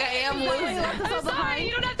feel like I am losing. I'm sorry,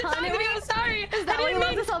 you don't have to talk to me, I'm sorry. Is that why you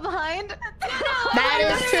left us all behind? That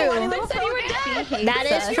is true. They said you were dead. That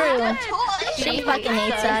is true. She fucking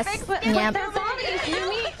hates us. Yep.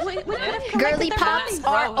 Girly pops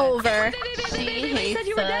are over. They said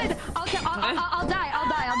you were dead. I'll die.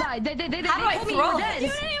 How do How do I told me you throw were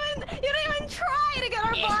this? dead. You didn't even try to get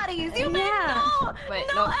our bodies. You made no. Wait,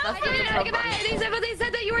 no, no, that's I didn't not get back. They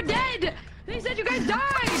said that you were dead. They said you guys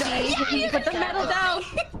died. Put the metal down.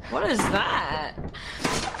 What is that?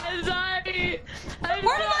 I'm sorry. Where did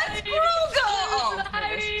my screw go?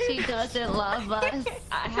 She doesn't love us.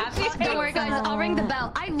 I have to Don't worry, guys. I'll ring the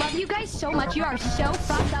bell. I love you guys so much. You are so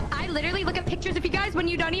fucked up. I literally look at pictures of you guys when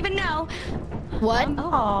you don't even know. What?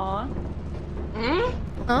 Aww.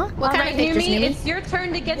 Huh? What kind of pictures, Numi, Numi? it's your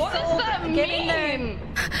turn to get What does that Get in there. mean?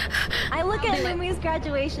 I look at Lumi's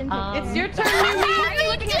graduation picture. It's your turn, Numi. Why are you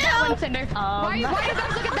looking at that one, Cinder? Why do you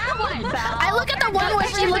guys look at that one? I look at the one where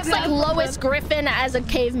she looks like Lois Griffin as a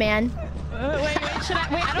caveman. Wait, should I?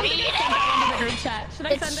 Wait, I don't think I can go into the group group chat. Should I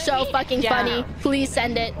send it? It's so fucking funny. Please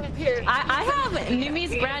send it. I have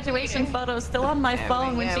Numi's graduation photo still on my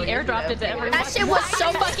phone when she airdropped it to everyone. That shit was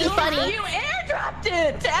so fucking funny. You airdropped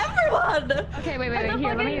it to everyone. Okay, wait.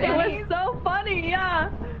 Here, let me. It was so funny, yeah.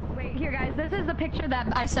 Wait, here, guys. This is the picture that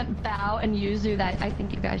I sent Bao and Yuzu that I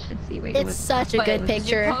think you guys should see. Wait, It's such a good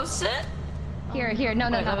picture. Did you post it? Here. No.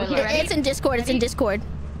 Here, ready? It's in Discord. It's in Discord.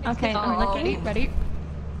 Okay, I'm looking. Ready?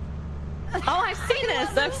 Oh, I've seen this.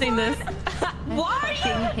 Why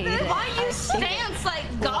are you stance like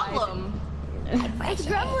Gollum? It's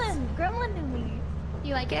Gremlin to me.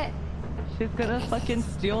 You like it? She's gonna fucking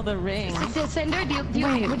steal the ring. Cinder,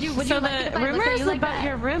 would you So like it the if I looked at rumors you like about that?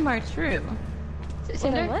 your room are true.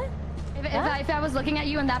 Cinder? What? If I was looking at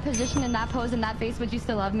you in that position, in that pose, in that face, would you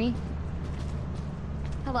still love me?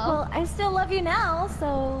 Hello? Well, I still love you now,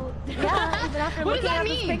 so yeah. Even after What does looking that at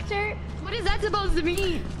mean? this picture. What is that supposed to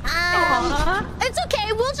mean? It's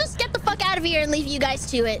okay. We'll just get the fuck out of here and leave you guys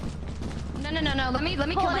to it. No. Let me kill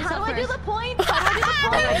Hold on, myself how do I do first. the point? How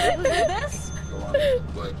do I do the point? This?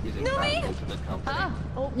 Numi?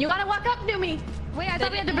 Oh, You gotta walk up, Numi. wait, I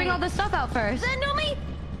thought we had to bring all this stuff out first. Then Numi?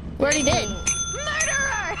 We already did.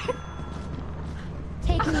 Murderer!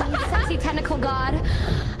 Take me, sexy tentacle god.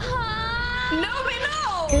 Numi,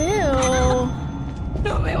 no! Ew.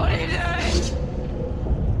 Numi, what are you doing?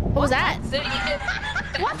 What was that?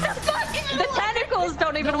 What the fuck? The tentacles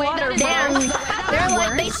don't even want her. Damn. They're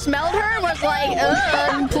like, they smelled her, was like,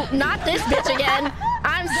 not this bitch again.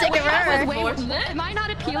 I'm sick of her. Am I not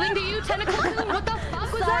appealing to you, tentacle? What the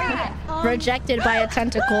fuck was that? Rejected by a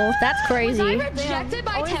tentacle. That's Was I crazy. rejected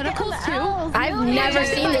by tentacles too? I've never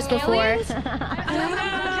seen this before.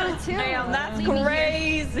 Damn, that's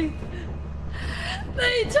crazy.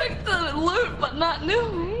 They took the loot, but not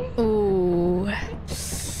Numi. Ooh.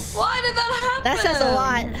 Why did that happen? That says a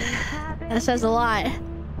lot. That says a lot.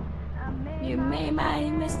 You made my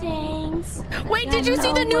mistakes. Wait, did you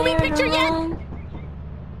see the Numi picture yet?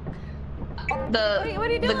 The What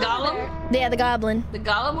are you doing over golem? there? Yeah, the goblin. The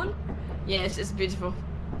golem one? Yes, it's beautiful.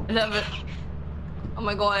 I love it. Oh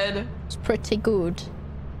my god. It's pretty good.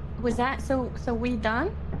 Was that so we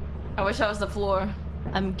done? I wish I was the floor.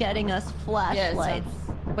 I'm getting us flashlights.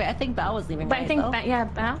 Wait, I think Bao was leaving. But I right, think though?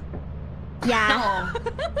 Bao. Yeah.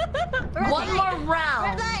 One more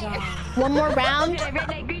round. One more round?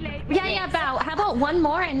 Yeah, Bao. How about one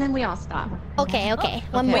more and then we all stop? Okay.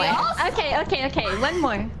 One more. Okay. One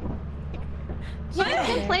more.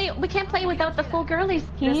 We can't play without the full girlies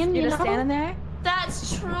team. You're just standing there?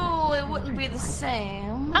 That's true. It wouldn't be the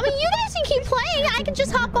same. I mean, you guys can keep playing. I can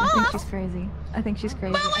just hop I think off. she's crazy. I think she's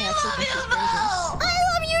crazy. But we love you though. I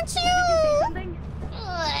love you too.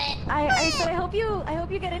 I said I hope you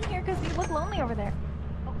get in here because you look lonely over there.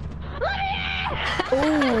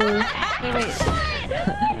 Ooh. Wait.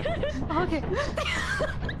 Okay.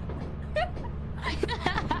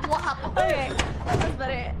 Okay. That's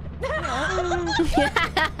better.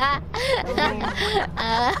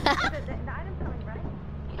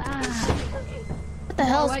 What the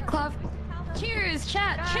hell? White Cloth. Cheers,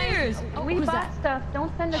 chat. Cheers. Oh, We who's bought that? stuff.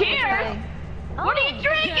 Don't send us Cheers. What are you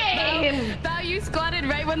drinking? Bao, you squatted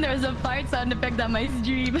right when there was a fart sound effect on my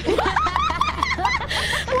stream. What the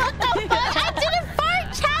fuck? I didn't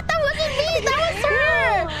fart, chat. That wasn't me. That was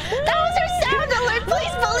her. That was her sound alert.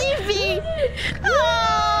 Please believe me. Oh.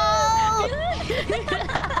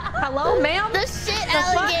 Hello, ma'am? The shit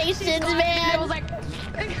allegations, man. I was like,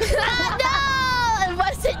 No, it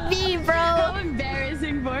wasn't me, bro. how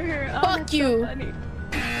embarrassing for her. Oh, Fuck that's you. So funny.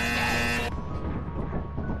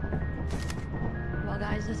 Well,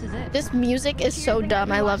 guys, this is it. This music is so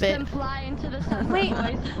dumb. I love Watch it. them fly into the sun. Wait,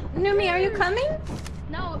 Numi, are you coming?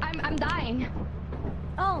 No, I'm dying.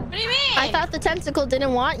 Oh. What do you mean? I thought the tentacle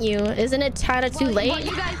didn't want you. Isn't it kind of too Well, late?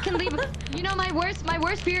 you guys can leave. You know, my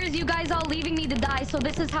worst fear is you guys all leaving me to die. So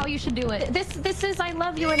this is how you should do it. This is I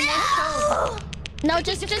love you and no show. No,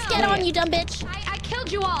 just get on, you dumb bitch. I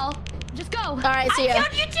killed you all. Just go. All right, see ya. I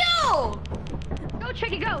killed you too. Go,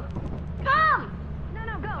 Tricky, go. Come.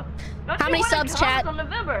 No, go. Don't How you many wanna subs, come chat? till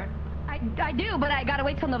November? I do, but I gotta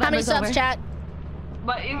wait till November. How many subs, chat?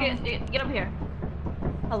 But you get up here.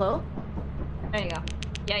 Hello? There you go.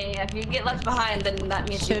 Yeah. If you get left behind, then that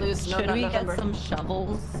means you lose. Should we get November. some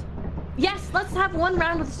shovels? Yes, let's have one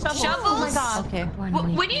round with shovels. Shovels? Oh my god. Okay.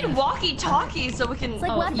 We need walkie-talkies so we can.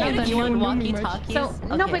 like what Yeah, happened? you want walkie-talkies? So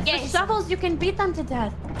no, Okay. but with shovels you can beat them to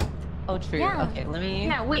death. Oh, true. Yeah. Okay, let me.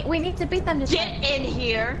 Yeah, we need to beat them to death. Get in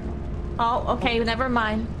here. Oh, okay, never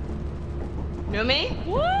mind. Numi?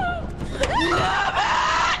 Ooh.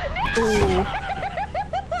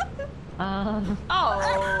 Oh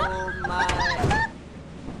my.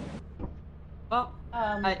 Well,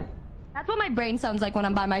 That's what my brain sounds like when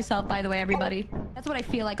I'm by myself, by the way, everybody. That's what I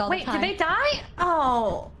feel like all the time. Wait, did they die?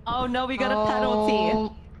 Oh. Oh no, we got a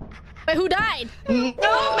penalty. Wait, who died? No, me!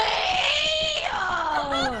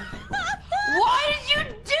 Oh. Why did you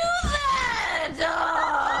do that?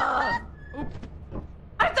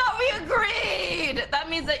 I thought we agreed. That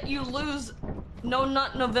means that you lose No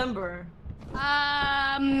Nut November.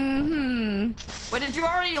 Wait, did you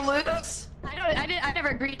already lose? I never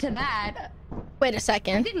agreed to that. Wait a I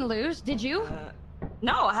second. didn't lose. Did you?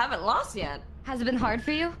 No, I haven't lost yet. Has it been hard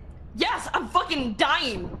for you? Yes, I'm fucking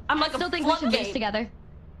dying. I'm like I still a think we should do this floodgate. together.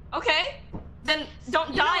 Okay. Then don't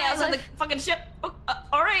You know die what, outside the fucking ship. Oh,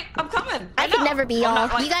 all right, I'm coming. I could know. never be Well, y'all.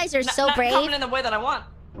 not, like, You guys are so not brave. coming in the way that I want.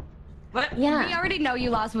 What? Yeah. We already know you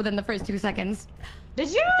lost within the first 2 seconds. Did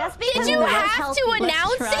you? That's because Did you Bella's have healthy. to Let's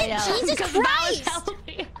announce try it? out. Jesus Christ!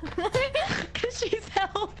 Because she's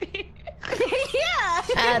healthy.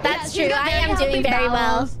 Yeah. That's she's true. got I very am doing healthy very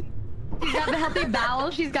well. bowels. She's got the healthy bowel.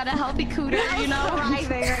 She's got a healthy cooter, you know?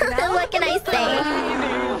 Thriving right now. What can I say?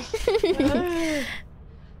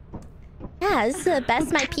 Yeah, this is the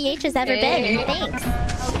best my pH has ever been. Thanks.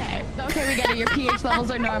 Okay, we get it. Your pH levels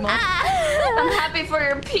are normal. I'm happy for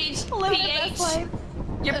your pH.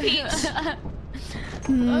 Your peach.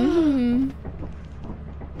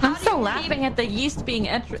 I'm still laughing at the yeast being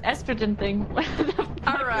estrogen thing.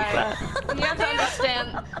 All right. You have to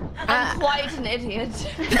understand. I'm quite an idiot.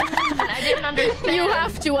 And I didn't understand. You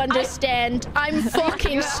have to understand. I'm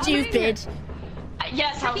fucking stupid.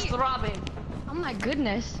 Yes, I was throbbing. Oh my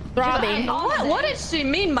goodness. Throbbing. What did she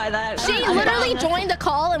mean by that? She literally joined the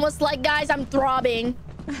call and was like, guys, I'm throbbing.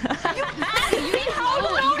 You guys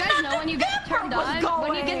know when you get turned on?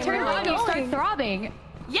 When you get turned on, you start throbbing.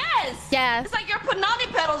 Yes. Yeah. It's like your panani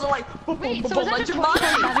pedals are like. Wait, so is that like just your body.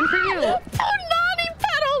 24/7 for you? Punani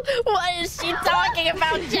pedal. What is she talking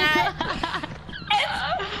about, chat?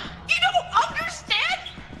 You don't understand?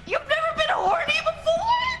 You've never been horny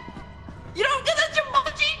before? You don't get that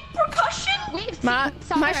Jumanji percussion?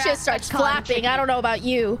 My shit starts flapping. I don't know about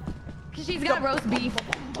you. Cause she's got roast beef.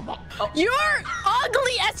 You're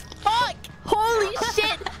ugly as fuck. Holy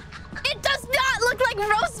shit. It does not look like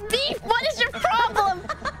roast beef. What is your problem?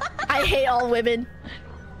 I hate all women.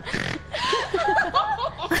 I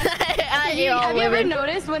hate all Have you ever women.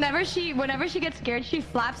 noticed whenever she gets scared, she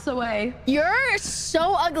flaps away? You're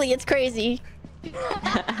so ugly. It's crazy.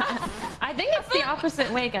 I think it's the opposite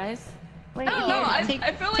way, guys. I don't know. I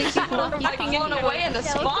feel like she's like blown away in the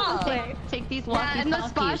spa. Take these Yeah, walkie in the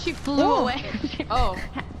spa, she flew away. Oh.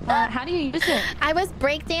 How do you use it? I was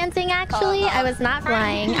breakdancing actually. I was not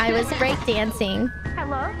flying. I was breakdancing.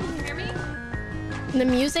 Hello? Can you hear me? The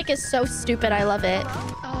music is so stupid. I love it.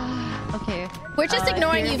 Okay. We're just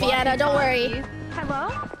ignoring you, Vienna. Don't worry. Hello?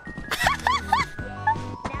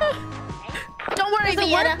 Don't worry,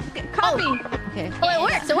 Vienna. Copy. Okay. Oh, it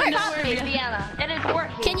works. It works. Vienna. It is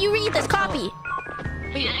working. Can you read this copy?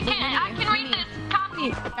 I can read this. Copy.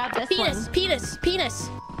 Got this Penis, one. penis, penis.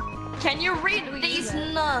 Can you read these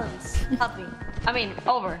nuns? Puppy. I mean,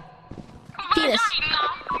 over. Penis.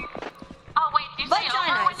 Oh wait, you say Vagina,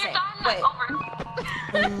 over I when say. you're done? Wait. Over.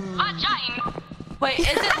 Vagina. Wait, is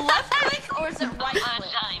it left click or is it right click?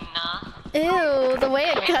 Vagina. Ew, the way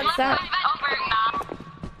it cuts out. Over now.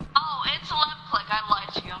 Oh, it's left click. I lied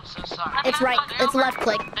to you. I'm so sorry. It's right. It's left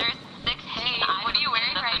click. There's 6. Hey, what are you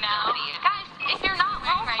wearing right now? Guys, if you're not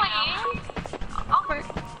wearing right now. Over.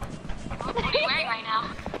 What are you wearing right now?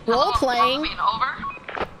 Role playing. I mean, over.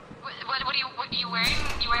 What are you wearing?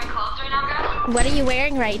 You wearing clothes right now, girl? What are you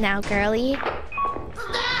wearing right now, girly? A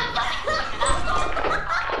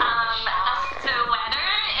sweater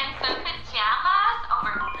and some pajamas.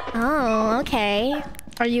 Over. Oh, okay.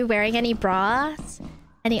 Are you wearing any bras?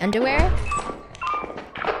 Any underwear? Who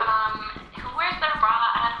wears their bra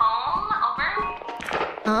at home? Over.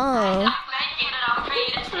 Oh. I'm making it up for you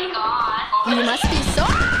to take off. Over. You must be so...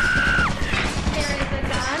 There is a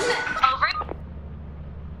gun. Over.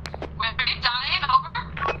 Where are you dying? Over.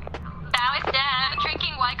 Bao is dead.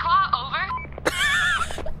 Drinking White Claw. Over.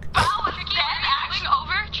 Bao is dead. Acting.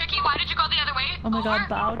 Over. Tricky, why did you go the other way? Oh my god,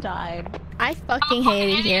 Bao died. I fucking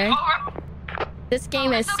hate it here. Over. This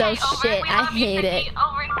game is so shit. I hate it.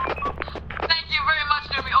 Over. Thank you very much,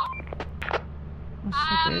 Numi. Over.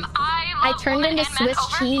 I turned into Swiss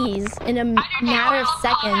cheese in a matter of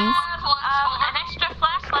seconds. An extra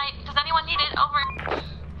flashlight. Does anyone need it? Over. Did you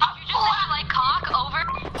just say you like cock? Over.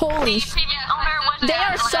 Holy sh... Over. They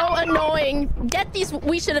are so annoying. Get these...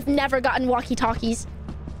 We should have never gotten walkie-talkies.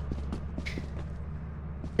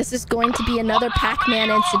 This is going to be another Pac-Man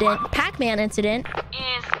incident. Pac-Man incident?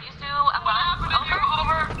 Is Yuzu alive?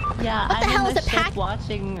 Over. Yeah, What the I'm hell in is the a ship pack-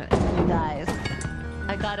 watching you guys.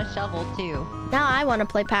 I got a shovel too. Now I want to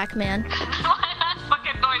play Pac-Man. That's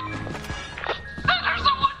fucking noise. There's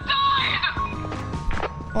someone died.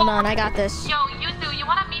 Hold on, I got this. Yo, Yuzu, you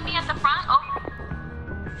wanna meet me at the front? Oh.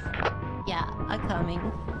 Yeah, I'm coming.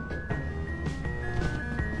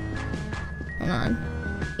 Hold on.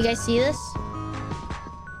 You guys see this?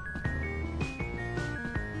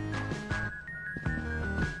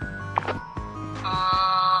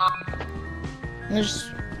 I'll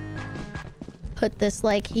just put this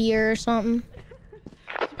like here or something.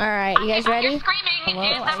 Alright, you guys ready? You're screaming.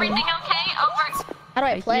 Hello, Is everything okay? Over. How do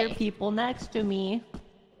I play? Hear people next to me.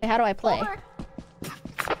 Hey, how do I play? You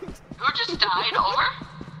just died. Over.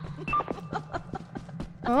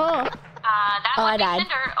 Oh. That Oh, I would be died.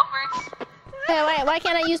 Cinder. Over. Hey, wait, why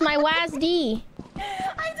can't I use my WASD?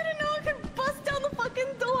 I didn't know I could bust down the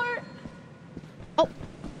fucking door. Oh.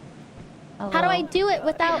 How do I do it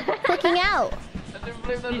without clicking out? I do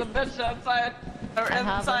believe there's a bitch outside. Or I have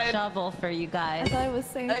a inside. shovel for you guys. As I was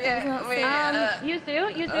saying, Yuzu.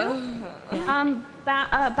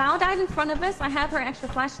 Bao died in front of us. I have her extra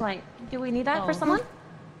flashlight. Do we need that for Oh. someone?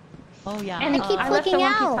 Oh yeah. And I keep I left the clicking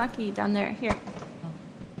out. walkie-talkie down there. Here.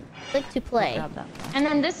 Click to play. Grab that. And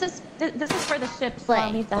then this is for the ship, so I'll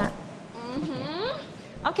Play. need that.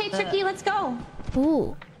 Okay, Tricky, let's go.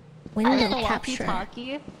 Ooh. Window capture.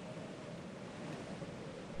 Walkie-talkie.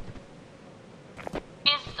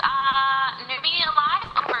 Is Numi alive?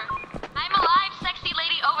 Over. I'm alive, sexy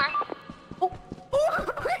lady. Over.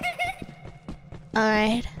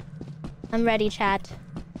 Alright. I'm ready, chat.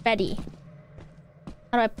 Ready.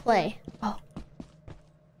 How do I play? Oh.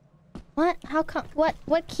 What? How come?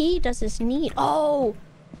 What key does this need? Oh!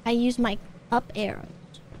 I use my up arrows.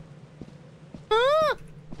 Ah!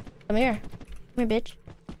 Come here. Come here, bitch.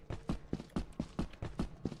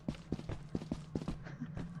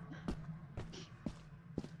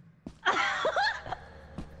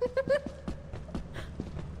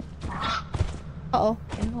 Uh-oh.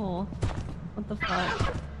 Ew. What the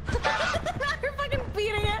fuck? You're fucking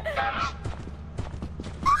beating it.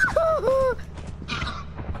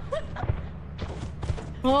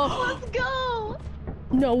 Oh. Let's go.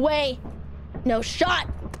 No way. No shot.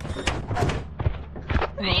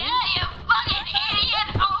 Yeah, you fucking idiot.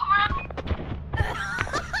 Over.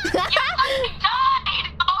 You fucking died.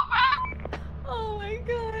 Over. Oh my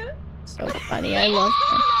god. So funny. I love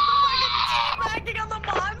Backing on the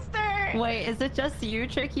monster. Wait, is it just you,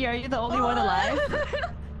 Tricky? Are you the only one alive?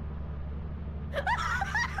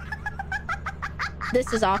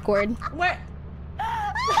 This is awkward. Where? Oh,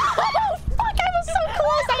 fuck, I was so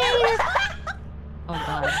close. I Oh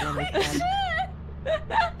god, damn it.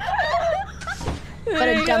 What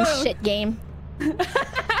a dumb shit game.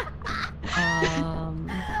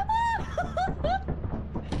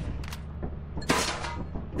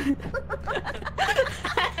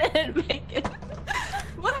 I didn't make it.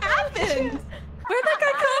 What happened? Where'd that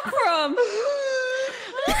guy come from?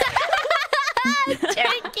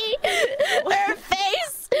 Turkey, her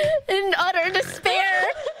face in utter despair.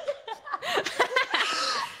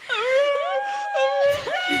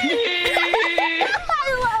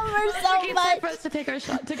 I love her so much. For us to take our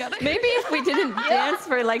shot together. Maybe if we didn't dance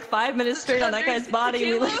for like 5 minutes straight on that guy's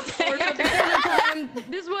body, we would.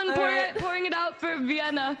 This one pouring it out for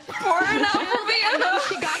Vienna. Pouring out for Vienna.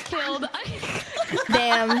 She got killed.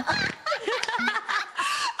 Damn.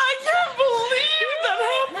 I can't believe that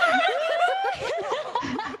happened.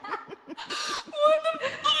 What the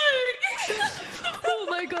fuck? Oh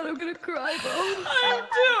my god, I'm gonna cry, bro. I am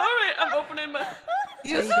too. Alright, I'm opening my... Are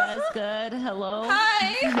you guys good? Hello?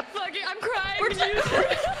 Hi. Fuck it, I'm crying.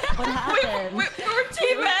 What happened? We're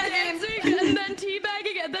teabagging. And then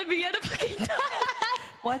teabagging and then Vienna fucking died.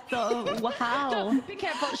 What the? How? Be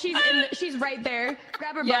careful. She's right there.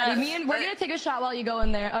 Grab her Yeah. body. We're gonna take a shot while you go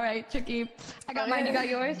in there. All right, Tricky. I got mine. You got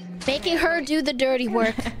yours. Making her do the dirty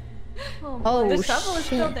work. Oh, The shovel is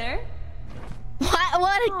still shit. there.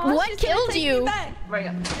 What killed you?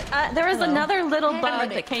 There was another little bug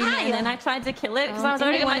that came in, and I tried to kill it because I was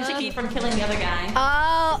already one chicky from killing the other guy.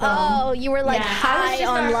 Oh, you were like high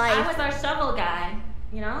on I life. was our shovel guy,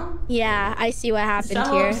 you know? Yeah, I see what happened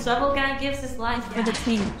here. Shovel guy gives his life for the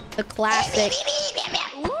team. The classic.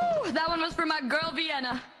 Woo! That one was for my girl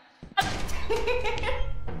Vienna.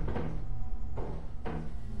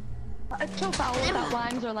 It's so foul without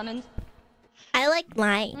limes or lemons. I like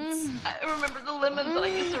lines. I remember the lemons that I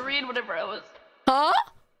used to read whenever I was... Huh?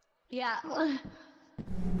 Yeah.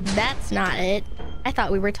 That's not it. I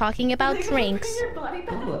thought we were talking about drinks.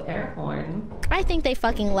 Ooh, air horn. I think they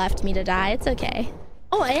fucking left me to die. It's okay.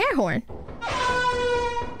 Oh, an air horn.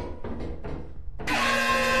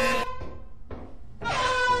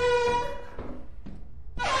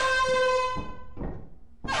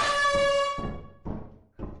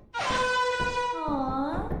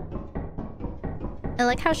 I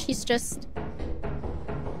like how she's just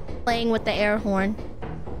playing with the air horn.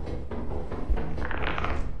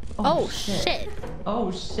 Oh, shit.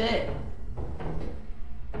 Oh shit.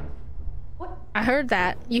 I heard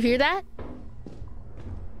that. You hear that?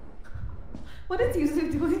 What is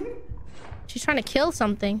Yuzu doing? She's trying to kill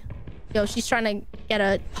something. Yo, she's trying to get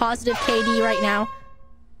a positive KD right now.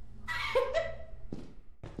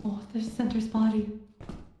 Oh, there's Center's body.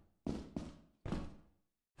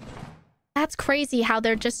 That's crazy how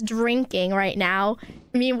they're just drinking right now.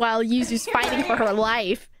 Meanwhile, Yuzu's fighting for her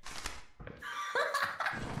life.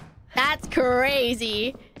 That's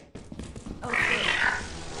crazy.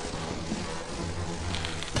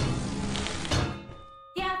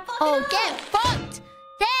 Oh, get fucked!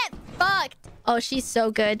 Get fucked! Oh, she's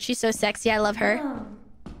so good. She's so sexy. I love her.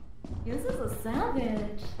 This is a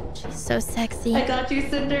savage. She's so sexy. I got you,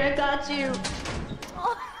 Cinder. I got you.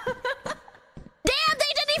 Damn,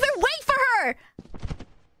 they didn't even wait for her!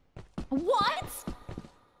 What?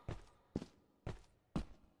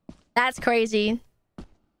 That's crazy.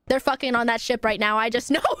 They're fucking on that ship right now. I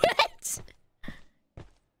just know it.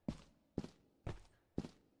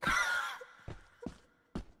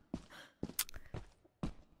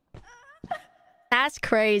 That's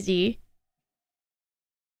crazy.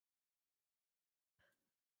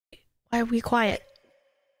 Why are we quiet?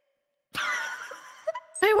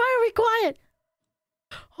 Wait, why are we quiet?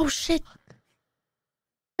 Oh shit.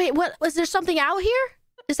 Wait, what? Was there something out here?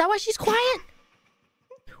 Is that why she's quiet?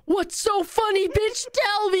 What's so funny, bitch?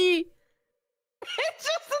 Tell me. It's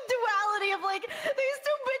just a duality of like these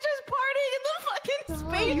two bitches partying in the fucking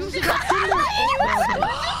space.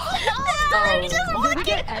 Did we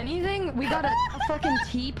get anything? We got a fucking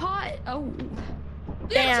teapot? Oh.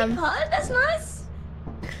 Damn. Teapot? That's nice.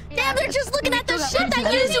 Damn, they're just looking at the shit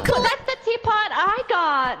that You Yuzu collect. collect the teapot I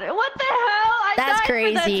got. What the hell? That's died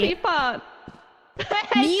crazy. For that teapot.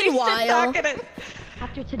 Meanwhile,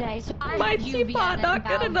 After today, so my teapot not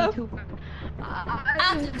good enough.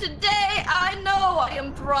 After today, I know I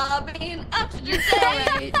am throbbing. After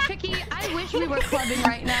today, Tricky, I wish we were clubbing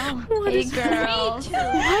right now. What is girl.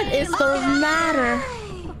 What is the matter?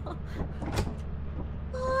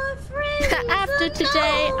 After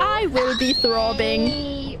today, I will be throbbing.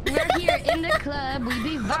 Hey, we're here in the club, we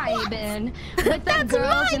be vibing. With the That's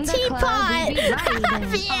girls my in the teapot. club, we be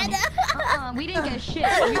vibing. We didn't get shit.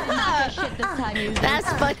 We did not get shit this time, Yuzu. That's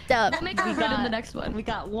fucked up. We'll make up for it in the next one. We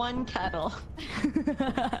got one kettle.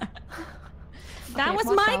 that was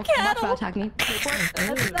my kettle. Attack me.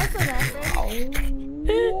 That's enough, right?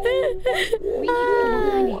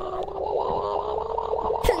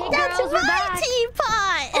 That's my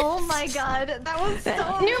teapot. Oh my god, that was so.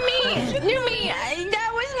 New me.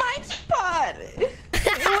 That was my teapot.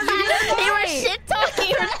 You were shit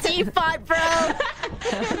talking her teapot, bro. I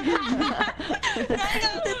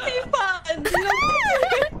got the teapot.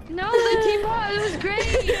 No, the teapot, it was great.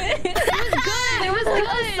 It was good. It was good.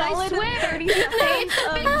 I swear. 30 seconds It's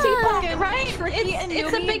a big teapot, right? Tricky and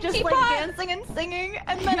It's a Yumi big just teapot. like dancing and singing,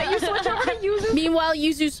 and then you switch over to Yuzu. Meanwhile,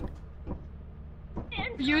 Yuzu's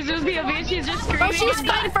POV, she's just screaming. oh, she's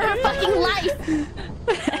fighting for her fucking life.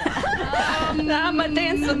 I'm a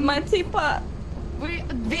dance with my teapot.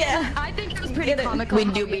 Yeah, I think it was pretty comical. We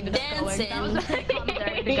do be dancing. That was a pretty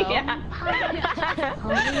commentary to go.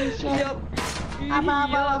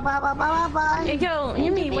 Hey, yo,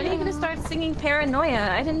 Yumi, when are you gonna start singing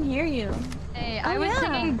Paranoia? I didn't hear you. Hey, I was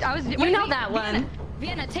singing. I was. You know that one.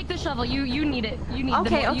 Vienna, take the shovel. You need it. You need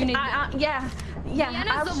Okay, the. okay. You need Yeah. Vienna's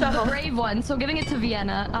I'll the shovel. brave one, so giving it to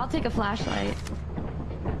Vienna. I'll take a flashlight.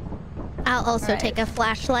 I'll also take a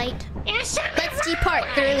flashlight. Let's depart,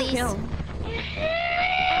 girlies. I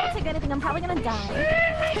don't take anything. I'm probably gonna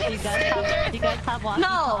die. You guys have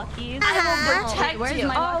walkie-talkies? I will protect where's you.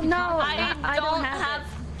 my Oh no, I don't have.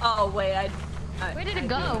 Oh wait, Where did it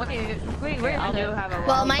go? Wait, where I is do it? have a.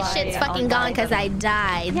 Well, my shit's fucking gone because I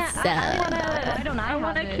died, Yeah, so. I don't know. I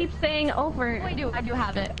want to keep saying over. I do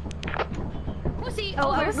have it. Pussy, Oh,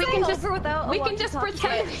 I over. was We saying can just. over without a We can just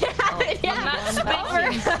walkie-talkie. pretend. Yeah, not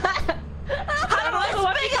over. How do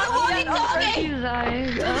I speak a walkie-talkie?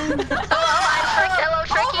 Hello,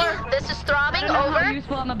 Tricky. This is throbbing. I don't know how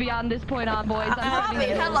useful I'm gonna be on this point on, boys.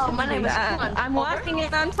 Hello, my name is I'm walking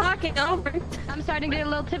and I'm talking over. I'm starting to get a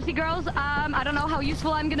little tipsy, girls. I don't know how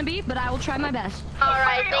useful I'm gonna be, but I will try my best.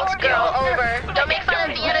 Alright, thanks, girl. Over. Don't make fun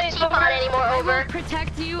of Vienna's teapot anymore. I Over. will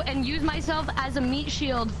protect you and use myself as a meat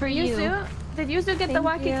shield for you. Yuzu, did Yuzu get the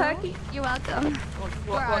walkie-talkie? You're welcome.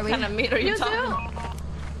 What kind of meat are you talking about?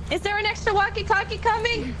 Is there an extra walkie-talkie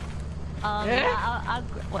coming?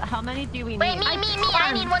 How many do we need? Wait, me.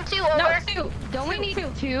 I need one too. Over. No, two. Don't we need two?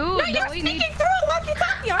 No, you're sneaking through a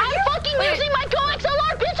walkie-talkie, aren't you? I'm fucking using my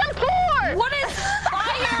coXLR, bitch. I'm poor. What is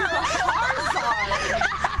fire Charizard?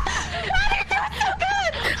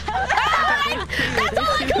 That's all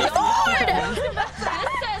I can afford!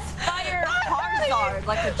 This says fire Charizard,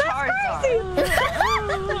 like a Charizard.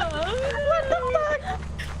 What the fuck?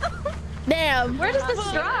 Damn. Where does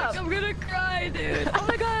this drop? I'm gonna cry, dude. Oh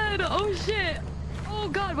my god. Oh shit. Oh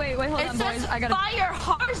god. Wait, hold It on, says boys. I gotta. fire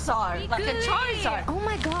Charizard, like a Charizard. Oh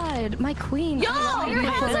my god, my queen. Yo,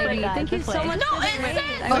 beautiful lady. Thank you so much. No, for the it raid.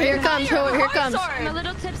 says Oh, here it comes. Here it comes. I'm a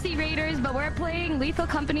little tipsy raiders, but we're playing Lethal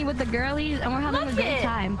Company with the girlies, and we're having a great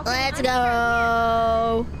time. Let's go.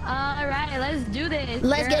 All right, let's do this.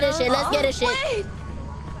 Let's get this shit. Let's get this shit. Wait,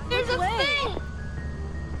 there's a thing.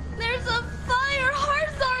 There's a fire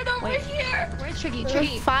Charizard over here. Where's Tricky?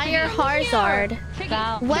 Fire Charizard.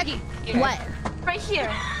 What? Tricky. What? Right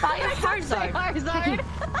here. Fire Charizard.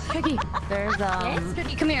 Tricky. There's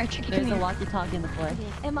Tricky, come here. Tricky, come there's a here. walkie-talkie in the floor.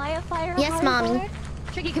 Am I a fire? Yes, mommy.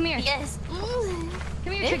 Tricky, come here. Yes. Come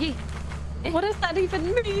here, Tricky. What does that even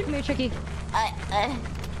mean? Come here, Tricky. Come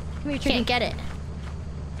here, Tricky. Can't get it.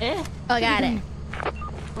 Oh, got it.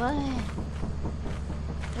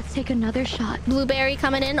 Let's take another shot. Blueberry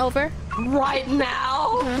coming in. Over. Right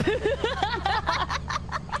now?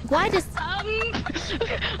 Why does...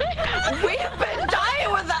 We've been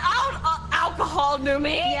dying without alcohol,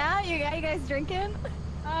 Numi. Yeah, you guys drinking?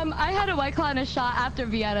 I had a White Claw and a shot after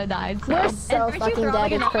Vienna died. So. We're so fucking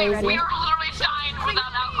dead. It's crazy. We are literally dying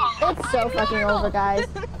without alcohol. It's so fucking over, guys.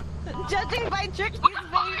 Judging by Tricky's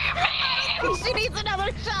face, she needs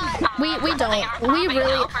another shot. We don't.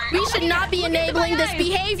 We should not be enabling this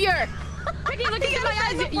behavior. Tricky, look into my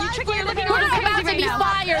eyes. Tricky, you're looking a We're little crazy about to right be now.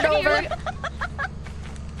 fired. Tricky, Over.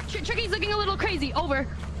 Tricky's looking a little crazy. Over.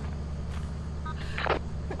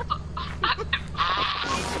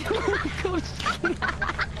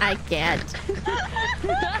 I can't.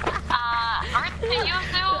 Earth to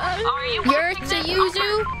Yuzu, are you You're to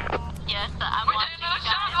Yuzu? Yes, I'm watching you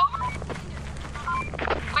guys.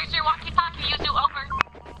 Where's your walkie-talkie, Yuzu? Over.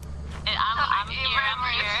 I'm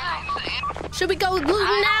here. Should we go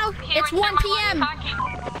gluten now? It's 1 p.m.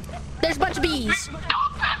 There's a bunch of bees. Look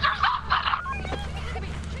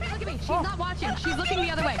at me. She's not watching. She's looking the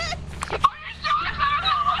other way.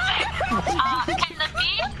 Can the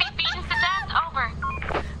bees be beaten to death? Over.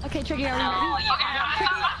 Okay, Tricky, are we ready?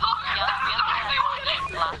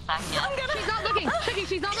 Last second. She's not looking. Tricky,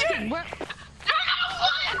 she's not looking.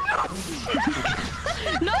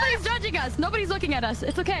 Nobody's judging us. Nobody's looking at us.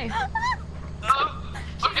 It's okay.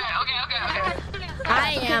 Okay.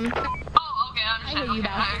 I am. Oh, okay, I hear you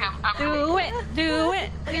now. Do it.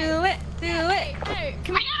 Hey,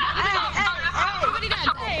 come here. Everybody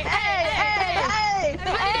dance. Hey.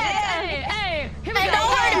 Here we Hey, go.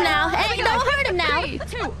 don't hurt him now. Hey, don't hurt him now. 3,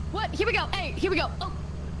 2, 1. Here we go. Hey, here we go. Oh.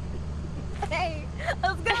 Hey,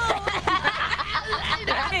 let's go.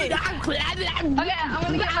 Okay, I'm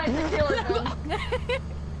gonna get my tequila going.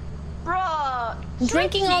 Bruh.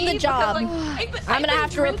 Drinking on the job. I'm gonna have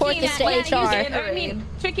to report this to HR. I mean,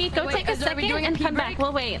 Tricky, go Wait, take a is- are we second doing a and pee come break? back.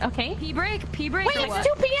 We'll wait, okay? Pee break. Wait, or it's what?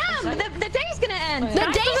 2 p.m. The day's gonna end. The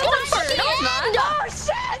day's gonna fucking end. Oh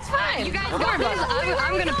shit, it's fine. You guys go, please.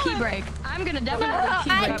 I'm gonna pee break. I'm gonna definitely pee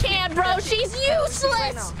I break. can't, bro. She's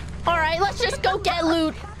useless. All right, let's just go get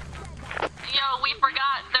loot. Yo, we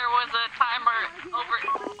forgot there was a timer over.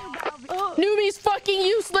 Numi's fucking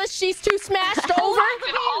useless. She's too smashed over.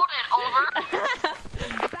 Hold it, over.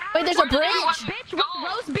 Wait, there's a bridge. Bitch with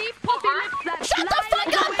roast beef puppy lips that Shut the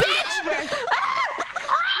fuck up, bitch.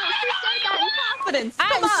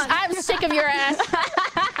 I'm sick of your ass.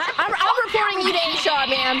 I'm reporting you to HR,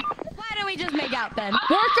 ma'am. Why don't we just make out then?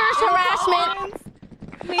 Workers harassment.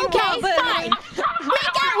 Okay, fine.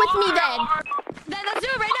 Make out with me then. Then let's do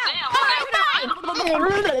it right now.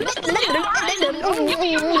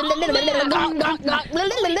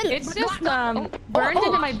 It's just burned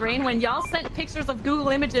into my brain when y'all sent pictures of Google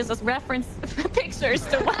Images as reference pictures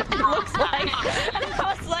to what it looks like. And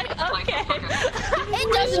I was like, okay.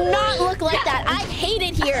 It does not look like that. I hate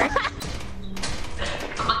it here.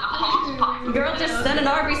 Girl just sent an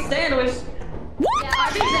Arby's sandwich.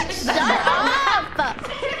 What? Yeah, shut up!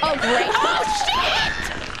 Oh, great. Oh, shit!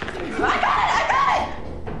 I got it!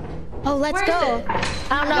 Oh, let's go.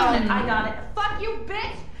 I don't know. I got it. Fuck you,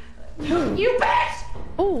 bitch! You bitch!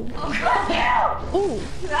 Ooh. Oh, fuck you! Ooh.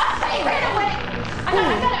 Ah, you ran away! I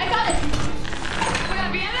got it! We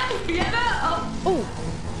got Vienna? Oh. Ooh.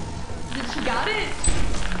 She got it?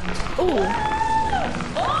 Ooh.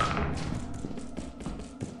 Oh.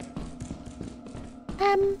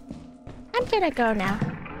 Look at her go now.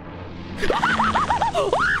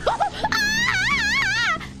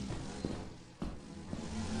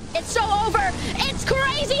 It's so over. It's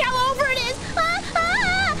crazy how over it is.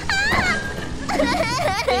 I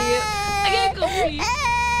gotta go pee.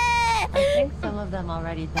 I think some of them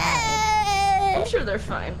already died. I'm sure they're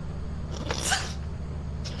fine.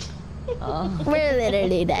 Oh. We're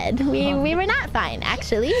literally dead. We were not fine,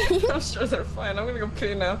 actually. I'm sure they're fine. I'm gonna go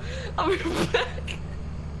pee now. I'll be right back.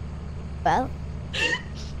 Well.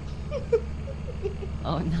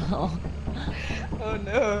 Oh no. Oh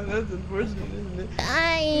no, that's unfortunate, isn't it?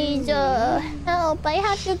 Guys, help. I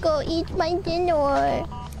have to go eat my dinner.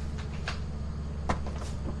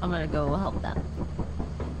 I'm gonna go help them.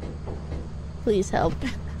 Please help.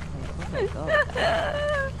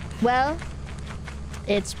 Well,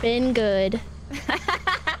 it's been good.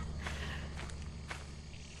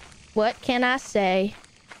 What can I say?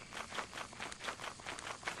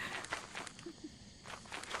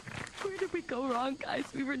 Where did we go wrong, guys?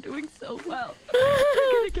 We were doing so well.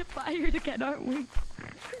 We're gonna get fired again, aren't we?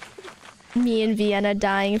 Me and Vienna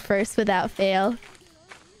dying first without fail.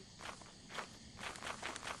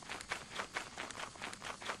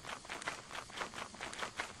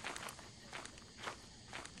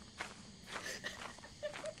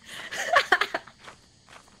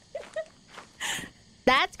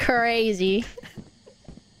 That's crazy.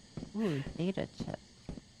 Ooh, data chip.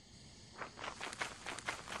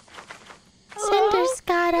 Cinder's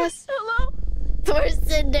got us. Hello? Poor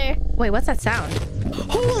Cinder. Wait, what's that sound?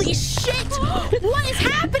 Holy shit! What is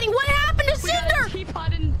happening? What happened to Cinder?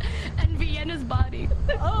 Teapot and Vienna's body.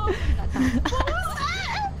 Oh.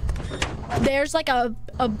 There's like a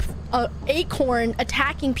acorn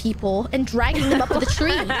attacking people and dragging them up to the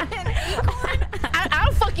tree. I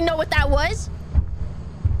don't fucking know what that was.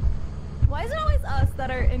 Why is it always us that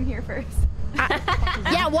are in here first?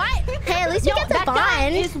 Yeah, what? Hey, at least you get the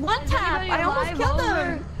bond. Is one tap. I almost killed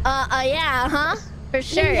him. Yeah, huh? For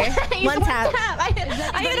sure. Yeah, one tap. I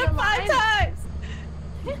hit him 5 times.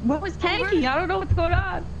 What was tanking? I don't know what's going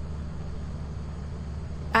on.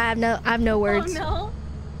 I have no words. Oh no.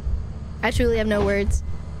 I truly have no words.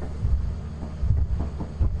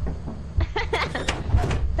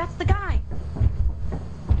 That's the guy.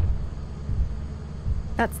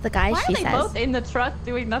 That's the guy, Why she are they says. both in the truck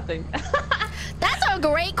doing nothing? That's a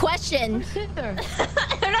great question. They're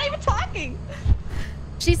not even talking.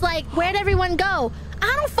 She's like, where'd everyone go?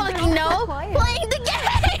 I don't fucking know. Playing the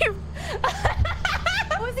game.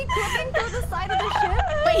 Was he clipping through the side of the ship?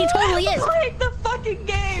 Wait, he totally is. Playing the fucking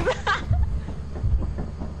game.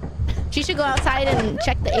 She should go outside and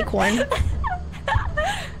check the acorn.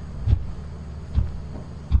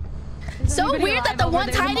 So weird that the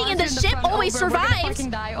ones hiding in the ship always survives.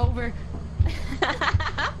 Die over.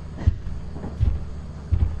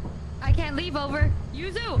 I can't leave over.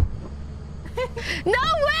 Yuzu. No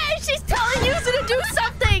way! She's telling Yuzu to do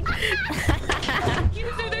something!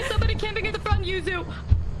 Yuzu, there's somebody camping at the front, Yuzu.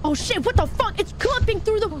 Oh shit, what the fuck? It's clipping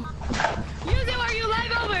through the... Yuzu, are you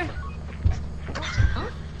live over?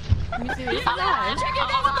 Let me see this. Chicken,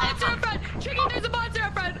 there's a monster up front! Chicken, there's a monster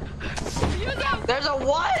up front! Yuzu! There's a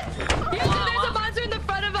what? Yuzu, there's a monster in the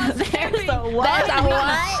front of us! There's a what? There's a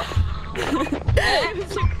what?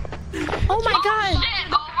 Oh my god!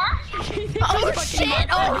 Oh shit,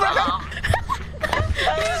 over!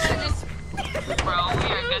 Bro,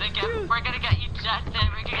 we're gonna get ejected.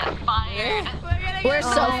 We're gonna get fired. We're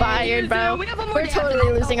so fired, bro. We're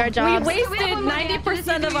totally losing our jobs. We wasted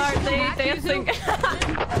 90% of our day dancing.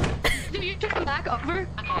 Do you turn back over?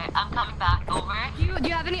 Okay, I'm coming back over. Do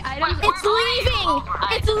you have any items? It's leaving!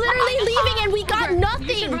 It's literally leaving and we got You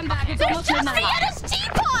nothing! should run back. It's There's almost just midnight. Vienna's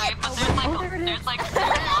teapot! But there's like, guys,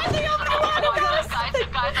 I'm gonna die.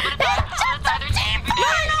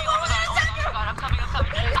 I'm coming.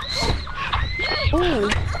 Ooh.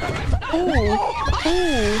 Ooh.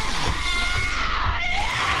 Ooh.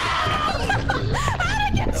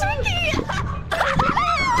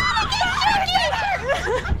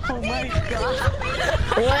 Oh my god.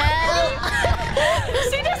 Well.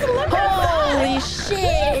 Holy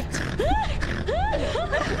shit.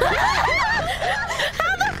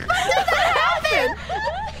 How the fuck did that happen?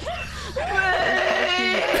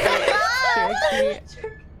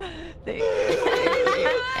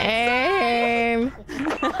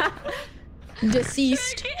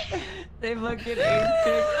 Deceased. They fucking ate it.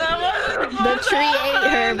 The tree ate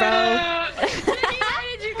her, bro. Why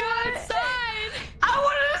did you go outside? I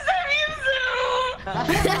wanted to save you,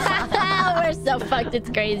 We're so fucked, it's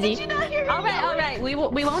crazy. Alright. We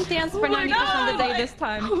won't dance for 90% of the day this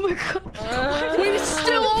time. Oh my god. We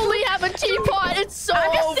still only have a teapot. It's so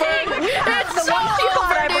over. It's so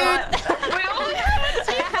over, dude. We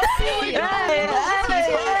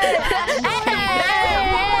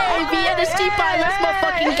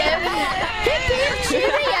fucking go. Hip hip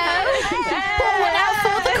cheerio. Pour one out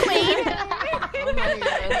for the queen. Oh my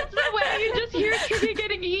god. That's the way you just hear Kitty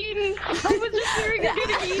getting eaten. I was just hearing it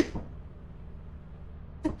getting eaten.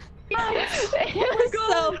 It was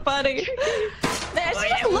so funny. Man, she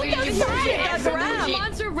just looked outside and got grabbed. The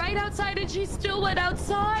monster right outside and she still went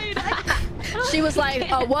outside. She was like,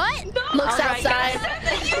 what? Looks outside.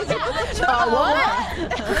 What?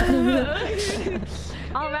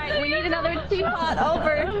 Alright, we need another teapot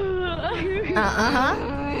over.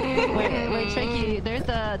 Wait, Tricky. There's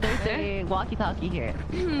a walkie-talkie here.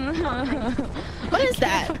 What is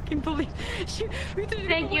that?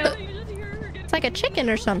 Thank you. It's like a chicken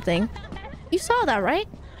or something. You saw that, right?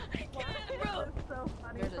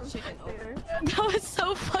 That was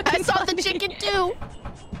so fucking I saw the chicken too.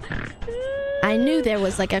 I knew there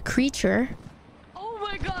was like a creature. Oh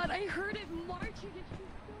my god, I heard it marching.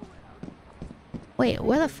 Wait,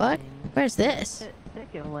 where the fuck? Where's this?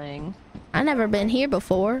 Chicken. I've never been here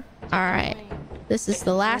before. Alright. This is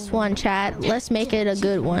the last one, chat. Let's make it a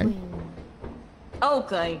good one.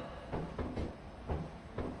 Okay.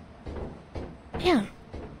 Damn.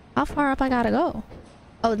 How far up I gotta go?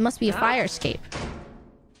 Oh, it must be a fire escape.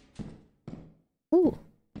 Ooh.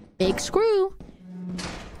 Big screw.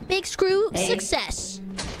 Big screw success.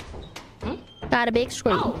 Got a big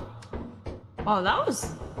screw. Oh, that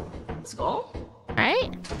was... Let's go.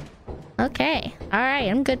 Alright. Okay. Alright,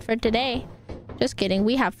 I'm good for today. Just kidding.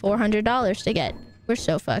 We have $400 to get. We're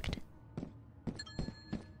so fucked.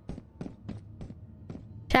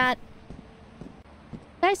 Chat.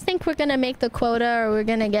 You guys think we're gonna make the quota or we're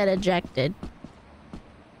gonna get ejected?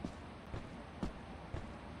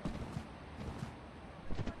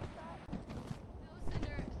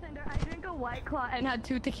 Cinder, I drank a White Claw and had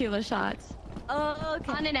 2 tequila shots. Oh,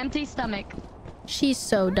 okay. On an empty stomach. She's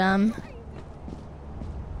so dumb.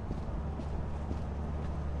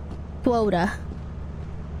 Quota.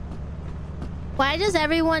 Why does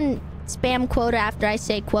everyone spam quota after I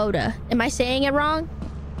say quota? Am I saying it wrong?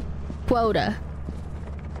 Quota.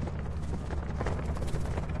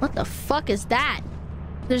 What the fuck is that?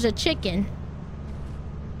 There's a chicken.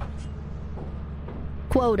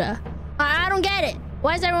 Quota. I don't get it.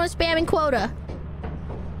 Why is everyone spamming quota?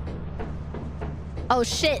 Oh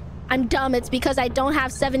shit. I'm dumb. It's because I don't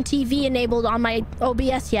have 7TV enabled on my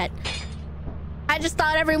OBS yet. I just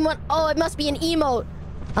thought everyone... Oh, it must be an emote.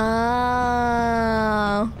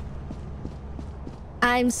 Oh.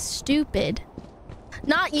 I'm stupid.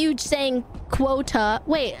 Not you saying quota.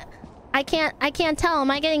 Wait. I can't tell.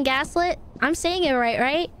 Am I getting gaslit? I'm saying it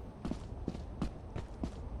right?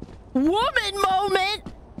 Woman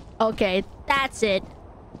moment! Okay, that's it.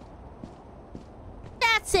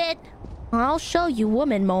 That's it. I'll show you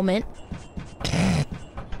woman moment.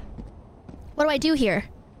 What do I do here?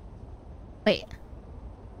 Wait.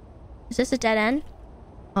 Is this a dead end?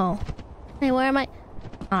 Oh. Hey, where am I?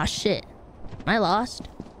 Aw, shit. Am I lost?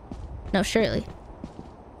 No, surely.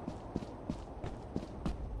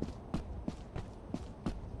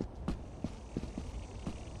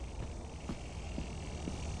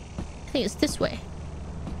 I think it's this way.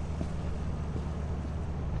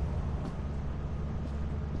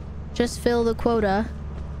 Just fill the quota.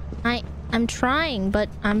 I'm trying, but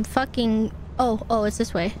I'm fucking... Oh, it's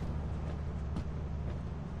this way.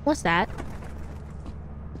 What's that?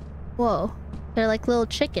 Whoa. They're like little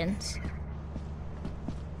chickens.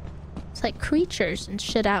 It's like creatures and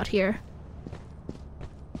shit out here.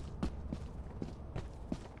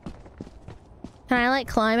 Can I like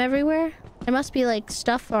climb everywhere? There must be like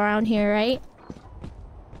stuff around here, right?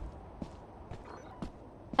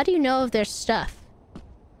 How do you know if there's stuff?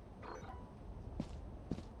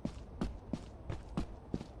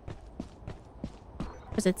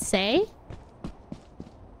 Does it say?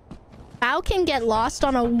 How can get lost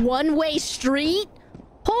on a one-way street?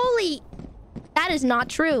 Holy... That is not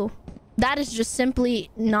true. That is just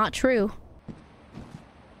simply not true.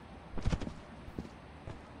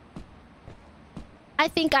 I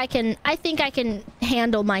think I can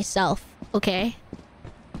handle myself, okay?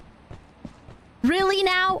 Really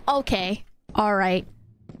now? Okay. Alright.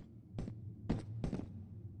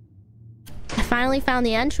 I finally found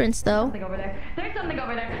the entrance, though. Something over there. There's something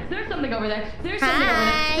over there. There's something over there. There's something over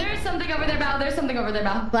there. There's something over there, Val. There's something over there,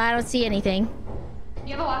 Val. But I don't see anything.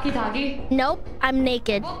 You have a walkie-talkie? Nope. I'm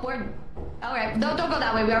naked. Oh, word. Alright, don't go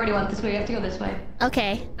that way. We already went this way. We have to go this way.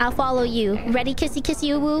 Okay. I'll follow you. Ready, kissy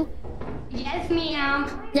kissy woo? Yes, ma'am.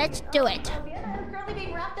 Let's do it. Vienna is currently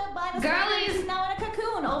being wrapped up by the Girlies. She's now in a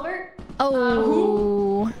cocoon. Over.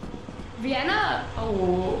 Oh. Vienna?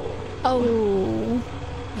 Oh. Oh.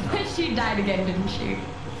 But she died again, didn't she?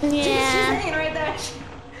 Yeah. She's hanging right there.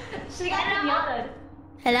 She got pinata.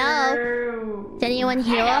 Hello? Is anyone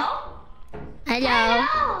here? Hello?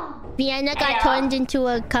 Vienna got turned into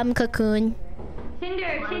a cum cocoon.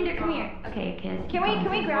 Cinder, come here. Okay, kids. Can we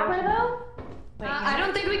grab her though? I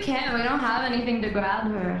don't think we can. We don't have anything to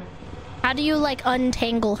grab her. How do you like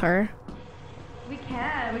untangle her? We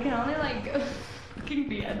can. We can only like fucking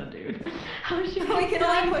Vienna, dude. How should We can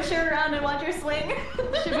only push her around and watch her swing.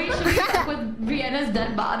 Should we fuck with Vienna's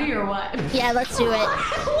dead body or what? Yeah, let's do it.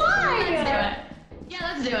 Why? Let's do it. Yeah,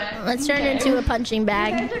 let's do it. Let's turn it into a punching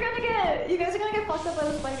bag. You guys are gonna get fucked up by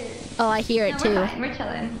the spider. Oh, I hear it too. We're fine. We're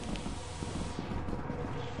chilling.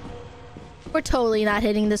 We're totally not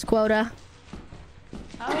hitting this quota.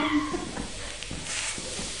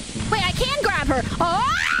 Wait, I can grab her. Oh!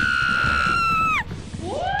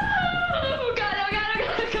 Whoa! Got it.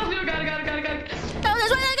 Go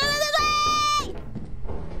this way, go this way!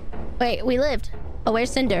 Wait, we lived. Oh,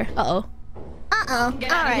 where's Cinder? Uh-oh.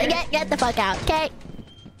 Alright, get the fuck out, okay?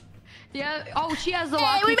 Yeah. Oh, she has the Hey,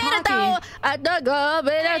 walkie-talkie. we made it though! At the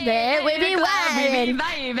government day, we be vibing! We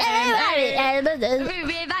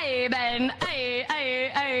vibing!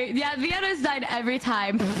 Hey. Yeah, Vienna's died every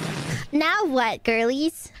time. Now what,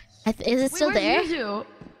 girlies? Is it still there? Where's Yuzu?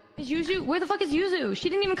 Is Yuzu? Where the fuck is Yuzu? She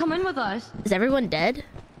didn't even come in with us. Is everyone dead?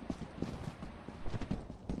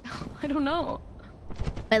 I don't know.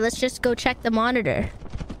 Wait, let's just go check the monitor.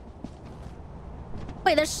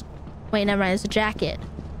 Wait, never mind, there's a jacket.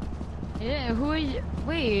 Yeah, who are you?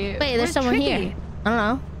 Wait, there's someone Tricky? here. I don't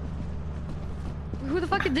know. Who the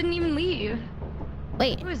fuck didn't even leave?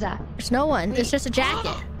 Wait. Who is that? There's no one. It's just a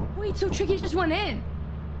jacket. Wait, so Tricky just went in.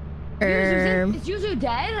 Is Yuzu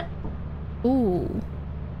dead? Ooh.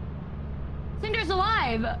 Cinder's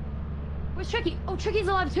alive. Where's Tricky? Oh, Tricky's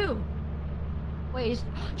alive too. Wait,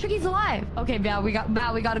 Tricky's alive. Okay, Bao, we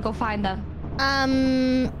gotta go find them.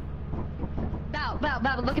 Bao,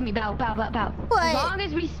 look at me, Bao. What? As long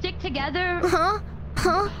as we stick together. Huh?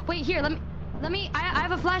 Wait, here, let me. I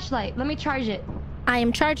have a flashlight. Let me charge it. I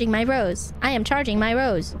am charging my rose.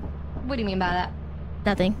 What do you mean by that?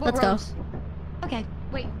 Nothing. What Let's rose? go. Okay,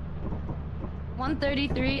 wait.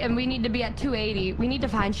 133, and we need to be at 280. We need to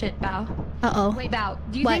find shit, Bao. Uh-oh. Wait, Bao.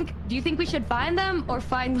 Do you think we should find them or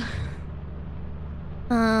find?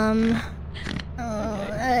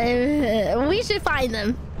 We should find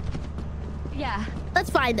them. Yeah. Let's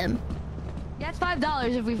find them. Yeah, it's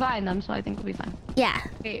 $5 if we find them, so I think we'll be fine. Yeah.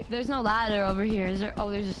 Wait, there's no ladder over here. Is there?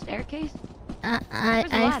 Oh, there's a staircase? Where's the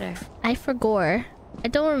ladder? I forgot. I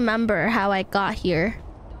don't remember how I got here.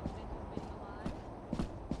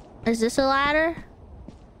 Is this a ladder?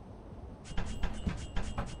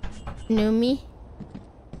 Numi?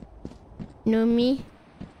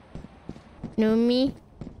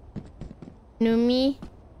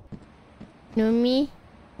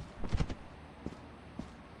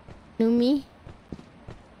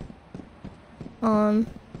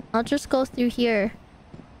 I'll just go through here.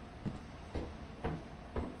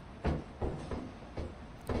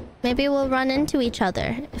 Maybe we'll run into each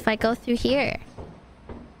other if I go through here.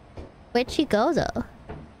 Where'd she go though?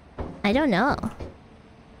 I don't know.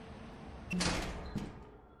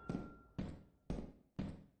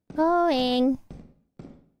 Going.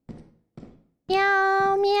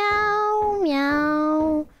 Meow, meow,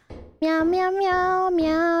 meow. Meow, meow, meow,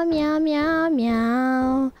 meow, meow, meow,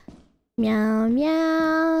 meow. Meow,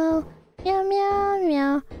 meow. Meow, meow,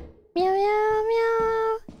 meow. Meow, meow,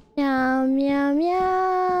 meow. Meow, meow,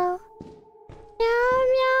 meow. Meow,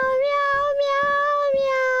 meow, meow, meow,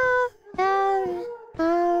 meow.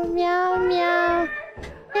 Meow, meow.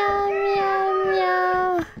 Meow, meow,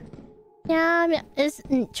 meow. Meow, meow. Is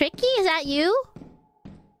Tricky? Is that you?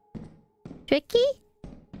 Tricky?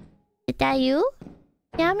 Is that you?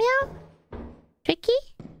 Meow, meow. Tricky?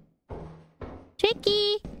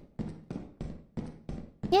 Tricky?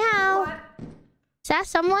 Meow. Is that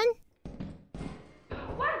someone?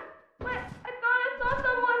 What? I thought I saw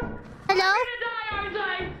someone. Hello? We're gonna die, aren't I?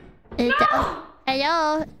 No!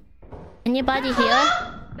 Hello? Anybody here?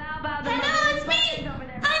 Hello, it's me.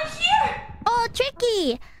 I'm here. Oh,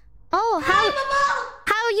 Tricky! Oh, how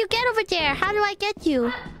you get over there? How do I get you?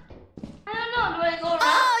 I don't know. Do I go around?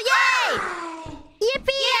 Oh, yay!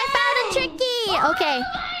 Yippee! I found a Tricky! Okay.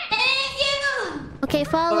 Thank you. Okay,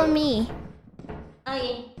 follow me.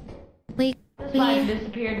 Okay. We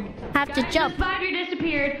disappeared. have to jump. The spider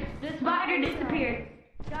disappeared.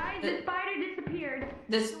 Guys, the spider disappeared.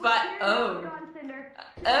 Oh.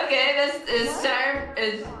 Okay, this time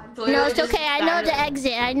is clearly No, it's just okay. I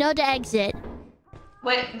know the exit.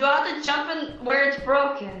 Wait, do I have to jump in where it's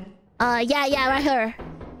broken? Yeah, right here.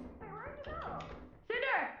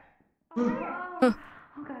 Cinder! Oh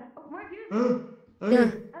god. Where's you?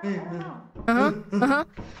 Uh-huh. Uh-huh.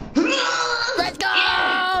 Let's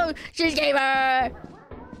go! She's gamer!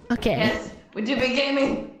 Okay. Yes, we do be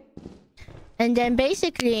gaming. And then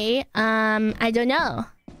basically, I don't know.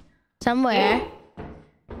 Somewhere.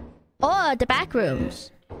 Oh, the back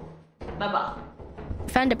rooms. Baba.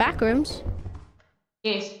 Found the back rooms.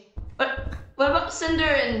 Yes. What about Cinder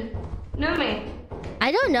and Numi?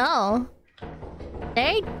 I don't know.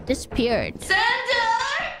 They disappeared.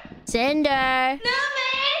 Cinder!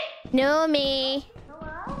 Numi!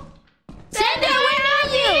 Hello? Cinder, where are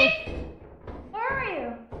you? Where are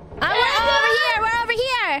you? We're over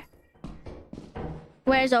here!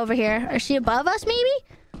 Where's over here? Is she above us, maybe?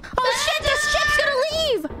 Oh shit, this ship's gonna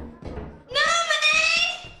leave!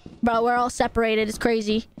 Bro, we're all separated. It's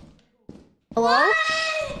crazy. Hello?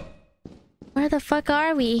 Where the fuck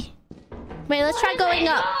are we? Wait, let's try going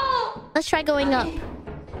up. Let's try going up.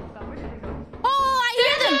 Oh, I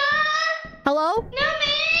hear them! Hello?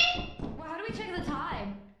 Well, how do we check the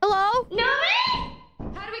time? Hello?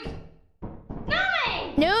 How do we...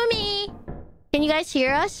 Numi! Can you guys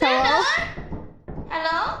hear us? Hello?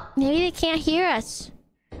 Hello? Maybe they can't hear us.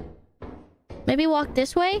 Maybe walk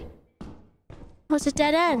this way? Oh, it's a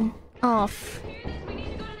dead end. Oh, We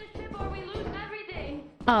need to go to the ship or we lose everything.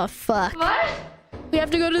 oh fuck. What? We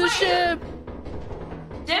have to go to the ship.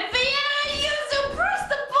 Vienna, you so press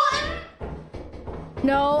the button!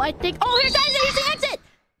 No, I think... Oh, here's the exit! Here's the exit!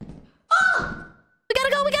 Oh! We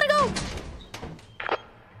gotta go!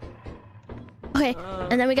 Okay,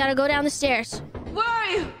 and then we gotta go down the stairs. Where are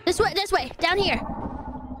you? This way, down here.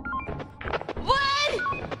 What?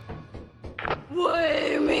 What do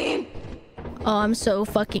you mean? Oh, I'm so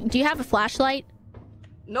fucking... Do you have a flashlight?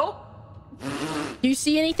 Nope. Do you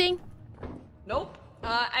see anything? Nope.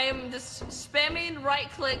 I am just spamming right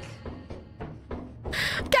click.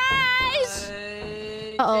 Guys!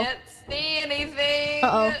 I Uh-oh. can't see anything.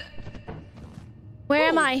 Uh-oh. Where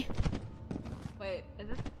am I? Wait, is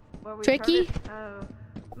this where we Tricky? started? Oh.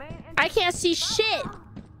 Man, I can't see shit!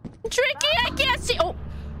 Tricky, I can't see... Oh!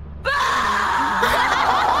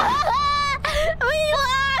 We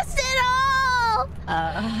lost it all!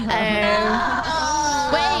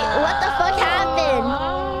 Wait, what the fuck happened?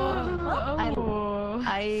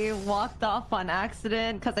 I walked off on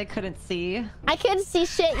accident because I couldn't see. I couldn't see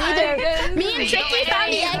shit either. Me and Tricky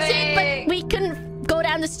found the exit, but we couldn't go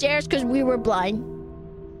down the stairs because we were blind.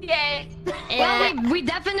 Yay! Well, we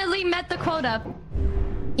definitely met the quota.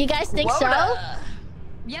 You guys think so?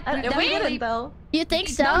 Yep, We definitely. didn't though. You think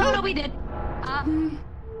so? No, we did.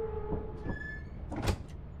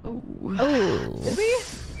 Ooh. Did we?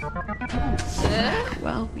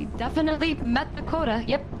 Well, we definitely met the quota.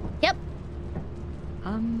 Yep. Yep.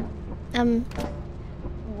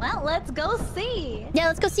 Well, let's go see. Yeah,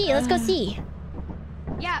 let's go see. Let's go see.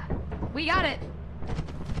 Yeah, we got it.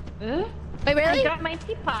 Wait, really? I got my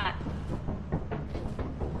teapot.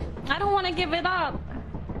 I don't want to give it up.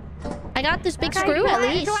 I got this big screw at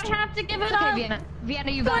least. Do I have to give it Okay, up? Vienna.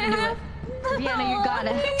 Vienna, you gotta do it. Vienna, you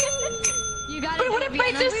gotta. You gotta do it,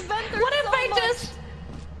 Vienna. What if I just...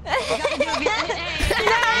 You gotta do it, Vienna.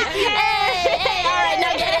 Hey, all right,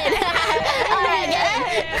 now get in. All right, get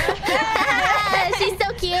in. She's so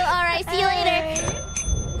cute. All right, see you later.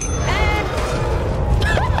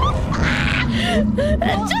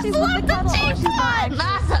 Just left the teapot.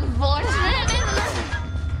 That's unfortunate, isn't it?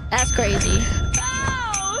 That's crazy.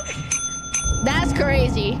 That's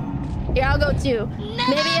crazy. Here, I'll go too.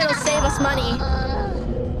 Maybe it'll save us money.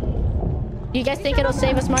 You guys think it'll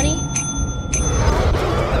save us money?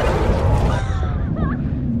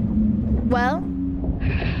 Well?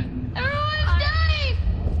 Everyone's dying!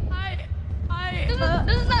 Does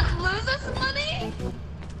that lose us money?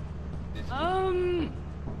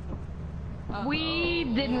 We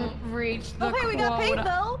didn't reach the quota. We got paid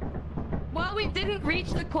though. Well, we didn't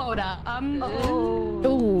reach the quota.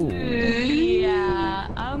 Ooh. Yeah.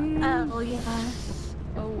 Oh yeah.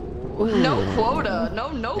 No quota. No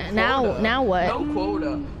quota. Now what? No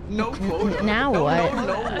quota. No quota. Now no, what?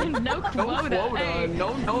 No quota.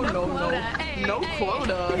 No quota. No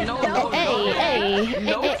quota. No. Hey.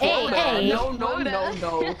 No quota. No. No quota.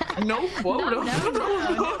 No quota.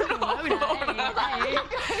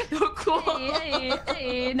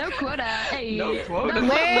 No quota.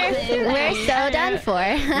 We're so done for.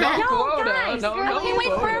 No quota. No Girl, wait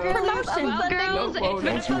for our promotion. No Girls,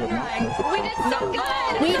 quota. it's been a fun ride. We did so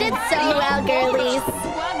good. We did so well, girlies.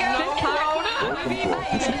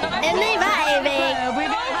 And they vibing.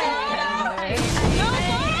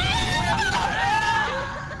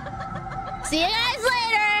 See you guys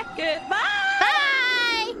later. Goodbye!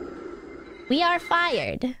 Bye. We are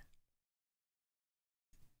fired.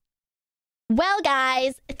 Well,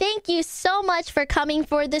 guys, thank you so much for coming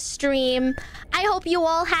for the stream. I hope you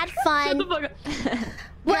all had fun.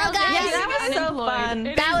 Well, guys, that was so fun.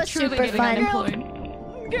 That was super fun.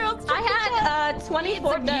 Girls, I had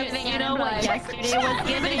 24 deaths. You know what yesterday was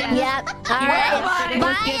giving? Yep. All right.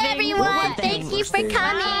 Bye, everyone. Thank you for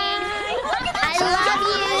coming. I love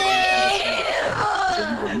you.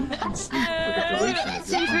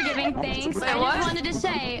 Thanks for giving thanks. I just wanted to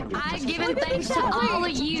say, I've given thanks to all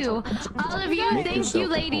of you. All of you, thank you,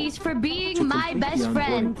 ladies, for being my best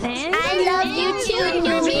friend. I love you too,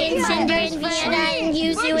 Numi and Cinder and Vienna and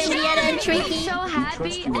Yuzu and Vienna and Tricky. So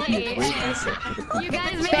happy. You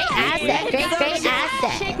guys made Great asset. Great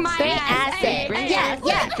asset. Great asset.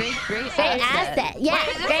 Yeah. Great asset. Yeah.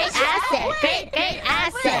 Great asset. Great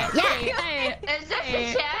asset. Yeah. Is this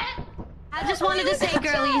a chat? I just wanted to say,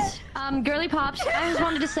 girlies, girly pops, I just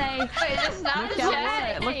wanted to say... Wait, it's not a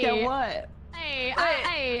chat? Look at what? Hey,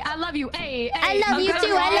 I love you. Hey, I love you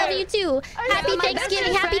too. I love you too. Happy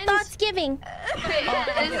Thanksgiving. Happy Thanksgiving.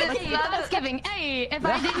 Thanksgiving. Hey, if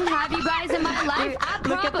I didn't have you guys in my life, I'd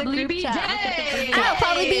probably be dead. I'll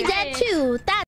probably be dead too. That's